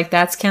kids are like,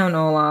 that's Count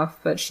Olaf,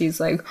 but she's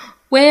like,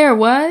 where,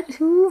 what,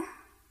 who?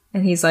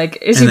 And he's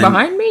like, is he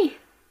behind me?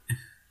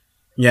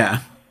 Yeah.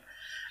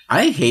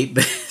 I hate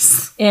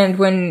this. And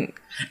when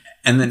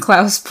And then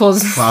Klaus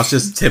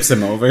just tips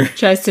him over.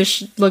 tries to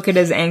look at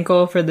his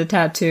ankle for the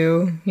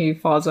tattoo, he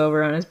falls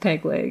over on his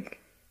peg leg.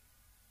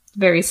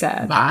 Very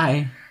sad.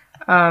 Bye.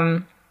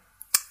 And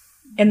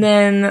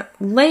then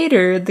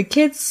later, the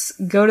kids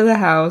go to the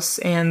house,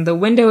 and the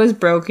window is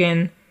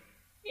broken,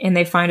 and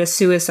they find a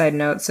suicide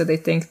note, so they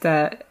think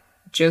that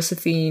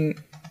Josephine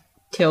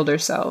killed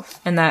herself,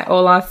 and that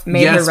Olaf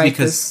made her write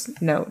this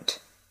note.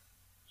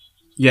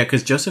 Yeah,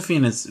 because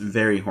Josephine is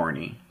very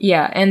horny.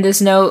 Yeah, and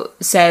this note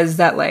says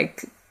that,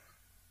 like,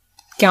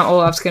 Count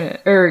Olaf's gonna...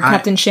 Or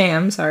Captain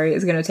Sham, sorry,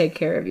 is gonna take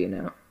care of you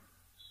now.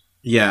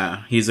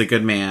 Yeah, he's a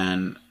good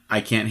man.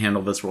 I can't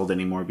handle this world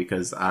anymore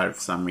because of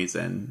some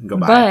reason.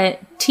 Goodbye.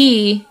 But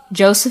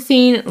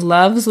Josephine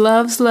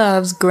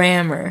loves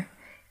grammar.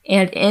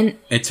 And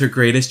it's her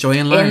greatest joy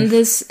in life.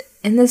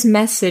 In this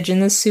message, in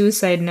this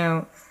suicide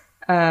note,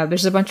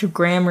 there's a bunch of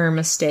grammar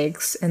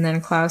mistakes, and then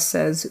Klaus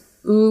says,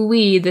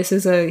 ooh-wee, this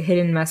is a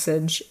hidden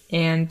message,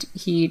 and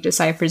he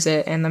deciphers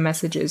it, and the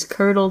message is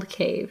Curdled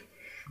Cave.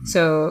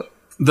 So...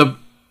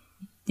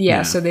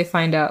 So they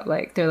find out,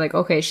 like, they're like,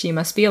 okay, she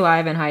must be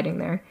alive and hiding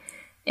there.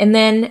 And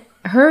then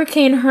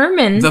Hurricane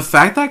Herman... The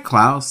fact that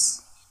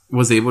Klaus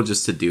was able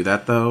just to do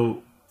that,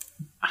 though...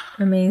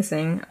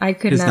 Amazing. I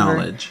could his never.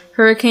 Knowledge.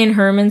 Hurricane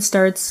Herman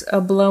starts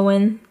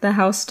blowing the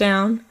house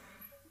down.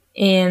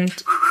 And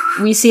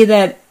we see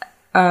that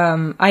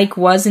Ike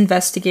was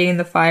investigating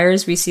the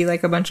fires. We see,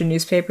 like, a bunch of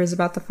newspapers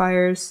about the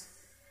fires.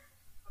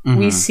 Mm-hmm.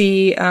 We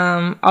see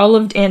all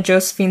of Aunt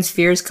Josephine's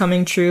fears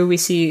coming true. We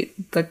see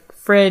the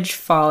fridge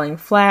falling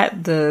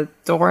flat, the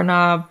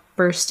doorknob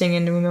bursting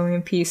into a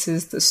million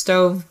pieces, the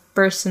stove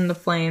bursts into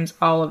flames,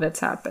 all of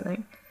it's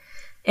happening.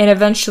 And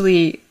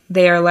eventually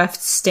they are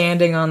left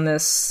standing on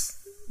this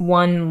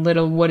one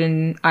little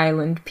wooden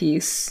island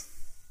piece.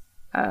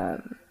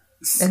 And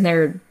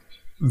they're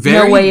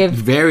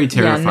very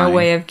terrifying. Yeah, no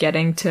way of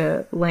getting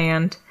to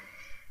land.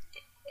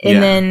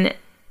 And then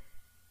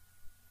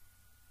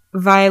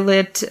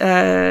Violet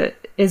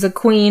is a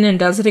queen and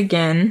does it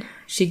again.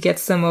 She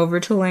gets them over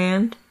to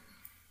land.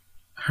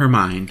 Her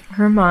mind.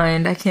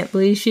 I can't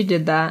believe she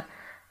did that.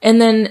 And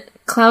then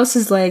Klaus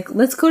is like,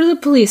 let's go to the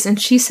police. And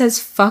she says,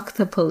 fuck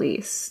the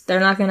police. They're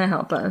not going to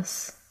help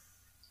us.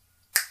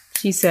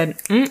 She said,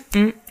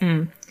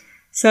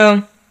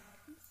 So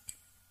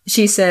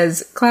she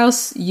says,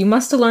 Klaus, you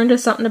must have learned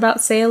something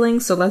about sailing,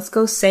 so let's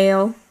go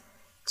sail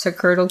to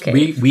Curdle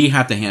Cave. We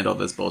have to handle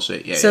this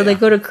bullshit. Yeah. So they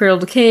go to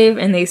Curdle Cave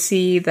and they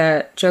see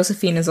that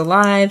Josephine is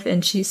alive,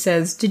 and she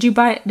says, did you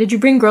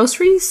bring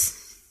groceries?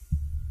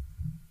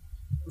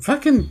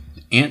 Fucking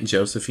Aunt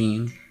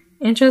Josephine.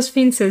 Aunt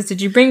Josephine says,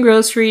 did you bring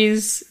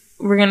groceries?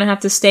 We're gonna have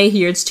to stay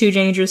here. It's too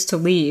dangerous to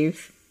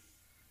leave.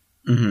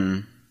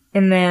 Mm-hmm.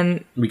 And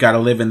then... we gotta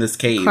live in this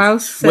cave.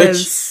 Klaus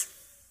says...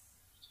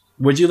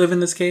 would you live in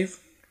this cave?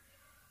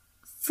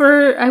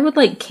 I would,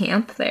 like,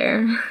 camp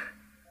there.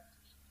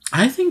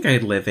 I think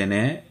I'd live in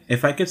it.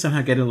 If I could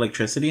somehow get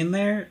electricity in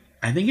there,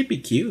 I think it'd be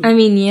cute. I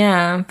mean,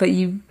 yeah, but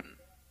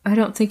I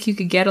don't think you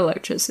could get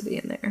electricity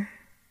in there.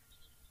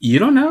 You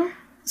don't know?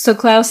 So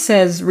Klaus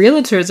says,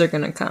 realtors are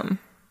gonna come.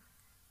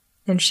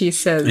 And she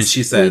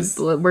says,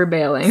 we're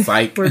bailing.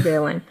 Psych. We're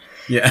bailing.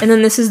 Yeah. And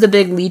then this is the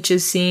big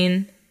leeches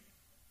scene.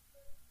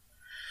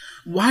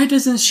 Why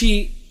doesn't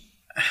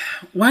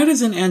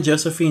Aunt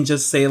Josephine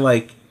just say,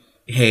 like,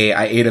 hey,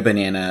 I ate a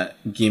banana,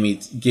 give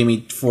me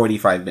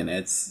 45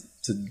 minutes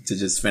to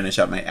just finish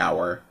up my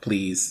hour,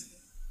 please?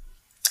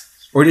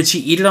 Or did she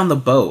eat it on the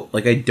boat?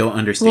 Like, I don't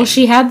understand. Well,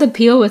 she had the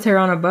peel with her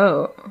on a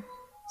boat.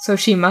 So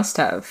she must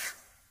have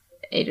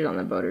ate it on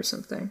the boat or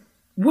something.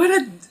 What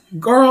a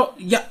girl.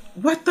 Yeah,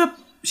 what the...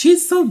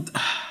 She's so...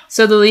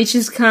 So the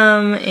leeches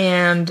come,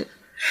 and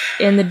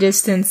in the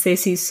distance they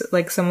see,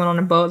 like, someone on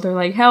a boat. They're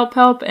like, help,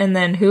 help. And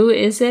then who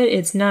is it?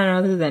 It's none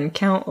other than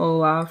Count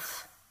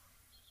Olaf.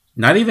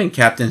 Not even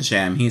Captain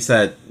Sham. He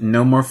said,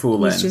 no more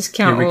fooling. It's just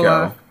Count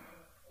Olaf.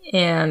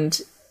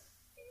 And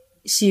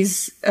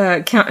she's...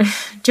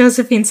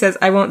 Josephine says,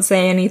 I won't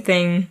say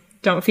anything.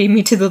 Don't feed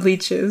me to the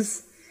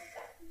leeches.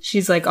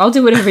 She's like, I'll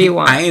do whatever you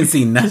want. I ain't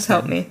seen nothing. Just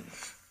help me.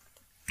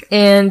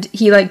 And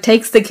he, like,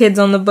 takes the kids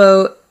on the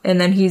boat, and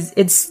then he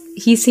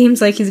seems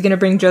like he's gonna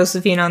bring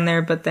Josephine on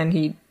there, but then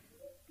he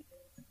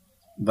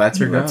lets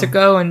her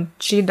go, and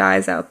she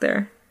dies out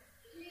there.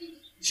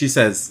 She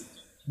says,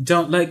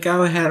 don't let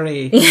go,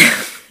 Harry.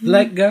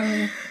 Let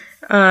go.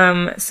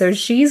 So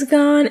she's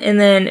gone, and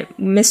then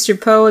Mr.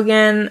 Poe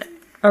again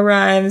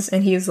arrives,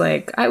 and he's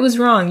like, I was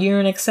wrong, you're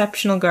an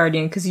exceptional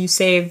guardian, because you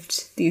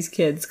saved these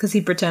kids, because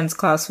he pretends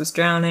Klaus was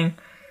drowning.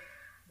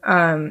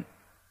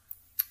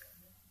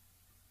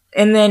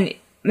 And then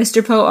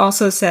Mr. Poe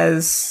also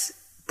says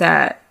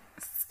that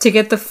to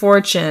get the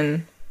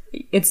fortune,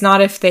 it's not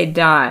if they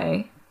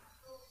die,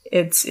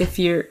 it's if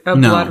you're a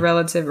blood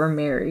relative or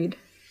married.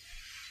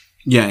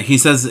 Yeah, he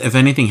says if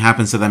anything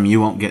happens to them,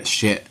 you won't get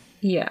shit.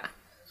 Yeah.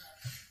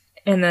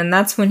 And then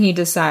that's when he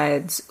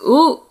decides,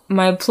 ooh,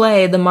 my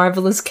play, The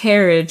Marvelous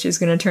Carriage, is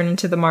going to turn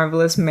into The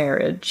Marvelous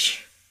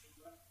Marriage.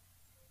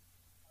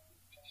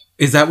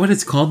 Is that what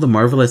it's called, The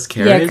Marvelous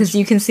Carriage? Yeah, because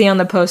you can see on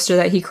the poster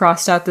that he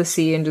crossed out the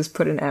C and just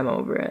put an M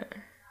over it.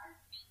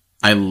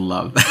 I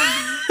love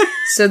that.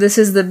 So this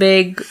is the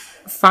big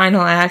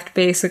final act,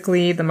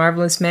 basically, The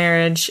Marvelous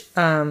Marriage.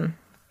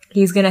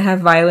 He's going to have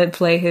Violet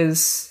play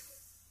his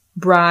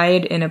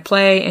bride in a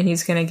play, and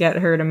he's going to get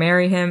her to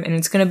marry him, and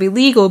it's going to be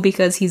legal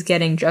because he's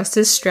getting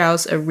Justice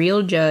Strauss, a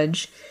real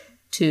judge,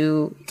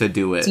 to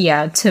do it.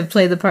 Yeah, to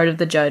play the part of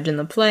the judge in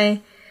the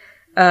play.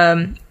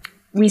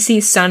 we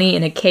see Sunny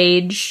in a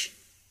cage,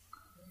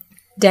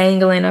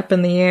 dangling up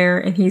in the air,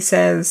 and he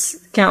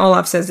says, Count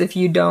Olaf says, if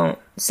you don't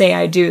say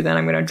I do, then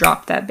I'm going to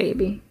drop that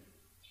baby.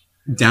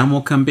 Down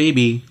will come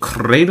baby,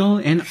 cradle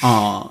and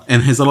all.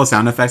 And his little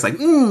sound effects like,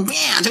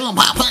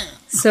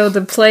 So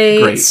the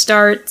play Great.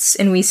 starts,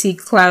 and we see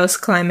Klaus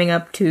climbing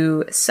up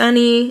to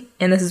Sunny,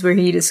 and this is where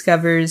he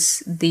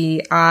discovers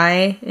the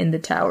eye in the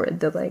tower,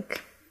 the,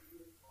 like,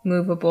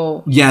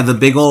 movable... yeah, the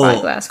big old,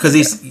 Spyglass because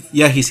he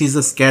sees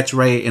the sketch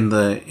right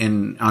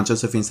in Aunt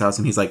Josephine's house,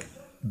 and he's like,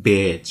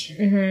 bitch.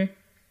 Mm-hmm.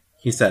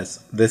 He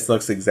says, this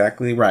looks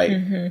exactly right.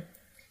 Mm-hmm.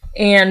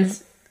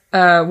 And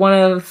one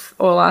of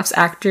Olaf's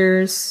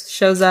actors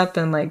shows up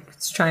and, like,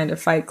 is trying to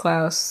fight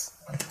Klaus.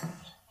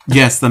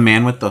 Yes, the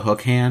man with the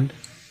hook hand.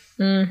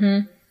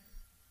 Mm-hmm.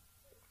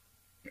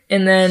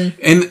 And then...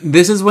 And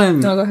this is when...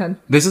 No, go ahead.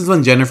 This is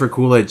when Jennifer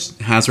Coolidge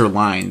has her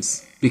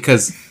lines.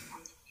 Because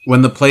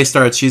when the play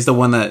starts, she's the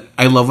one that...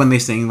 I love when they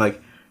sing, like,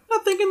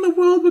 nothing in the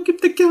world will keep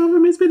the count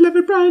from his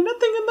beloved bride.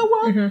 Nothing in the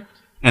world. Mm-hmm.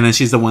 And then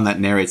she's the one that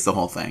narrates the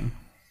whole thing.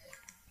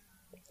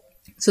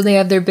 So they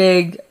have their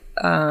big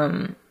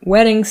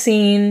wedding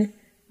scene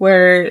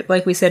where,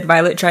 like we said,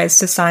 Violet tries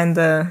to sign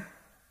the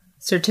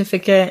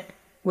certificate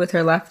with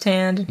her left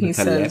hand, and he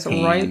says,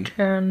 right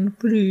hand,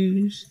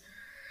 please.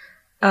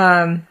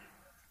 And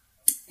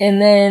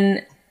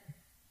then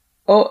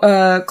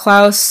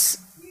Klaus,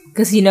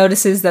 because he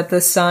notices that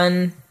the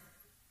sun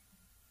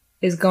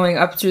is going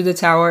up through the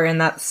tower,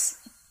 and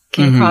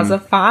can cause a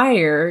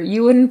fire.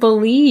 You wouldn't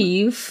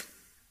believe.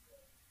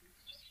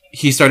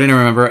 He's starting to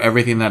remember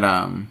everything that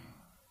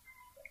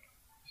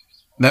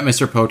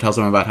Mr. Poe tells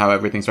him about how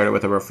everything started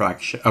with a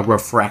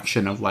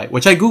refraction of light,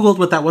 which I googled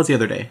what that was the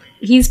other day.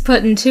 He's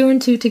putting 2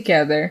 and 2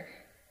 together.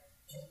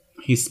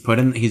 He's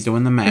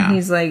doing the math. And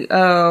he's like,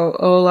 oh,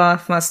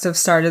 Olaf must have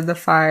started the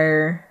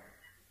fire.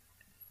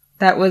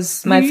 That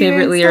was my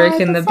favorite lyric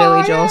in the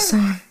Billy Joel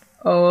song.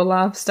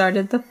 Olaf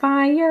started the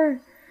fire.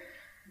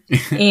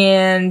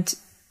 And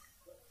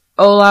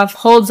Olaf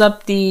holds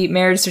up the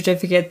marriage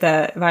certificate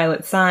that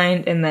Violet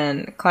signed, and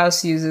then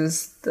Klaus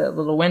uses the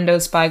little window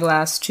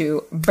spyglass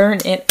to burn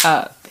it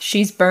up.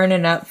 She's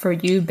burning up for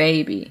you,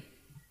 baby.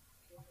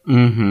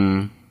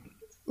 Mm-hmm.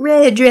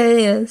 Red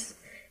dress.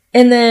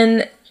 And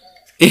then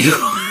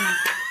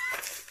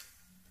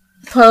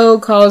Poe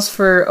calls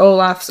for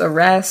Olaf's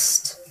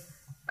arrest.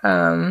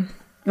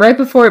 Right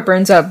before it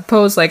burns up,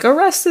 Poe's like,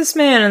 arrest this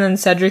man, and then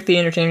Cedric the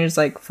Entertainer's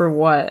like, for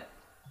what?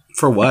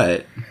 For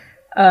what?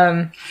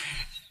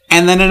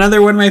 And then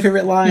another one of my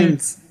favorite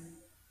lines.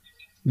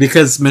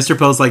 Because Mr.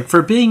 Poe's like,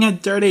 for being a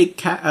dirty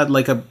cat,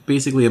 like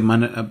basically a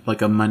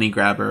money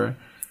grabber.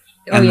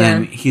 And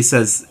then he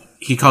says,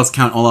 he calls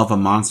Count Olaf a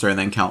monster, and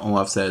then Count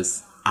Olaf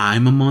says,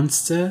 I'm a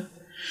monster?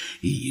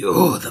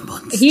 You're the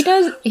monster. He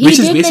did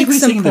make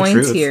some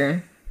points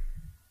here.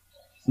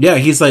 Yeah,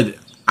 he's like,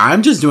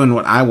 I'm just doing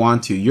what I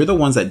want to. You're the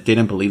ones that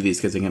didn't believe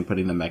these kids and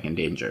putting them back in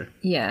danger.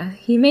 Yeah,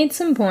 he made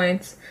some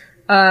points.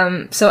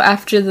 So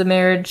after the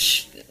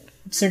marriage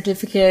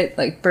certificate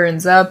like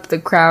burns up, the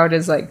crowd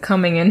is like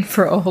coming in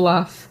for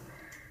Olaf.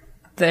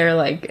 They're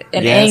like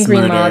an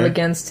angry mob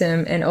against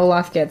him, and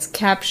Olaf gets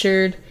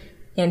captured,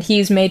 and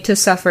he's made to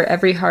suffer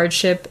every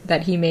hardship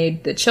that he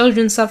made the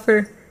children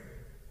suffer.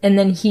 And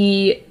then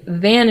he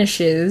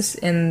vanishes,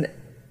 and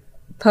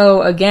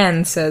Poe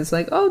again says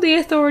like, oh, the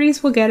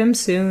authorities will get him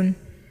soon.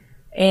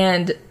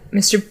 And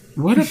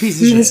what a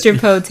piece of shit. Mr.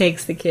 Poe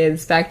takes the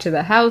kids back to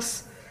the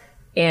house,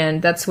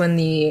 and that's when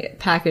the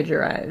package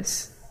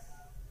arrives.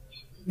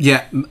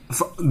 Yeah,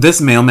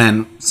 this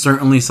mailman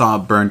certainly saw a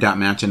burned out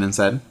mansion and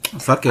said,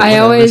 fuck it. I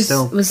always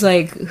was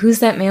like, who's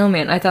that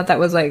mailman? I thought that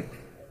was like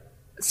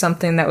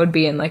something that would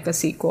be in like a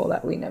sequel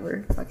that we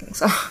never fucking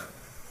saw.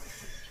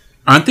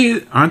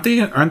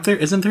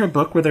 Isn't there a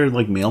book where they're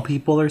like mail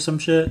people or some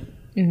shit?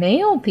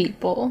 Mail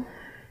people?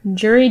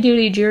 Jury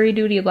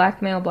duty,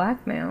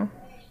 blackmail.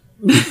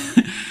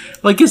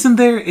 Like, isn't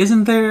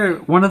there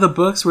one of the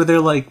books where they're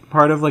like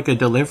part of like a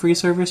delivery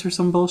service or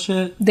some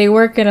bullshit? They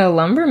work at a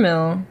lumber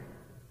mill.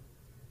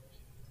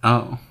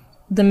 Oh.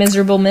 The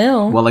miserable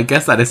mill. Well, I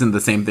guess that isn't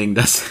the same thing,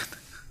 does it?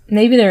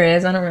 Maybe there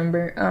is, I don't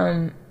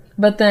remember.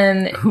 But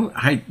then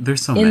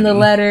there's so many. In the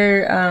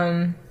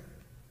letter,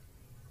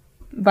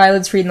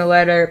 Violet's reading the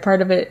letter,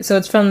 part of it, so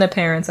it's from the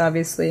parents,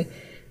 obviously.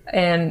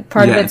 And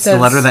part of it says, it's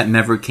the letter that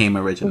never came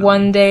originally.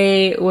 One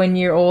day, when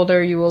you're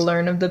older, you will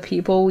learn of the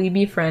people we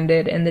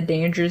befriended and the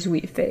dangers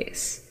we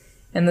face.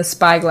 And the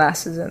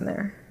spyglass is in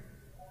there.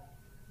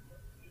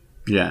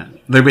 Yeah.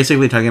 They're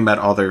basically talking about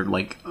all their,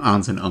 like,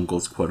 aunts and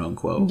uncles, quote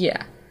unquote.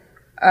 Yeah.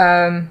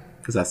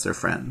 Because that's their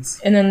friends.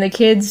 And then the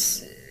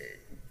kids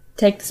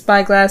take the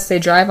spyglass, they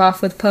drive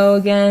off with Poe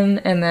again,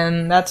 and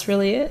then that's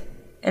really it.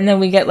 And then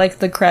we get, like,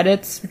 the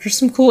credits, which are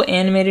some cool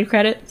animated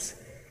credits.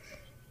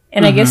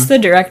 And I guess the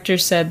director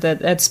said that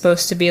that's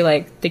supposed to be,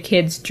 like, the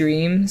kids'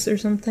 dreams or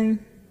something.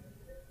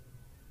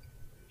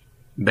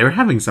 They were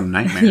having some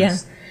nightmares. Yeah.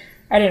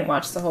 I didn't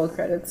watch the whole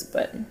credits,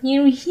 but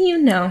you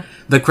know.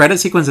 The credit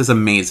sequence is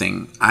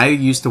amazing. I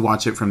used to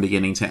watch it from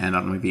beginning to end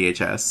on my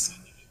VHS.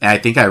 I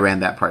think I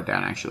ran that part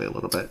down actually a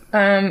little bit.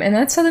 And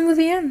that's how the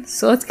movie ends.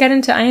 So let's get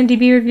into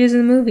IMDb reviews of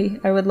the movie.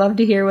 I would love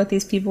to hear what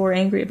these people were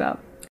angry about.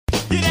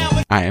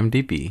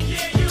 IMDb.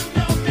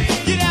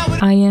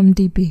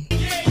 IMDb.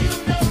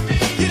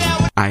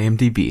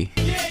 IMDb.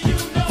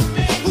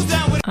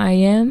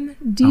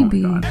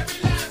 IMDb. Oh my God.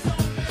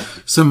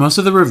 So most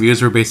of the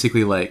reviews were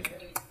basically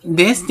like,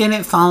 this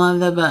didn't follow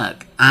the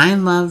book. I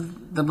love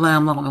the blah,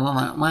 blah, blah,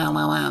 blah, blah, blah,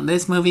 blah.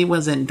 This movie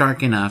wasn't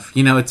dark enough.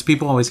 You know, it's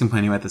people always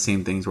complaining about the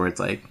same things where it's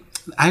like,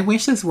 I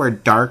wish this were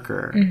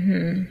darker.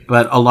 Mm-hmm.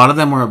 But a lot of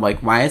them were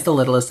like, why is the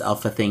littlest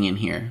alpha thing in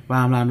here?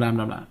 Blah, blah, blah,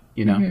 blah, blah.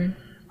 You know?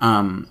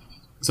 Mm-hmm.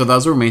 So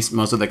those were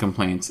most of the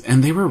complaints.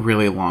 And they were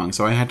really long.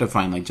 So I had to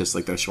find like just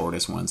like the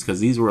shortest ones. Because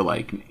these were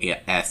like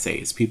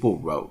essays people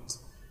wrote.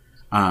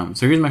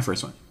 So here's my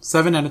first one.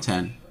 7 out of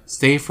 10.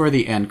 Stay for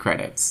the end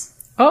credits.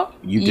 Oh,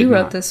 you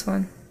wrote not. this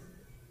one.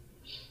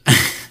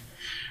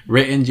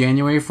 Written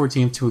January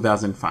 14th,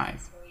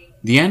 2005.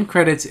 The end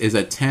credits is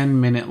a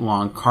 10-minute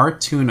long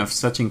cartoon of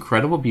such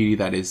incredible beauty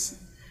that is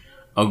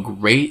a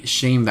great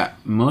shame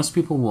that most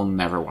people will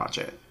never watch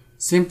it.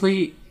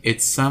 Simply,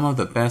 it's some of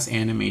the best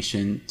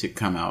animation to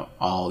come out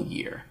all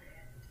year.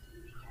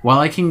 While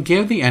I can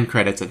give the end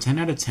credits a 10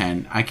 out of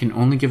 10, I can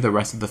only give the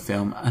rest of the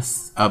film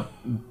a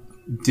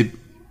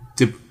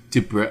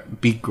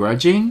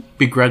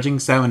begrudging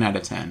 7 out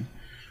of 10.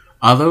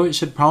 Although it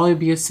should probably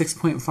be a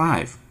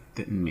 6.5.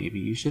 Then maybe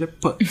you should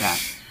have put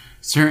that.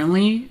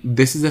 Certainly,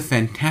 this is a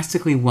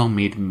fantastically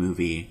well-made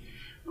movie.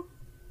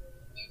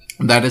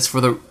 That is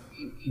for the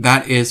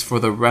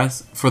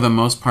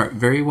most part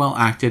very well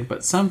acted,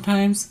 but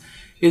sometimes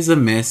is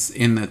amiss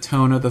in the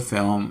tone of the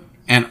film,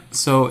 and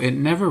so it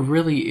never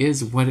really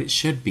is what it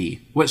should be.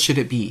 What should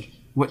it be?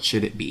 What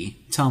should it be?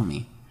 Tell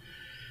me.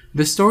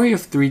 The story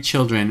of 3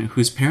 children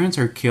whose parents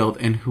are killed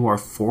and who are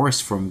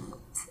forced from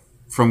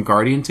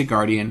guardian to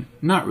guardian,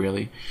 not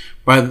really,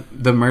 by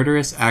the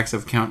murderous acts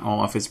of Count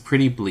Olaf is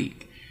pretty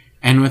bleak.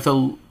 And with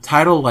a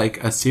title like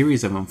A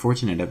Series of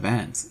Unfortunate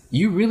Events,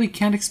 you really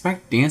can't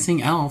expect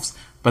dancing elves,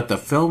 but the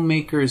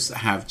filmmakers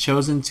have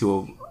chosen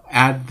to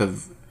add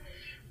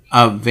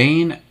a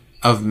vein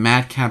of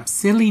madcap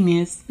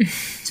silliness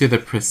to the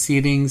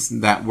proceedings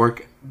that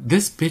work.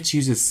 This bitch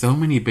uses so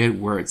many big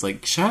words,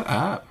 like, shut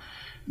up.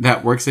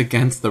 That works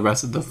against the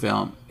rest of the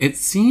film. It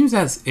seems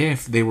as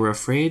if they were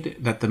afraid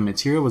that the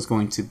material was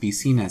going to be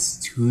seen as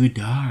too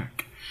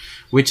dark,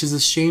 which is a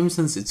shame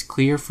since it's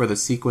clear from the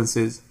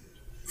sequences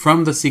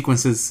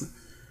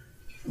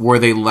where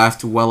they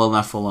left well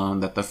enough alone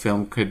that the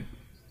film could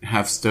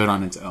have stood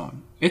on its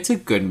own. It's a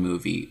good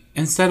movie,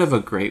 instead of a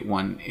great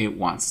one it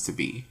wants to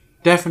be.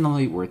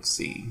 Definitely worth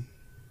seeing.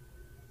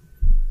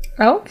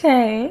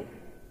 Okay.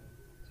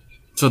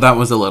 So that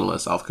was a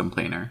littlest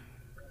self-complainer.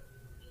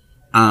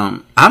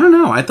 I don't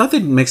know. I thought they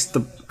mixed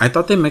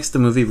the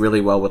movie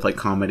really well with like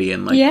comedy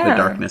and like the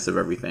darkness of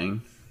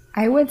everything.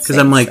 I would say because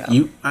I'm like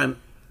so.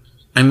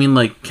 I mean,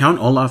 like Count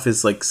Olaf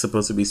is like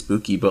supposed to be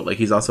spooky, but like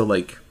he's also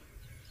like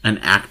an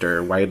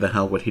actor. Why the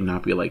hell would he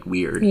not be like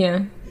weird?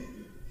 Yeah.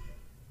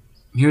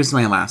 Here's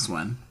my last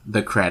one.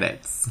 The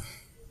credits.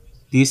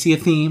 Do you see a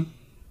theme?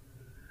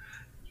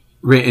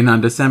 Written on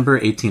December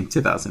 18th,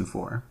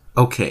 2004.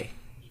 Okay.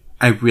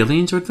 I really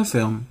enjoyed the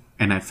film,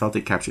 and I felt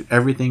it captured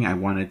everything I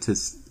wanted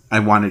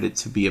it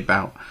to be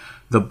about,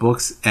 the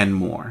books and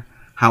more.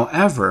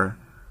 However,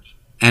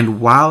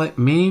 and while it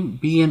may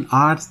be an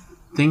odd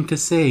thing to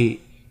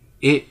say,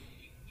 it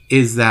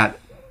is that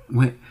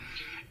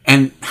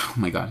and oh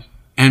my god.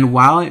 And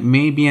while it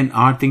may be an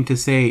odd thing to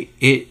say,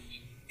 it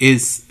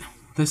is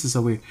this is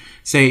so weird.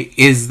 Say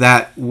is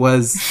that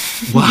was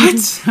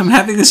what? I'm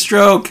having a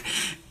stroke.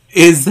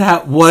 Is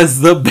that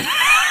was the best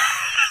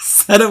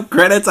set of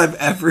credits I've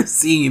ever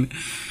seen.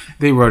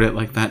 They wrote it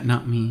like that,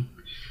 not me.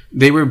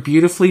 They were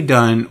beautifully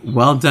done,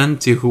 well done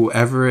to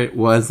whoever it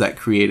was that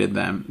created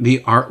them. The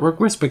artwork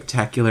was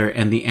spectacular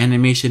and the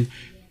animation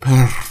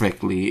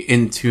perfectly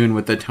in tune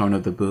with the tone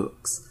of the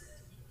books.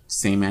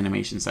 Same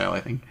animation style,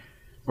 I think.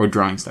 Or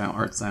drawing style,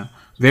 art style.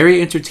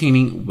 Very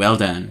entertaining, well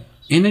done.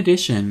 In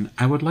addition,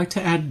 I would like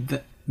to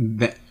add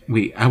that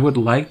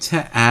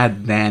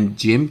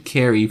Jim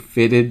Carrey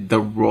fitted the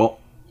role.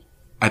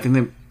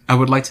 I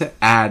would like to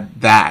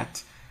add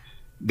that.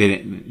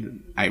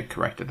 I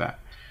corrected that.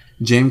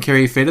 Jim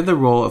Carrey fitted the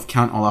role of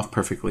Count Olaf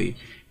perfectly,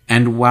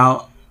 and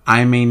while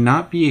I may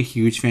not be a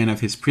huge fan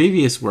of his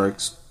previous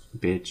works,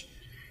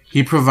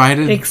 he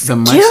provided the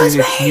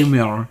much-needed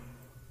humor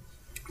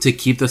to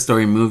keep the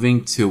story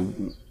moving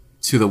to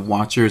the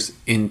watchers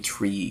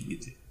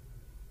intrigued.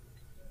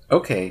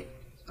 Okay,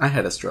 I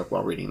had a stroke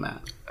while reading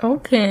that.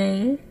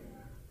 Okay.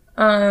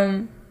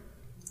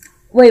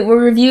 Wait, were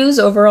reviews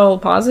overall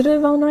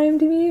positive on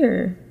IMDb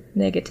or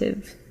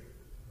negative?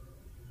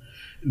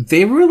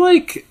 They were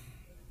like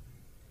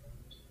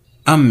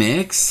a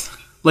mix.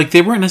 Like,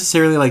 they weren't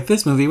necessarily like,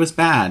 this movie was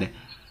bad.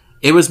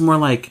 It was more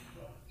like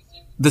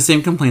the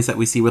same complaints that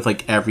we see with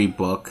like every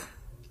book.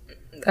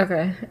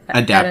 Okay.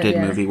 Adapted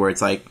movie where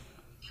it's like,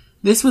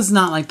 this was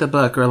not like the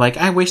book, or like,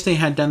 I wish they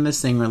had done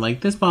this thing, or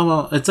like this blah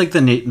blah. It's like the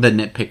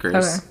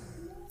nitpickers.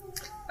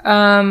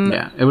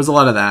 Yeah, it was a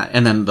lot of that.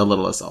 And then The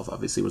Littlest Elf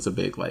obviously was a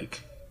big,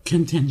 like,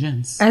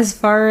 contingent. As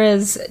far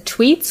as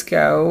tweets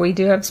go, we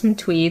do have some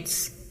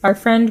tweets. Our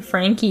friend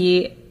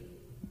Frankie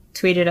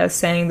tweeted us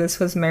saying this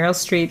was Meryl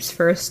Streep's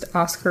first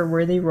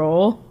Oscar-worthy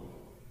role.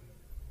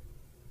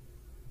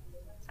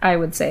 I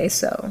would say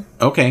so.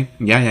 Okay.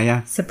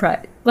 Yeah.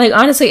 Surprise. Like,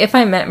 honestly, if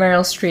I met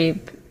Meryl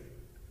Streep,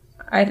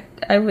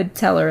 I would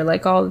tell her,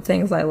 like, all the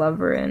things I love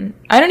her in.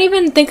 I don't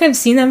even think I've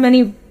seen that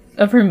many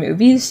of her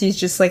movies. She's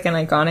just, like, an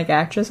iconic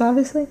actress,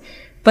 obviously.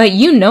 But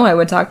you know I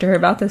would talk to her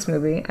about this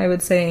movie. I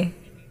would say...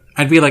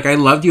 I'd be like, I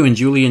loved you in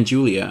Julie and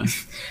Julia.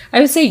 I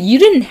would say, you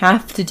didn't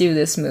have to do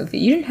this movie.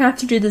 You didn't have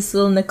to do this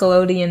little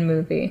Nickelodeon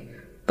movie.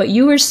 But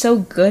you were so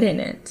good in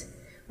it.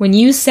 When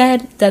you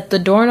said that the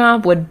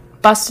doorknob would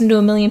bust into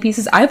a million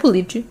pieces, I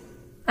believed you.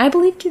 I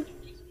believed you.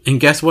 And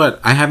guess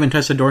what? I haven't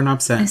touched a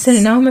doorknob since. I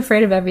said, now I'm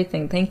afraid of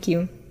everything. Thank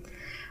you.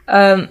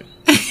 And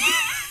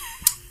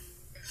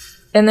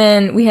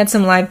then we had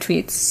some live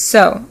tweets.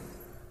 So,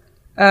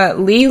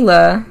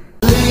 Leela...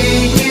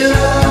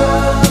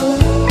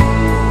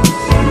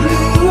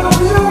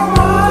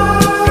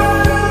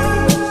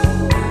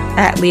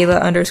 at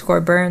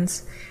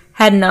Leela_Burns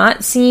had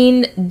not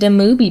seen the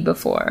movie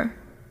before.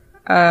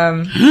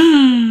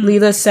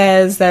 Leela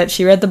says that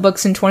she read the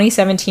books in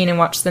 2017 and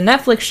watched the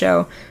Netflix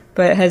show,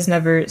 but has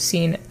never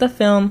seen the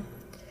film.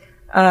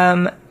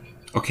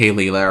 Okay,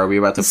 Leela, are we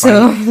about to fight?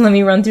 So let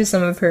me run through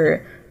some of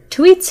her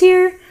tweets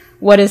here.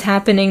 What is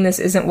happening? This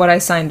isn't what I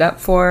signed up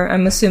for.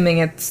 I'm assuming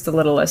it's The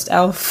Littlest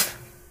Elf.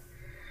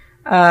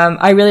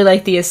 I really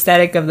like the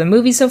aesthetic of the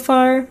movie so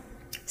far.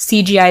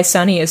 CGI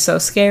Sunny is so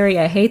scary.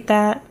 I hate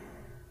that.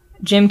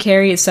 Jim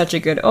Carrey is such a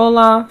good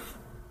Olaf.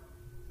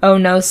 Oh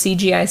no,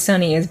 CGI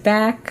Sunny is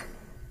back.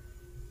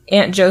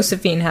 Aunt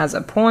Josephine has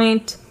a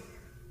point.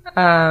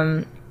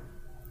 Let's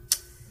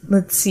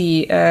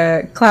see.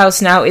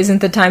 Klaus, now isn't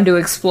the time to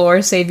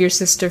explore. Save your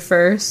sister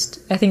first.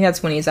 I think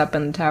that's when he's up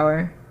in the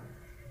tower.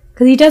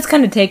 Because he does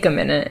kind of take a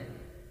minute.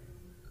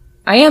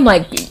 I am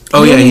like,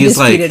 oh yeah, he's to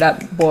like, speed it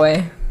up,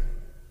 boy.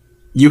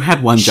 You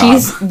had one job.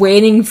 She's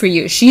waiting for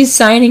you. She's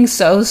signing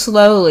so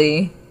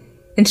slowly.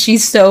 And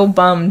she's so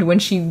bummed when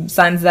she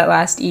signs that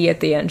last E at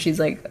the end. She's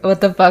like,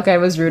 what the fuck? I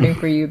was rooting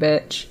for you,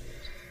 bitch.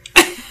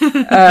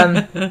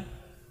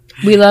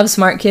 We love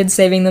smart kids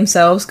saving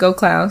themselves. Go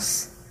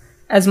Klaus.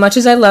 As much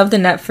as I love the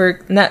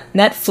Netflix.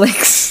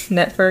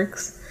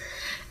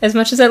 As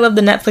much as I love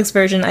the Netflix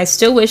version, I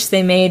still wish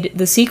they made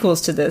the sequels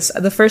to this.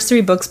 The first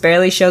 3 books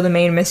barely show the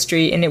main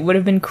mystery, and it would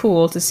have been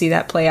cool to see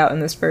that play out in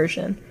this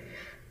version.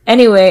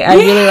 Anyway, I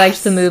really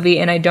liked the movie,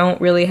 and I don't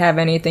really have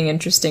anything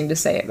interesting to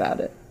say about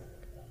it.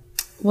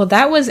 Well,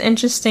 that was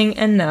interesting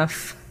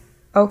enough.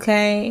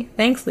 Okay.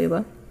 Thanks,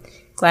 Leela.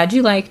 Glad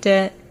you liked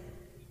it.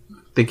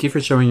 Thank you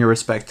for showing your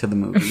respect to the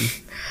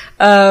movie.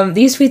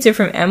 These tweets are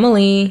from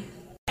Emily.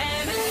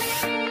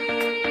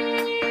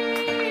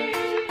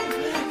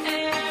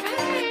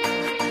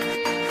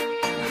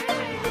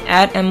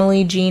 At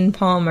Emily Jean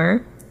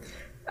Palmer.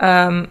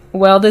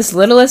 Well, this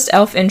Littlest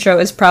Elf intro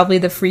is probably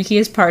the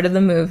freakiest part of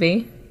the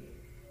movie.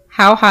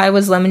 How high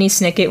was Lemony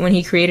Snicket when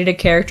he created a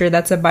character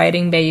that's a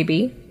biting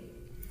baby?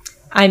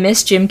 I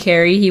miss Jim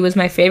Carrey. He was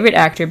my favorite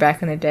actor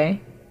back in the day.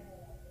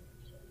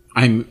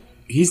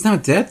 He's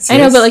not dead, sis. I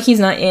know, but like he's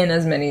not in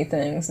as many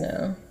things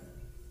now.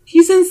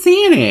 He's in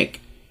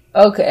Sonic.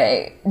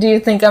 Okay. Do you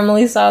think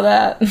Emily saw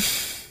that?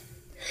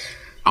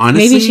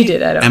 Honestly, maybe she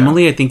did. I don't know.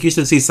 Emily, I think you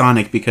should see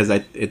Sonic because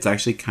it's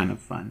actually kind of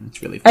fun.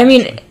 It's really fun. I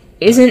mean,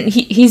 isn't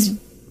he's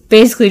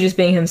basically just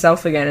being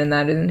himself again in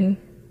that, isn't he?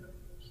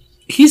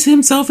 He's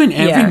himself in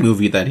every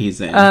movie that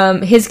he's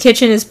in. His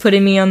kitchen is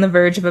putting me on the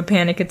verge of a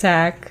panic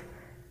attack.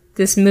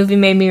 This movie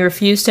made me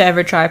refuse to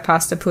ever try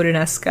pasta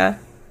puttanesca.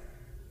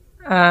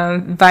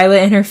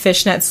 Violet in her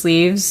fishnet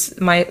sleeves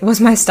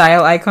was my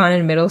style icon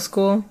in middle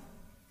school.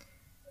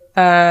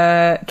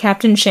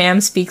 Captain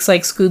Sham speaks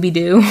like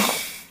Scooby-Doo.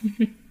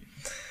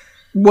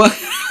 What?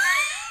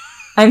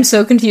 I'm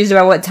so confused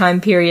about what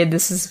time period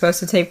this is supposed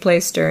to take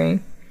place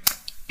during.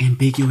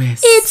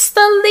 Ambiguous. It's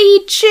the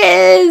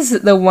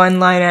leeches! The one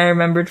line I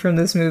remembered from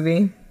this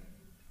movie.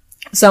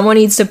 Someone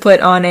needs to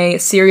put on a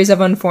series of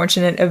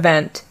unfortunate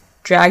event.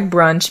 Drag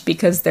brunch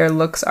because their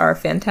looks are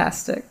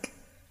fantastic.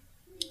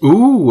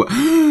 Ooh,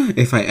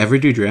 if I ever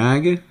do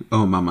drag,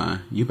 oh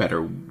mama, you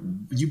better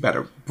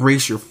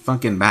brace your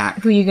fucking back.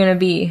 Who you gonna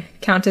be?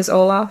 Countess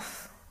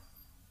Olaf?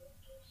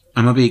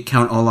 I'm gonna be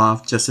Count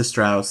Olaf, Justice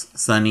Strauss,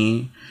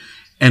 Sunny,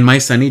 and my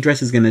Sunny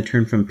dress is gonna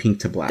turn from pink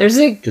to black. There's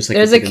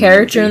a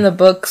character in the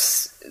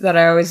books that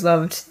I always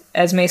loved,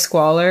 Esme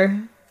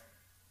Squalor.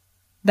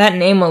 That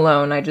name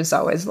alone I just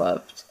always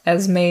loved.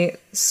 Esme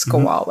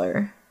Squalor.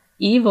 Mm-hmm.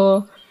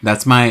 Evil.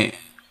 That's my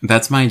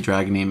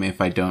drag name if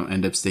I don't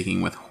end up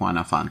sticking with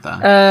Juana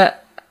Fanta.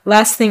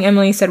 Last thing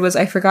Emily said was,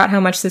 I forgot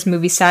how much this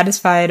movie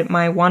satisfied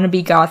my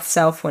wannabe goth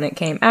self when it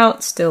came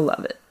out. Still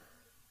love it.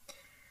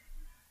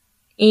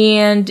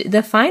 And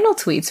the final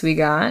tweets we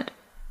got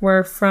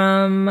were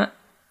from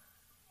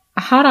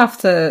hot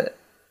off the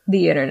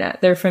internet.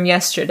 They're from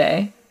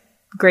yesterday.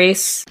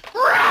 Grace.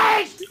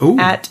 Ooh.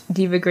 at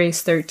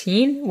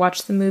DivaGrace13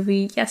 watched the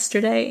movie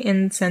yesterday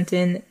and sent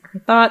in her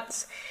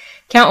thoughts.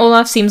 Count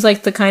Olaf seems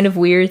like the kind of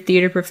weird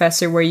theater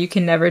professor where you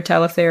can never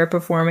tell if they are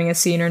performing a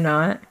scene or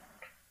not.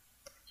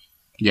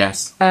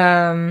 Yes.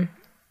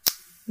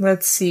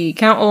 Let's see.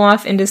 Count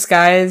Olaf in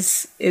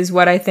disguise is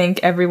what I think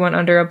everyone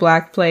under a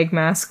Black Plague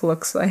mask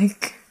looks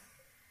like.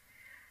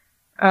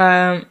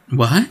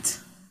 What?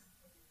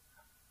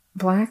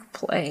 Black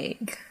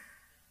Plague.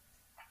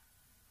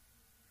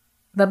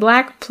 The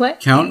Black Plague.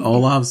 Count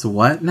Olaf's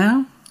what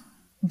now?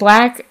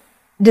 Black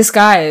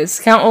disguise.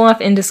 Count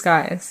Olaf in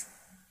disguise.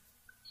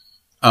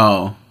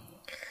 Oh.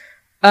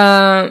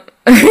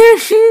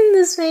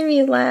 This made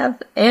me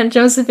laugh. Aunt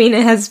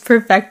Josephina has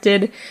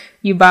perfected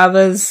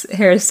Yubaba's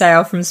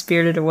hairstyle from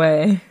Spirited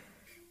Away.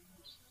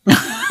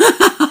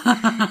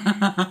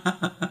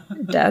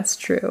 That's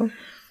true.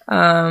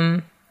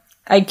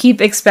 I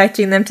keep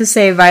expecting them to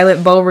say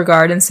Violet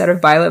Beauregard instead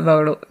of Violet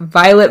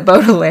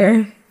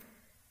Baudelaire.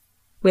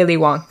 Willy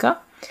Wonka.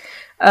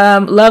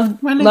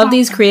 Love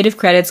these creative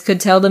credits. Could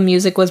tell the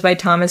music was by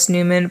Thomas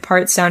Newman.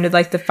 Parts sounded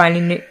like the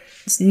Finding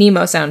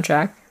Nemo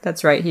soundtrack.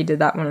 That's right, he did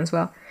that one as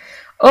well.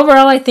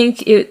 Overall, I think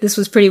this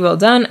was pretty well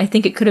done. I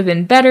think it could have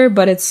been better,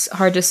 but it's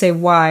hard to say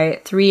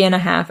why.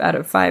 3.5 out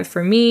of 5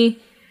 for me.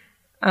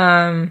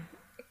 Gotta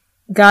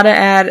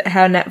add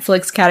how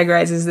Netflix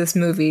categorizes this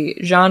movie.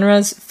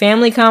 Genres: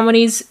 family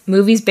comedies,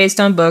 movies based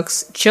on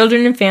books,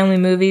 children and family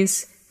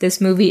movies.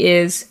 This movie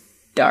is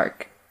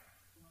dark.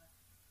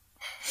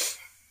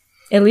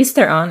 At least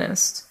they're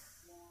honest.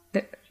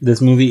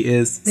 This movie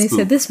is They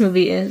said this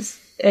movie is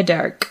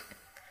dark.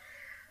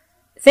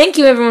 Thank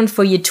you, everyone,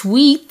 for your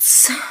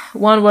tweets.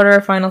 Juan, what are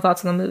our final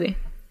thoughts on the movie?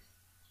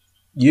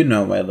 You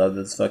know I love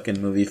this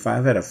fucking movie.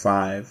 5 out of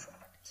 5.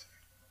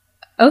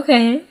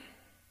 Okay.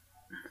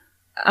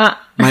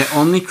 My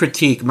only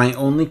critique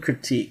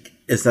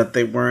is that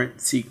they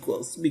weren't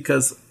sequels,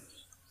 because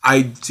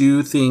I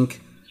do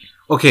think...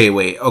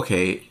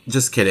 Okay,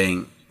 just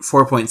kidding.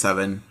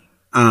 4.7.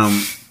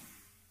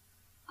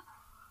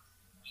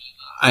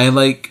 I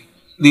like...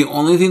 The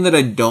only thing that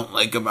I don't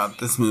like about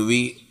this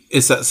movie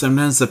is that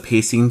sometimes the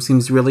pacing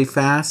seems really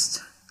fast.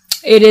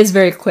 It is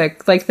very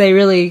quick. Like, they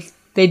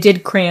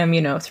did cram,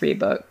 3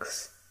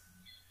 books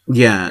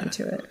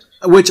into it.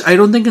 Which I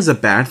don't think is a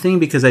bad thing,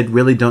 because I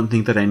really don't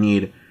think that I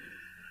need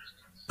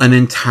an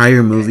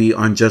entire movie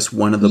on just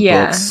one of the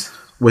books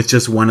with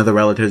just one of the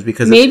relatives,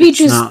 because maybe it's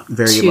just not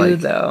very 2,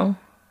 though.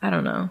 I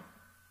don't know.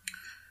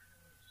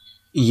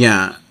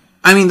 Yeah.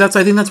 I mean, I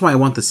think that's why I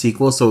want the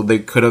sequel, so they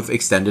could have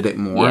extended it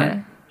more.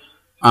 Yeah.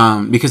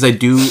 Because I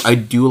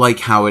do like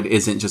how it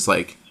isn't just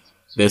like,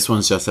 this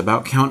one's just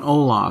about Count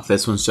Olaf,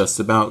 this one's just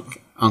about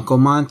Uncle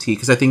Monty,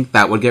 because I think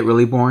that would get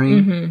really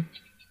boring. Mm-hmm.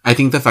 I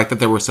think the fact that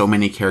there were so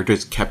many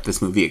characters kept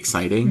this movie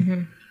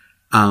exciting.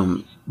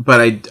 Mm-hmm.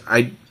 But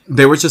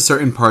there were just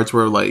certain parts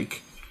where,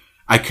 like,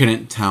 I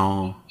couldn't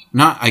tell,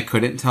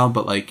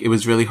 but like, it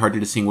was really hard to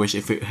distinguish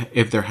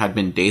if there had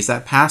been days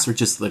that passed or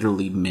just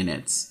literally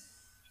minutes.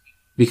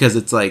 Because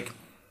it's like,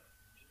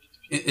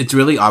 it's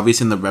really obvious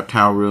in the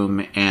reptile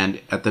room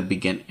and at the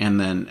begin, and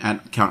then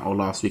at Count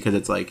Olaf's, because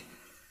it's like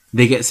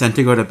they get sent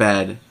to go to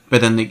bed,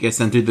 but then they get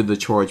sent to do the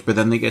chores, but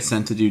then they get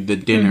sent to do the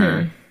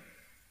dinner. Mm-hmm.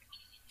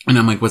 And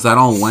I'm like, was that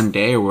all one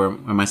day, or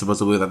am I supposed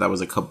to believe that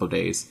was a couple of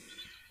days?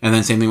 And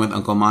then same thing with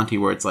Uncle Monty,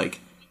 where it's like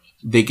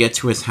they get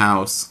to his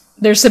house.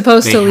 They're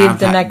supposed to leave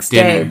the next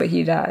day, but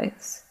he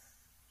dies.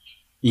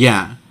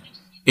 Yeah.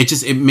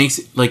 It makes,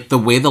 like, the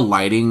way the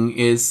lighting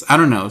is, I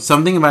don't know,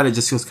 something about it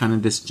just feels kind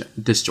of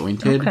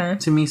disjointed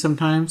to me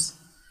sometimes.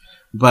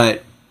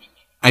 But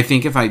I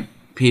think if I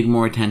paid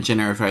more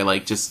attention, or if I,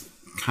 like, just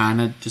kind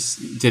of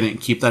just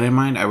didn't keep that in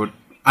mind, I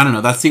don't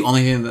know, that's the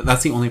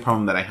only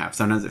problem that I have.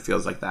 Sometimes it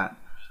feels like that.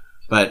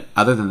 But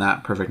other than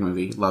that, perfect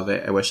movie. Love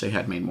it. I wish they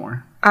had made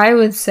more. I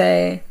would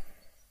say,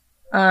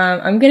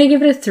 I'm going to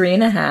give it a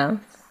 3.5.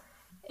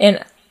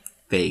 And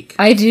Fake.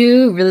 I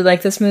do really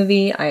like this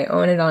movie. I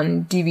own it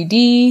on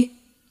DVD.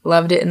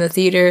 Loved it in the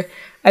theater.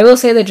 I will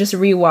say that just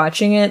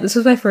rewatching it, this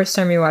was my first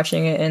time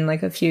rewatching it in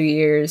like a few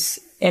years.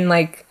 And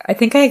like, I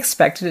think I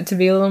expected it to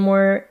be a little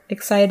more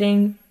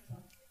exciting.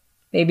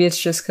 Maybe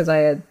it's just because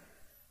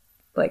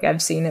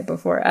I've seen it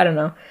before. I don't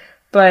know.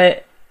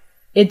 But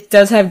it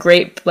does have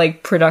great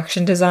like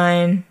production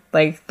design.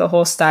 Like, the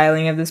whole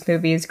styling of this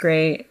movie is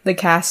great. The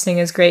casting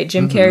is great.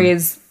 Jim Carrey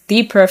is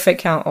the perfect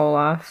Count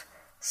Olaf.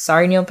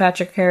 Sorry, Neil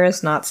Patrick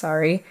Harris, not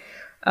sorry.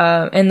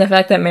 And the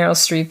fact that Meryl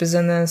Streep is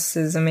in this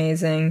is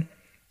amazing.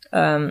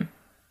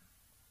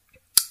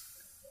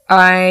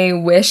 I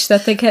wish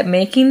that they kept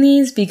making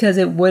these, because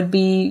it would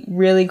be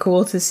really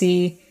cool to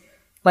see,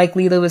 like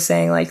Leela was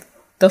saying, like,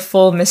 the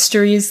full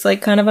mysteries,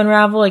 like, kind of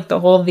unravel, like, the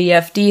whole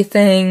VFD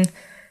thing,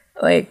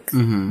 like,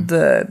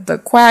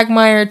 the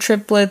Quagmire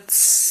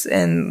triplets,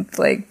 and,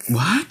 like...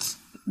 What?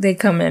 They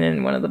come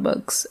in one of the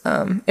books.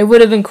 It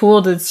would have been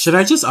cool to... Should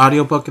I just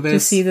audiobook this? To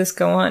see this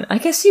go on. I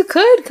guess you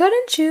could,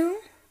 couldn't you?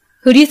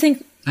 Who do you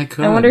think... I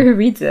could. I wonder who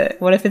reads it.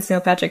 What if it's Neil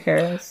Patrick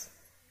Harris?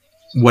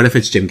 What if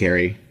it's Jim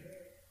Carrey?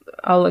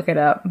 I'll look it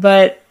up.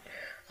 But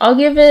I'll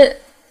give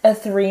it a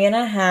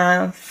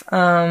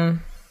 3.5.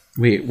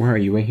 Wait, where are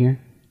you? Right here?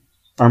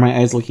 Are my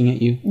eyes looking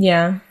at you?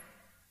 Yeah.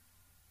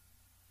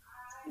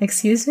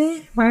 Excuse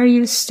me? Why are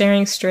you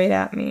staring straight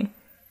at me?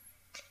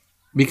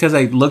 Because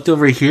I looked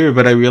over here,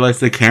 but I realized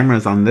the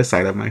camera's on this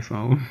side of my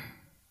phone.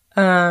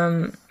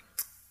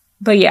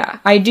 But yeah,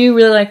 I do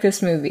really like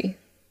this movie.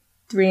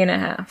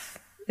 3.5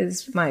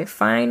 is my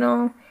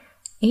final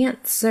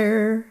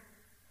answer.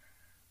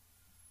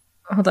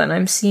 Hold on,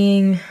 I'm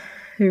seeing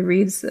who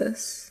reads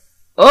this.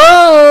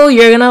 Oh,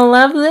 you're gonna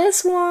love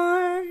this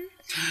one.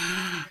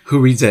 Who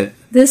reads it?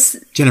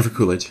 This... Jennifer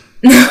Coolidge.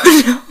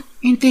 No.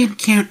 And then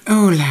Count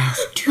Olaf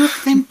took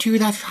them to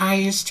the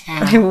highest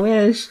tower. I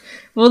wish.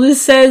 Well,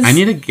 this says... I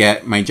need to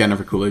get my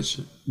Jennifer Coolidge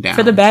down.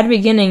 For the bad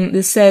beginning,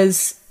 this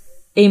says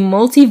a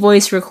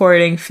multi-voice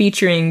recording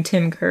featuring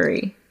Tim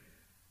Curry.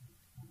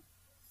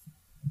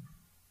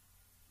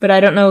 But I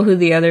don't know who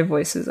the other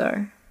voices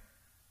are.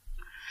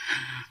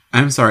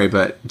 I'm sorry,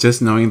 but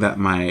just knowing that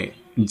my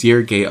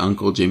dear gay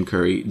uncle Jim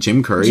Curry...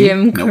 Jim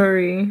Nope.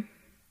 Curry.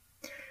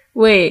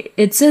 Wait,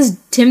 it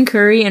says Tim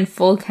Curry in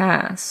full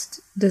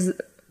cast. Does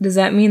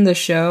that mean the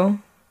show?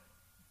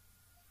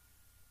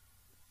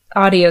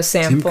 Audio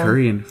sample. Tim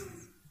Curry and...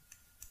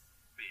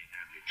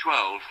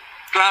 12,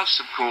 Klaus,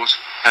 of course,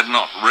 had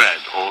not read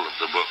all of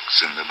the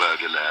books in the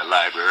Baudelaire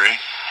library,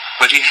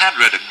 but he had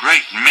read a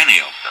great many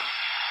of them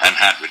and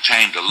had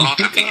retained a lot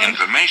of the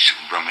information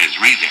from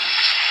his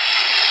readings.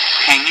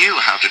 He knew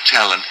how to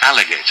tell an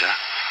alligator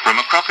from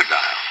a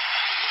crocodile.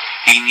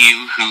 He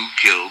knew who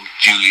killed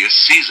Julius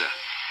Caesar.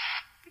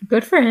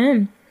 Good for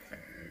him.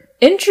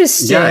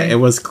 Interesting. Yeah, it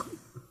was...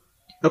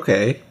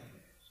 Okay.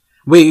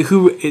 Wait,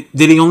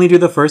 did he only do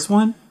the first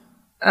one?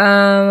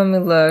 Let me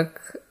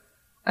look.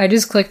 I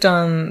just clicked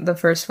on the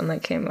first one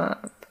that came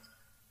up.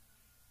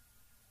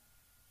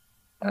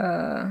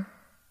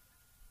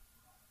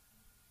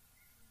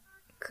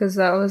 Because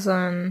that was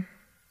on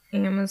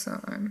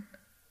Amazon.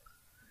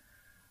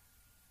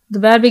 The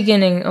Bad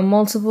Beginning, a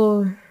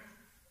multiple...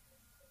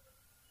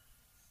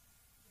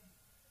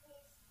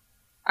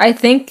 I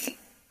think...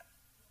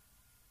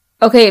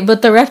 Okay,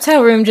 but the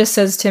Reptile Room just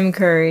says Tim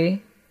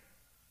Curry.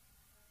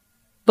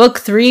 Book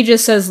 3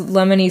 just says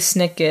Lemony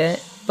Snicket.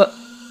 But...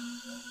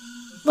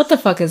 What the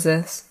fuck is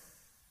this?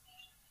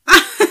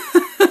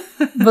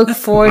 Book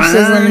 4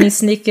 says Lemony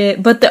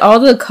Snicket. But all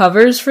the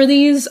covers for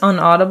these on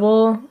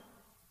Audible...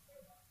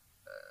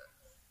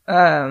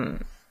 are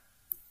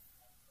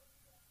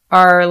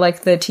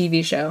like the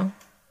TV show.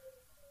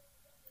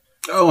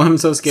 Oh, I'm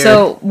so scared.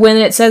 So when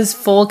it says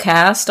full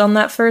cast on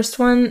that first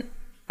one,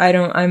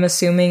 I'm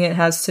assuming it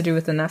has to do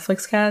with the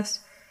Netflix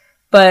cast.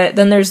 But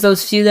then there's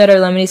those few that are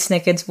Lemony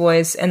Snicket's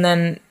voice, and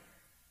then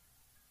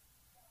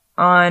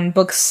on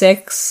book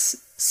 6,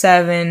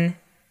 7,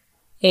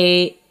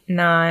 8,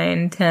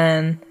 9,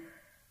 10,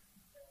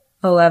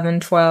 11,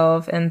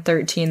 12, and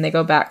 13, they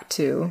go back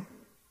to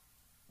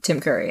Tim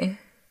Curry.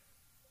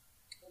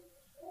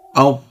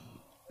 Oh.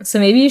 So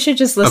maybe you should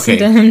just listen Okay.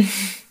 to him.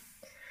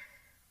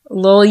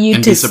 Lull you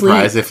And to be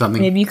surprised sleep. if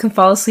something... Maybe you can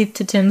fall asleep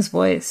to Tim's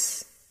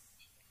voice.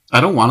 I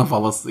don't want to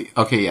fall asleep.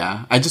 Okay,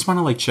 yeah. I just want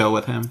to, like, chill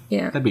with him.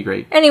 Yeah. That'd be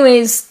great.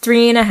 Anyways,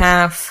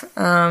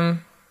 3.5.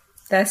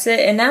 That's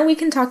it. And now we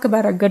can talk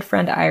about our good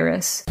friend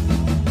Iris.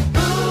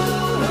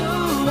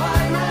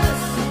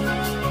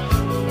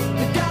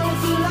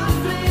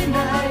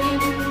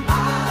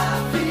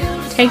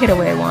 Take it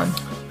away, Juan.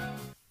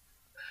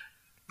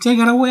 Take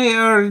it away,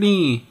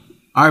 Ernie.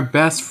 Our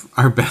best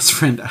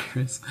friend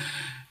Iris.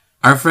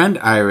 Our friend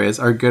Iris,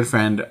 our good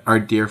friend, our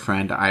dear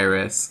friend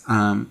Iris.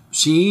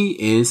 She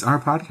is our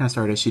podcast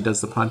artist. She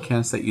does the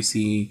podcast that you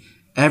see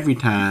every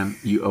time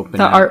you open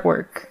The up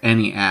artwork.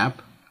 any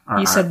app.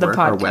 Our You said the artwork,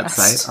 our podcast.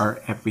 website,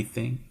 our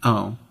everything.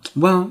 Oh,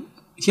 well,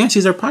 yeah,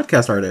 she's our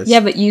podcast artist. Yeah,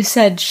 but you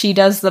said she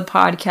does the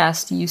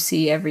podcast you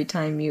see every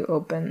time you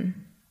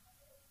open.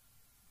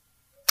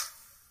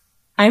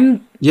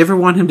 You ever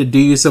want him to do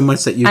you so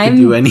much that you can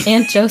do anything?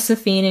 Aunt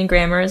Josephine and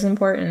grammar is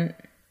important.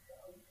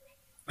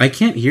 I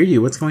can't hear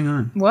you. What's going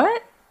on?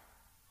 What?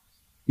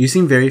 You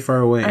seem very far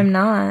away. I'm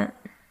not.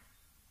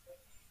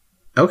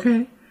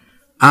 Okay.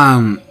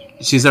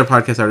 She's our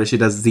podcast artist. She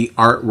does the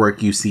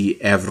artwork you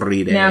see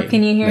every day. Now,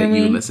 can you hear that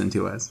me? You listen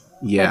to us.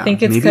 Yeah. I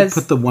think it's maybe 'cause-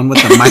 put the one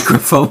with the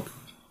microphone.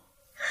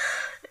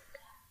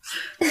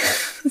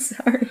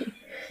 Sorry.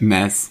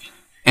 Mess.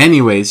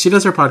 Anyways, she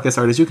does her podcast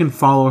artist. You can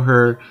follow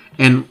her,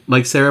 and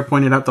like Sarah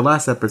pointed out the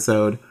last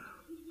episode,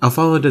 a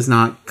follow does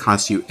not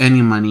cost you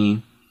any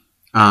money.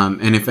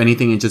 And if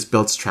anything, it just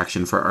builds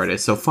traction for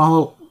artists. So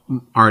follow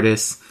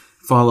artists,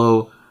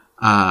 follow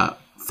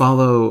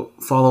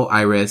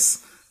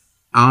Iris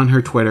on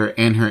her Twitter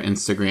and her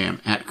Instagram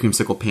at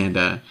Creamsicle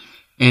Panda.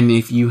 And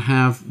if you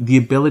have the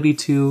ability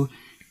to,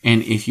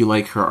 and if you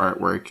like her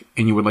artwork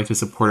and you would like to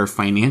support her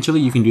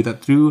financially, you can do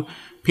that through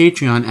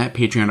Patreon at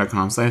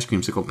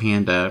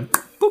patreon.com/creamsiclepanda.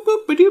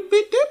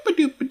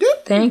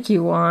 Thank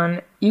you,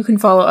 Juan. You can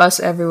follow us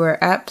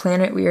everywhere at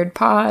Planet Weird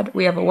Pod.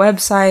 We have a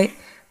website,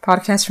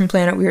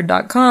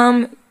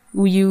 podcastfromplanetweird.com.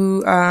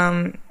 You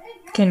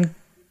can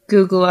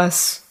Google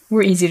us.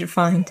 We're easy to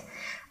find.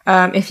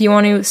 If you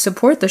want to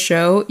support the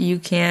show, you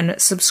can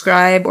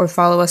subscribe or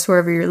follow us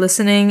wherever you're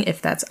listening,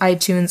 if that's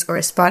iTunes or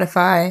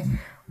Spotify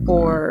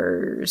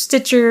or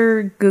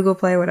Stitcher, Google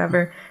Play,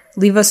 whatever.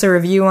 Leave us a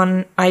review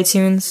on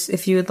iTunes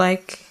if you would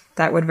like.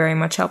 That would very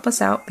much help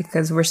us out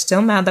because we're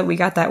still mad that we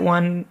got that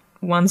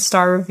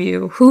one-star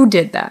review. Who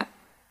did that?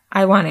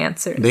 I want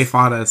answers. They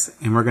fought us,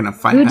 and we're gonna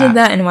fight. Who did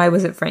that, and why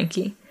was it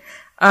Frankie?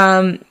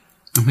 Oh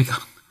my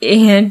god!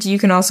 And you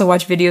can also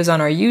watch videos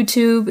on our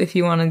YouTube if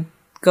you want to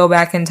go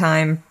back in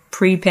time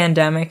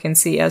pre-pandemic and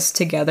see us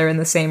together in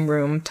the same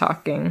room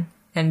talking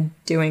and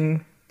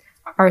doing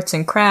arts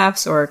and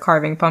crafts or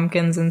carving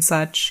pumpkins and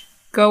such.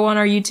 Go on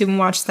our YouTube and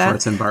watch that.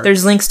 Farts and barks.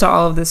 There's links to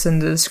all of this in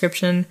the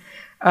description.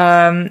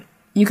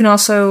 You can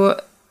also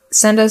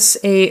send us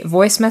a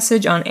voice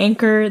message on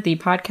Anchor, the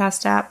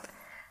podcast app.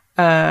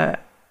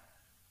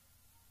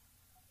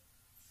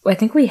 I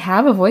think we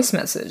have a voice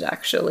message,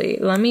 actually.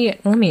 Let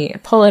me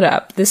pull it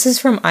up. This is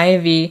from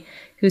Ivy,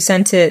 who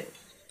sent it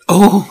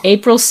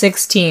April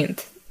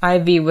 16th.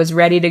 Ivy was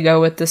ready to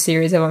go with the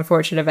series of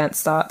unfortunate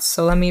events thoughts.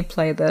 So let me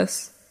play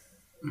this.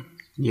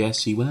 Yes,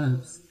 she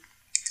was.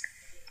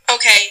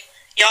 Okay,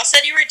 y'all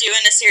said you were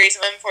doing a series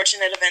of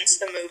unfortunate events,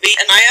 the movie,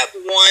 and I have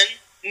one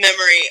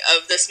memory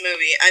of this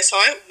movie. I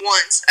saw it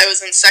once. I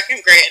was in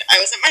 2nd grade. I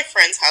was at my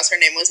friend's house. Her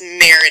name was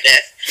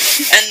Meredith.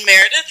 And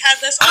Meredith had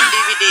this on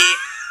DVD.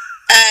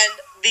 And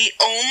the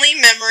only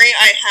memory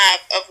I have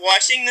of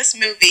watching this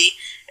movie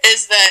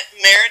is that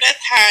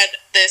Meredith had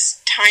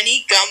this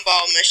tiny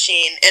gumball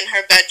machine in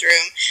her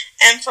bedroom,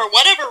 and for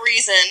whatever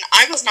reason,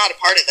 I was not a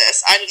part of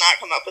this. I did not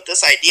come up with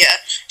this idea.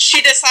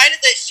 She decided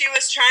that she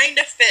was trying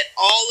to fit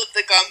all of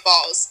the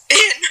gumballs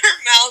in her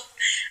mouth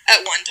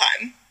at one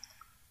time.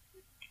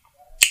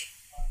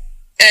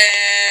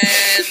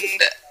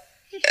 And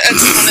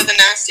that's one of the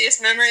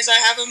nastiest memories I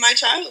have of my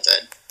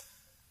childhood.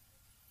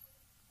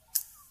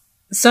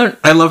 So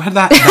I love how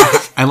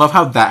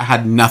that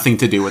had nothing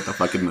to do with the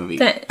fucking movie.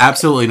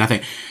 Absolutely nothing.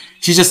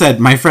 She just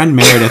said, my friend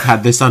Meredith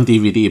had this on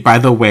DVD. By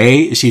the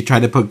way, she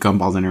tried to put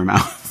gumballs in her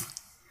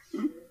mouth.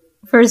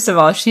 First of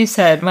all, she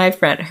said, my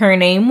friend, her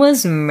name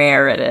was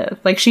Meredith.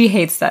 Like, she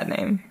hates that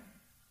name.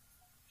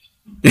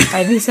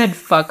 Ivy said,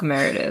 fuck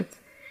Meredith.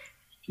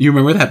 You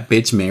remember that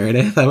bitch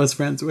Meredith I was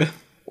friends with?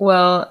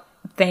 Well,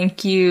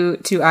 thank you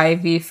to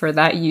Ivy for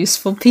that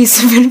useful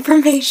piece of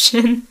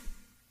information.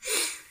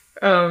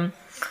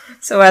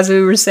 So as we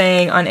were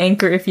saying, on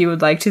Anchor, if you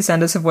would like to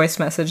send us a voice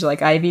message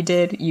like Ivy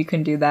did, you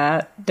can do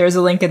that. There's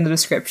a link in the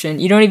description.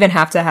 You don't even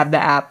have to have the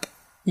app.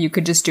 You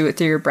could just do it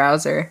through your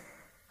browser.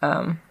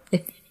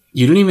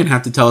 You don't even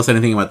have to tell us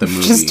anything about the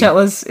movie. Just tell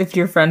us if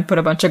your friend put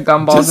a bunch of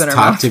gumballs in her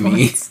mouth. Just talk to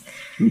me.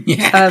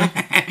 Yeah.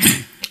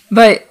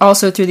 But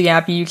also through the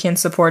app, you can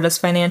support us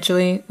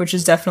financially, which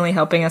is definitely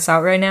helping us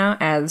out right now,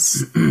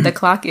 as the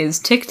clock is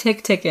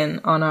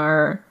ticking on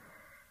our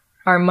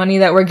money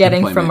that we're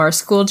getting from our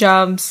school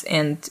jobs,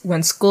 and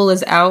when school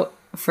is out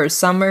for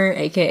summer,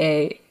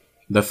 aka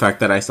the fact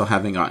that I still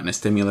haven't gotten a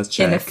stimulus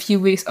check in a few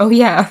weeks. Oh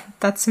yeah,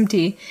 that's some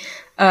tea.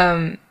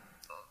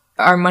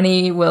 Our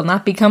money will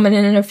not be coming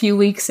in a few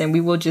weeks, and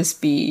we will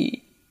just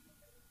be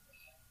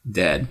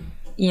dead.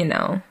 You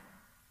know,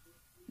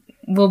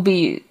 we'll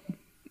be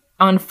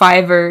on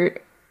Fiverr.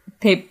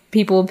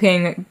 People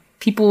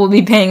will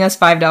be paying us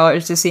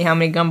 $5 to see how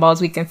many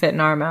gumballs we can fit in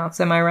our mouths.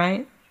 Am I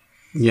right?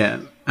 Yeah.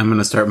 I'm going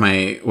to start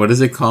my, what is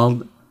it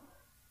called?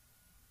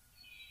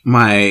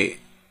 My...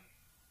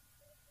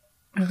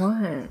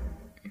 What?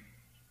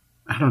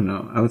 I don't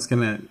know. I was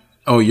going to...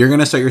 Oh, you're going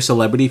to start your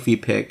celebrity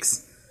feet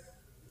pics.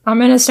 I'm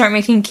going to start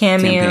making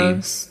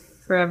cameos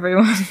for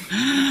everyone.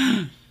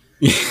 I'm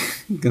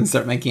going to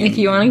start my cameo. If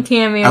you want a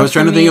cameo, I was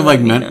trying to think of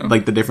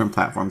like the different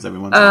platforms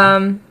everyone's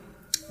on.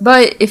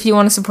 But if you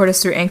want to support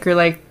us through Anchor,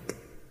 like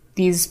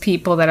these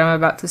people that I'm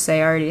about to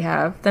say already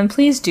have, then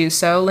please do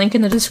so. Link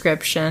in the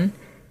description.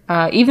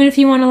 Even if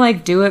you want to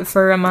like do it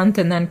for a month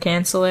and then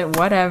cancel it,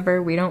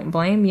 whatever, we don't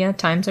blame you.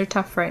 Times are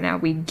tough right now.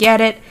 We get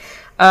it.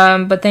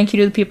 But thank you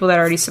to the people that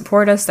already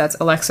support us. That's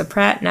Alexa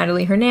Pratt,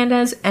 Natalie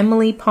Hernandez,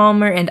 Emily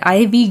Palmer, and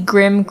Ivy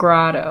Grimm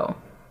Grotto.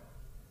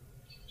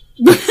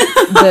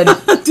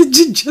 Did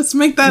you just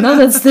make that up? No,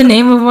 that's the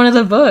name of one of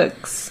the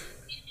books.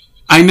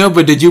 I know,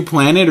 but did you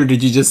plan it or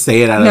did you just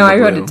say it out of the blue? No, I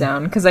wrote it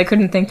down because I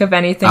couldn't think of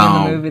anything in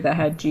the movie that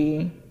had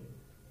G.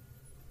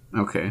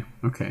 Okay.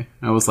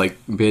 I was like,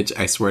 bitch,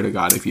 I swear to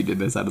God, if you did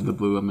this out of the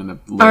blue, I'm gonna...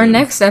 Our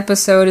next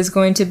episode is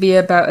going to be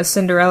about a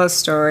Cinderella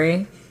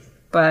story,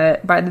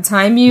 but by the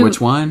time you...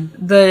 Which one?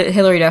 The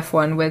Hilary Duff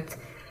one with...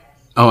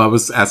 Oh, I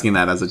was asking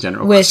that as a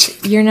general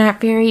question. Which, you're not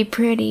very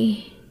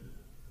pretty.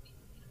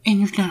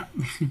 And you're not...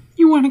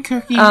 You want a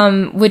cookie?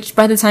 Which,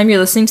 by the time you're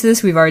listening to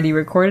this, we've already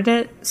recorded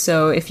it,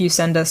 so if you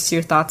send us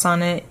your thoughts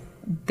on it,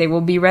 they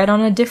will be read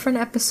on a different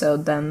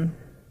episode than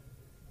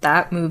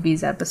that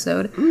movie's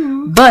episode.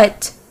 Ooh.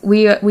 But...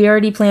 We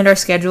already planned our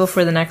schedule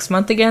for the next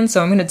month again,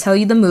 so I'm going to tell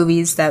you the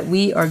movies that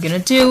we are going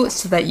to do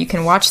so that you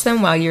can watch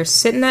them while you're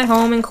sitting at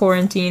home in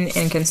quarantine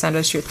and can send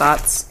us your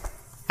thoughts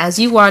as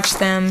you watch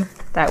them.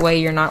 That way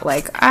you're not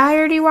like, I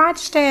already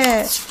watched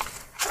it.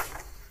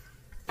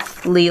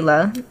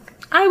 Leela.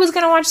 I was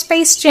gonna watch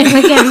Space Jam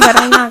again, but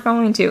I'm not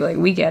going to. Like,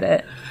 we get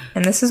it.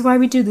 And this is why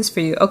we do this for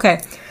you.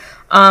 Okay.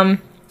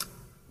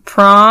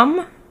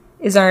 Prom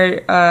is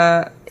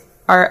our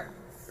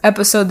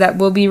episode that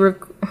we'll be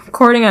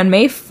recording on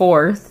May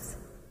 4th.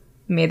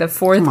 May the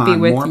 4th be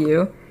with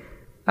you.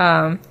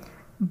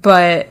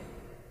 But...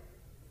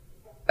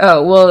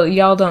 Oh, well,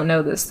 y'all don't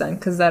know this then,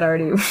 because that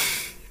already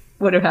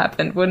would have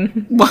happened,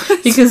 wouldn't?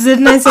 What? Because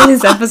didn't I say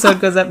his episode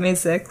goes up May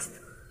 6th?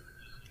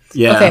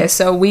 Yeah. Okay,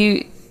 so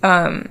we,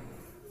 I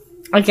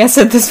guess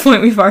at this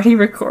point we've already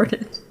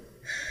recorded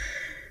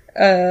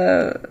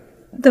the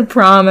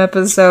Prom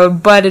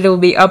episode, but it'll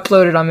be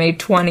uploaded on May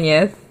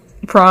 20th.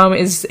 Prom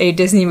is a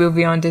Disney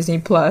movie on Disney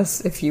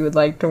Plus, if you would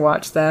like to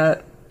watch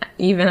that,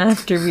 even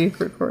after we've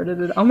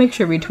recorded it. I'll make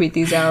sure we tweet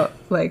these out,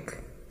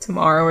 like,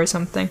 tomorrow or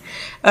something.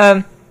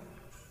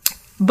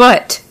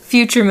 But,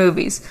 future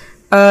movies.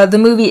 The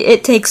movie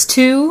It Takes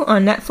Two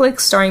on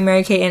Netflix, starring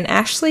Mary-Kate and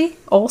Ashley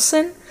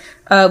Olsen.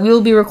 We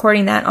will be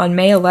recording that on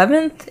May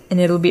 11th, and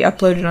it'll be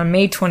uploaded on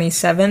May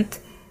 27th,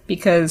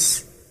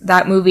 because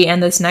that movie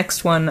and this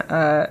next one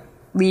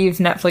leave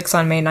Netflix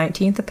on May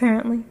 19th,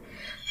 apparently.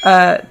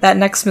 That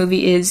next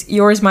movie is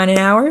Yours, Mine, and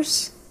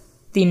Ours,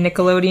 the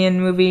Nickelodeon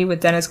movie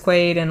with Dennis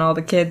Quaid and all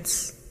the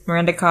kids,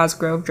 Miranda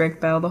Cosgrove, Drake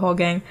Bell, the whole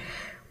gang.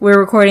 We're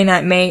recording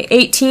that May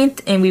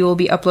 18th, and we will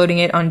be uploading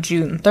it on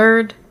June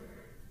 3rd.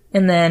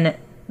 And then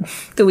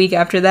the week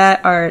after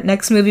that, our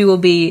next movie will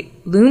be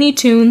Looney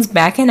Tunes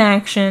Back in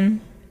Action.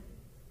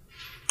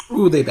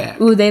 Ooh, they back.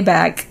 Ooh, they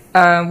back.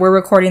 We're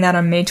recording that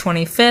on May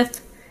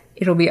 25th.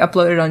 It'll be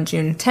uploaded on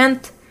June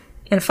 10th.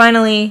 And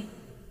finally,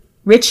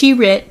 Richie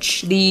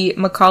Rich, the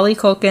Macaulay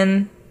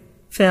Culkin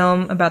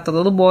film about the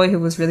little boy who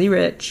was really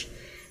rich.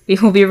 We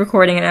will be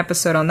recording an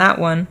episode on that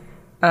one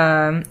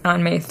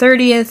on May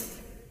 30th.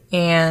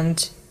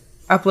 And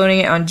uploading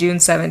it on June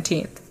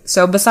 17th.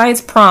 So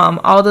besides Prom,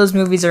 all those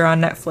movies are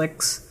on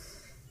Netflix.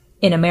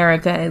 In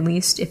America, at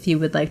least, if you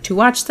would like to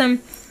watch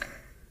them.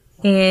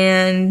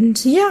 And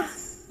yeah,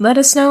 let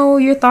us know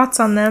your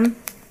thoughts on them.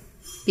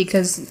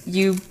 Because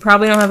you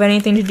probably don't have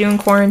anything to do in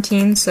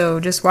quarantine, so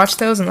just watch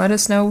those and let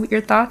us know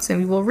your thoughts, and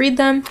we will read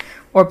them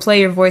or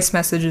play your voice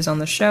messages on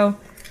the show.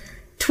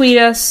 Tweet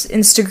us,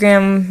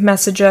 Instagram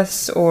message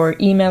us, or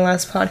email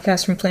us,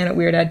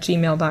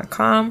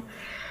 podcastfromplanetweird@gmail.com.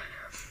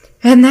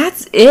 And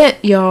that's it,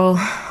 y'all.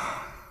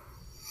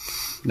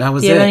 That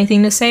was Do you have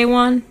anything to say,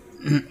 Juan?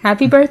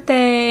 Happy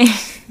birthday.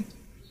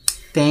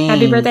 Thanks.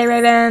 Happy birthday,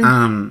 Raven.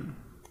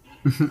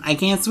 I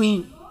can't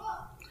swim.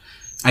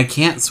 I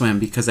can't swim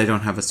because I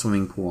don't have a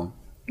swimming pool.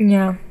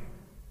 Yeah.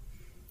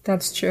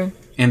 That's true.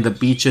 And the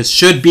beaches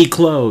should be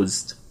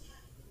closed.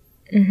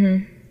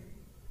 We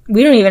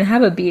don't even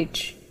have a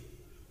beach.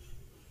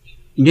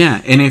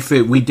 Yeah, and if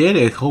we did,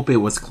 I hope it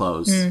was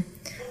closed.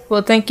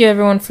 Well, thank you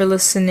everyone for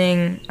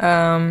listening.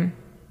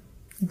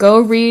 Go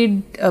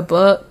read a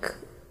book.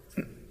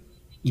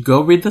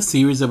 Go read the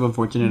series of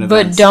unfortunate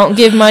But events. don't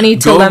give money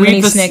to Go Lemony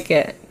read the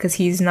Snicket, because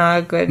he's not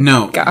a good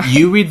guy.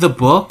 You read the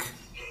book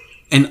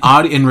and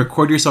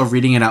record yourself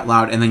reading it out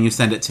loud, and then you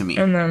send it to me.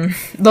 And then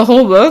the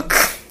whole book.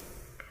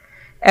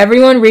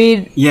 Everyone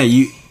read.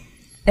 Yeah,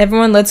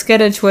 Everyone, let's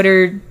get a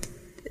Twitter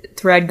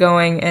thread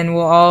going, and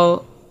we'll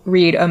all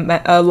read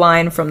a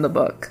line from the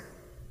book.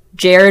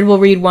 Jared will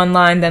read one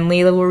line, then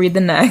Leela will read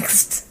the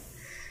next.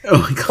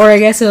 Oh my god. Or I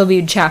guess it'll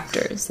be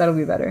chapters. That'll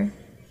be better.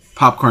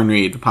 Popcorn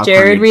read.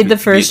 Jared read the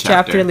first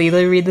chapter,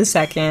 Leela read the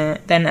second,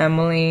 then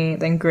Emily,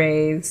 then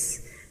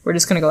Grace. We're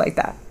just gonna go like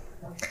that.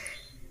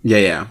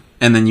 Yeah.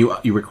 And then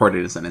you record it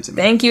and send it to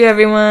me. Thank you,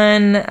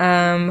 everyone.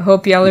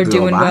 Hope y'all are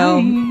doing Goodbye.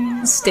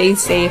 well. Stay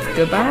safe.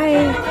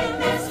 Goodbye.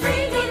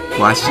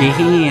 Wash your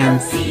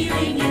hands.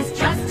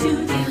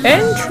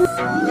 And true.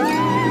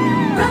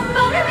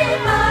 Buttery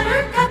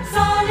buttercups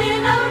all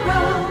in a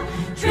row,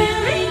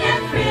 trilling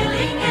and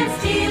thrilling and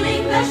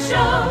stealing the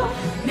show.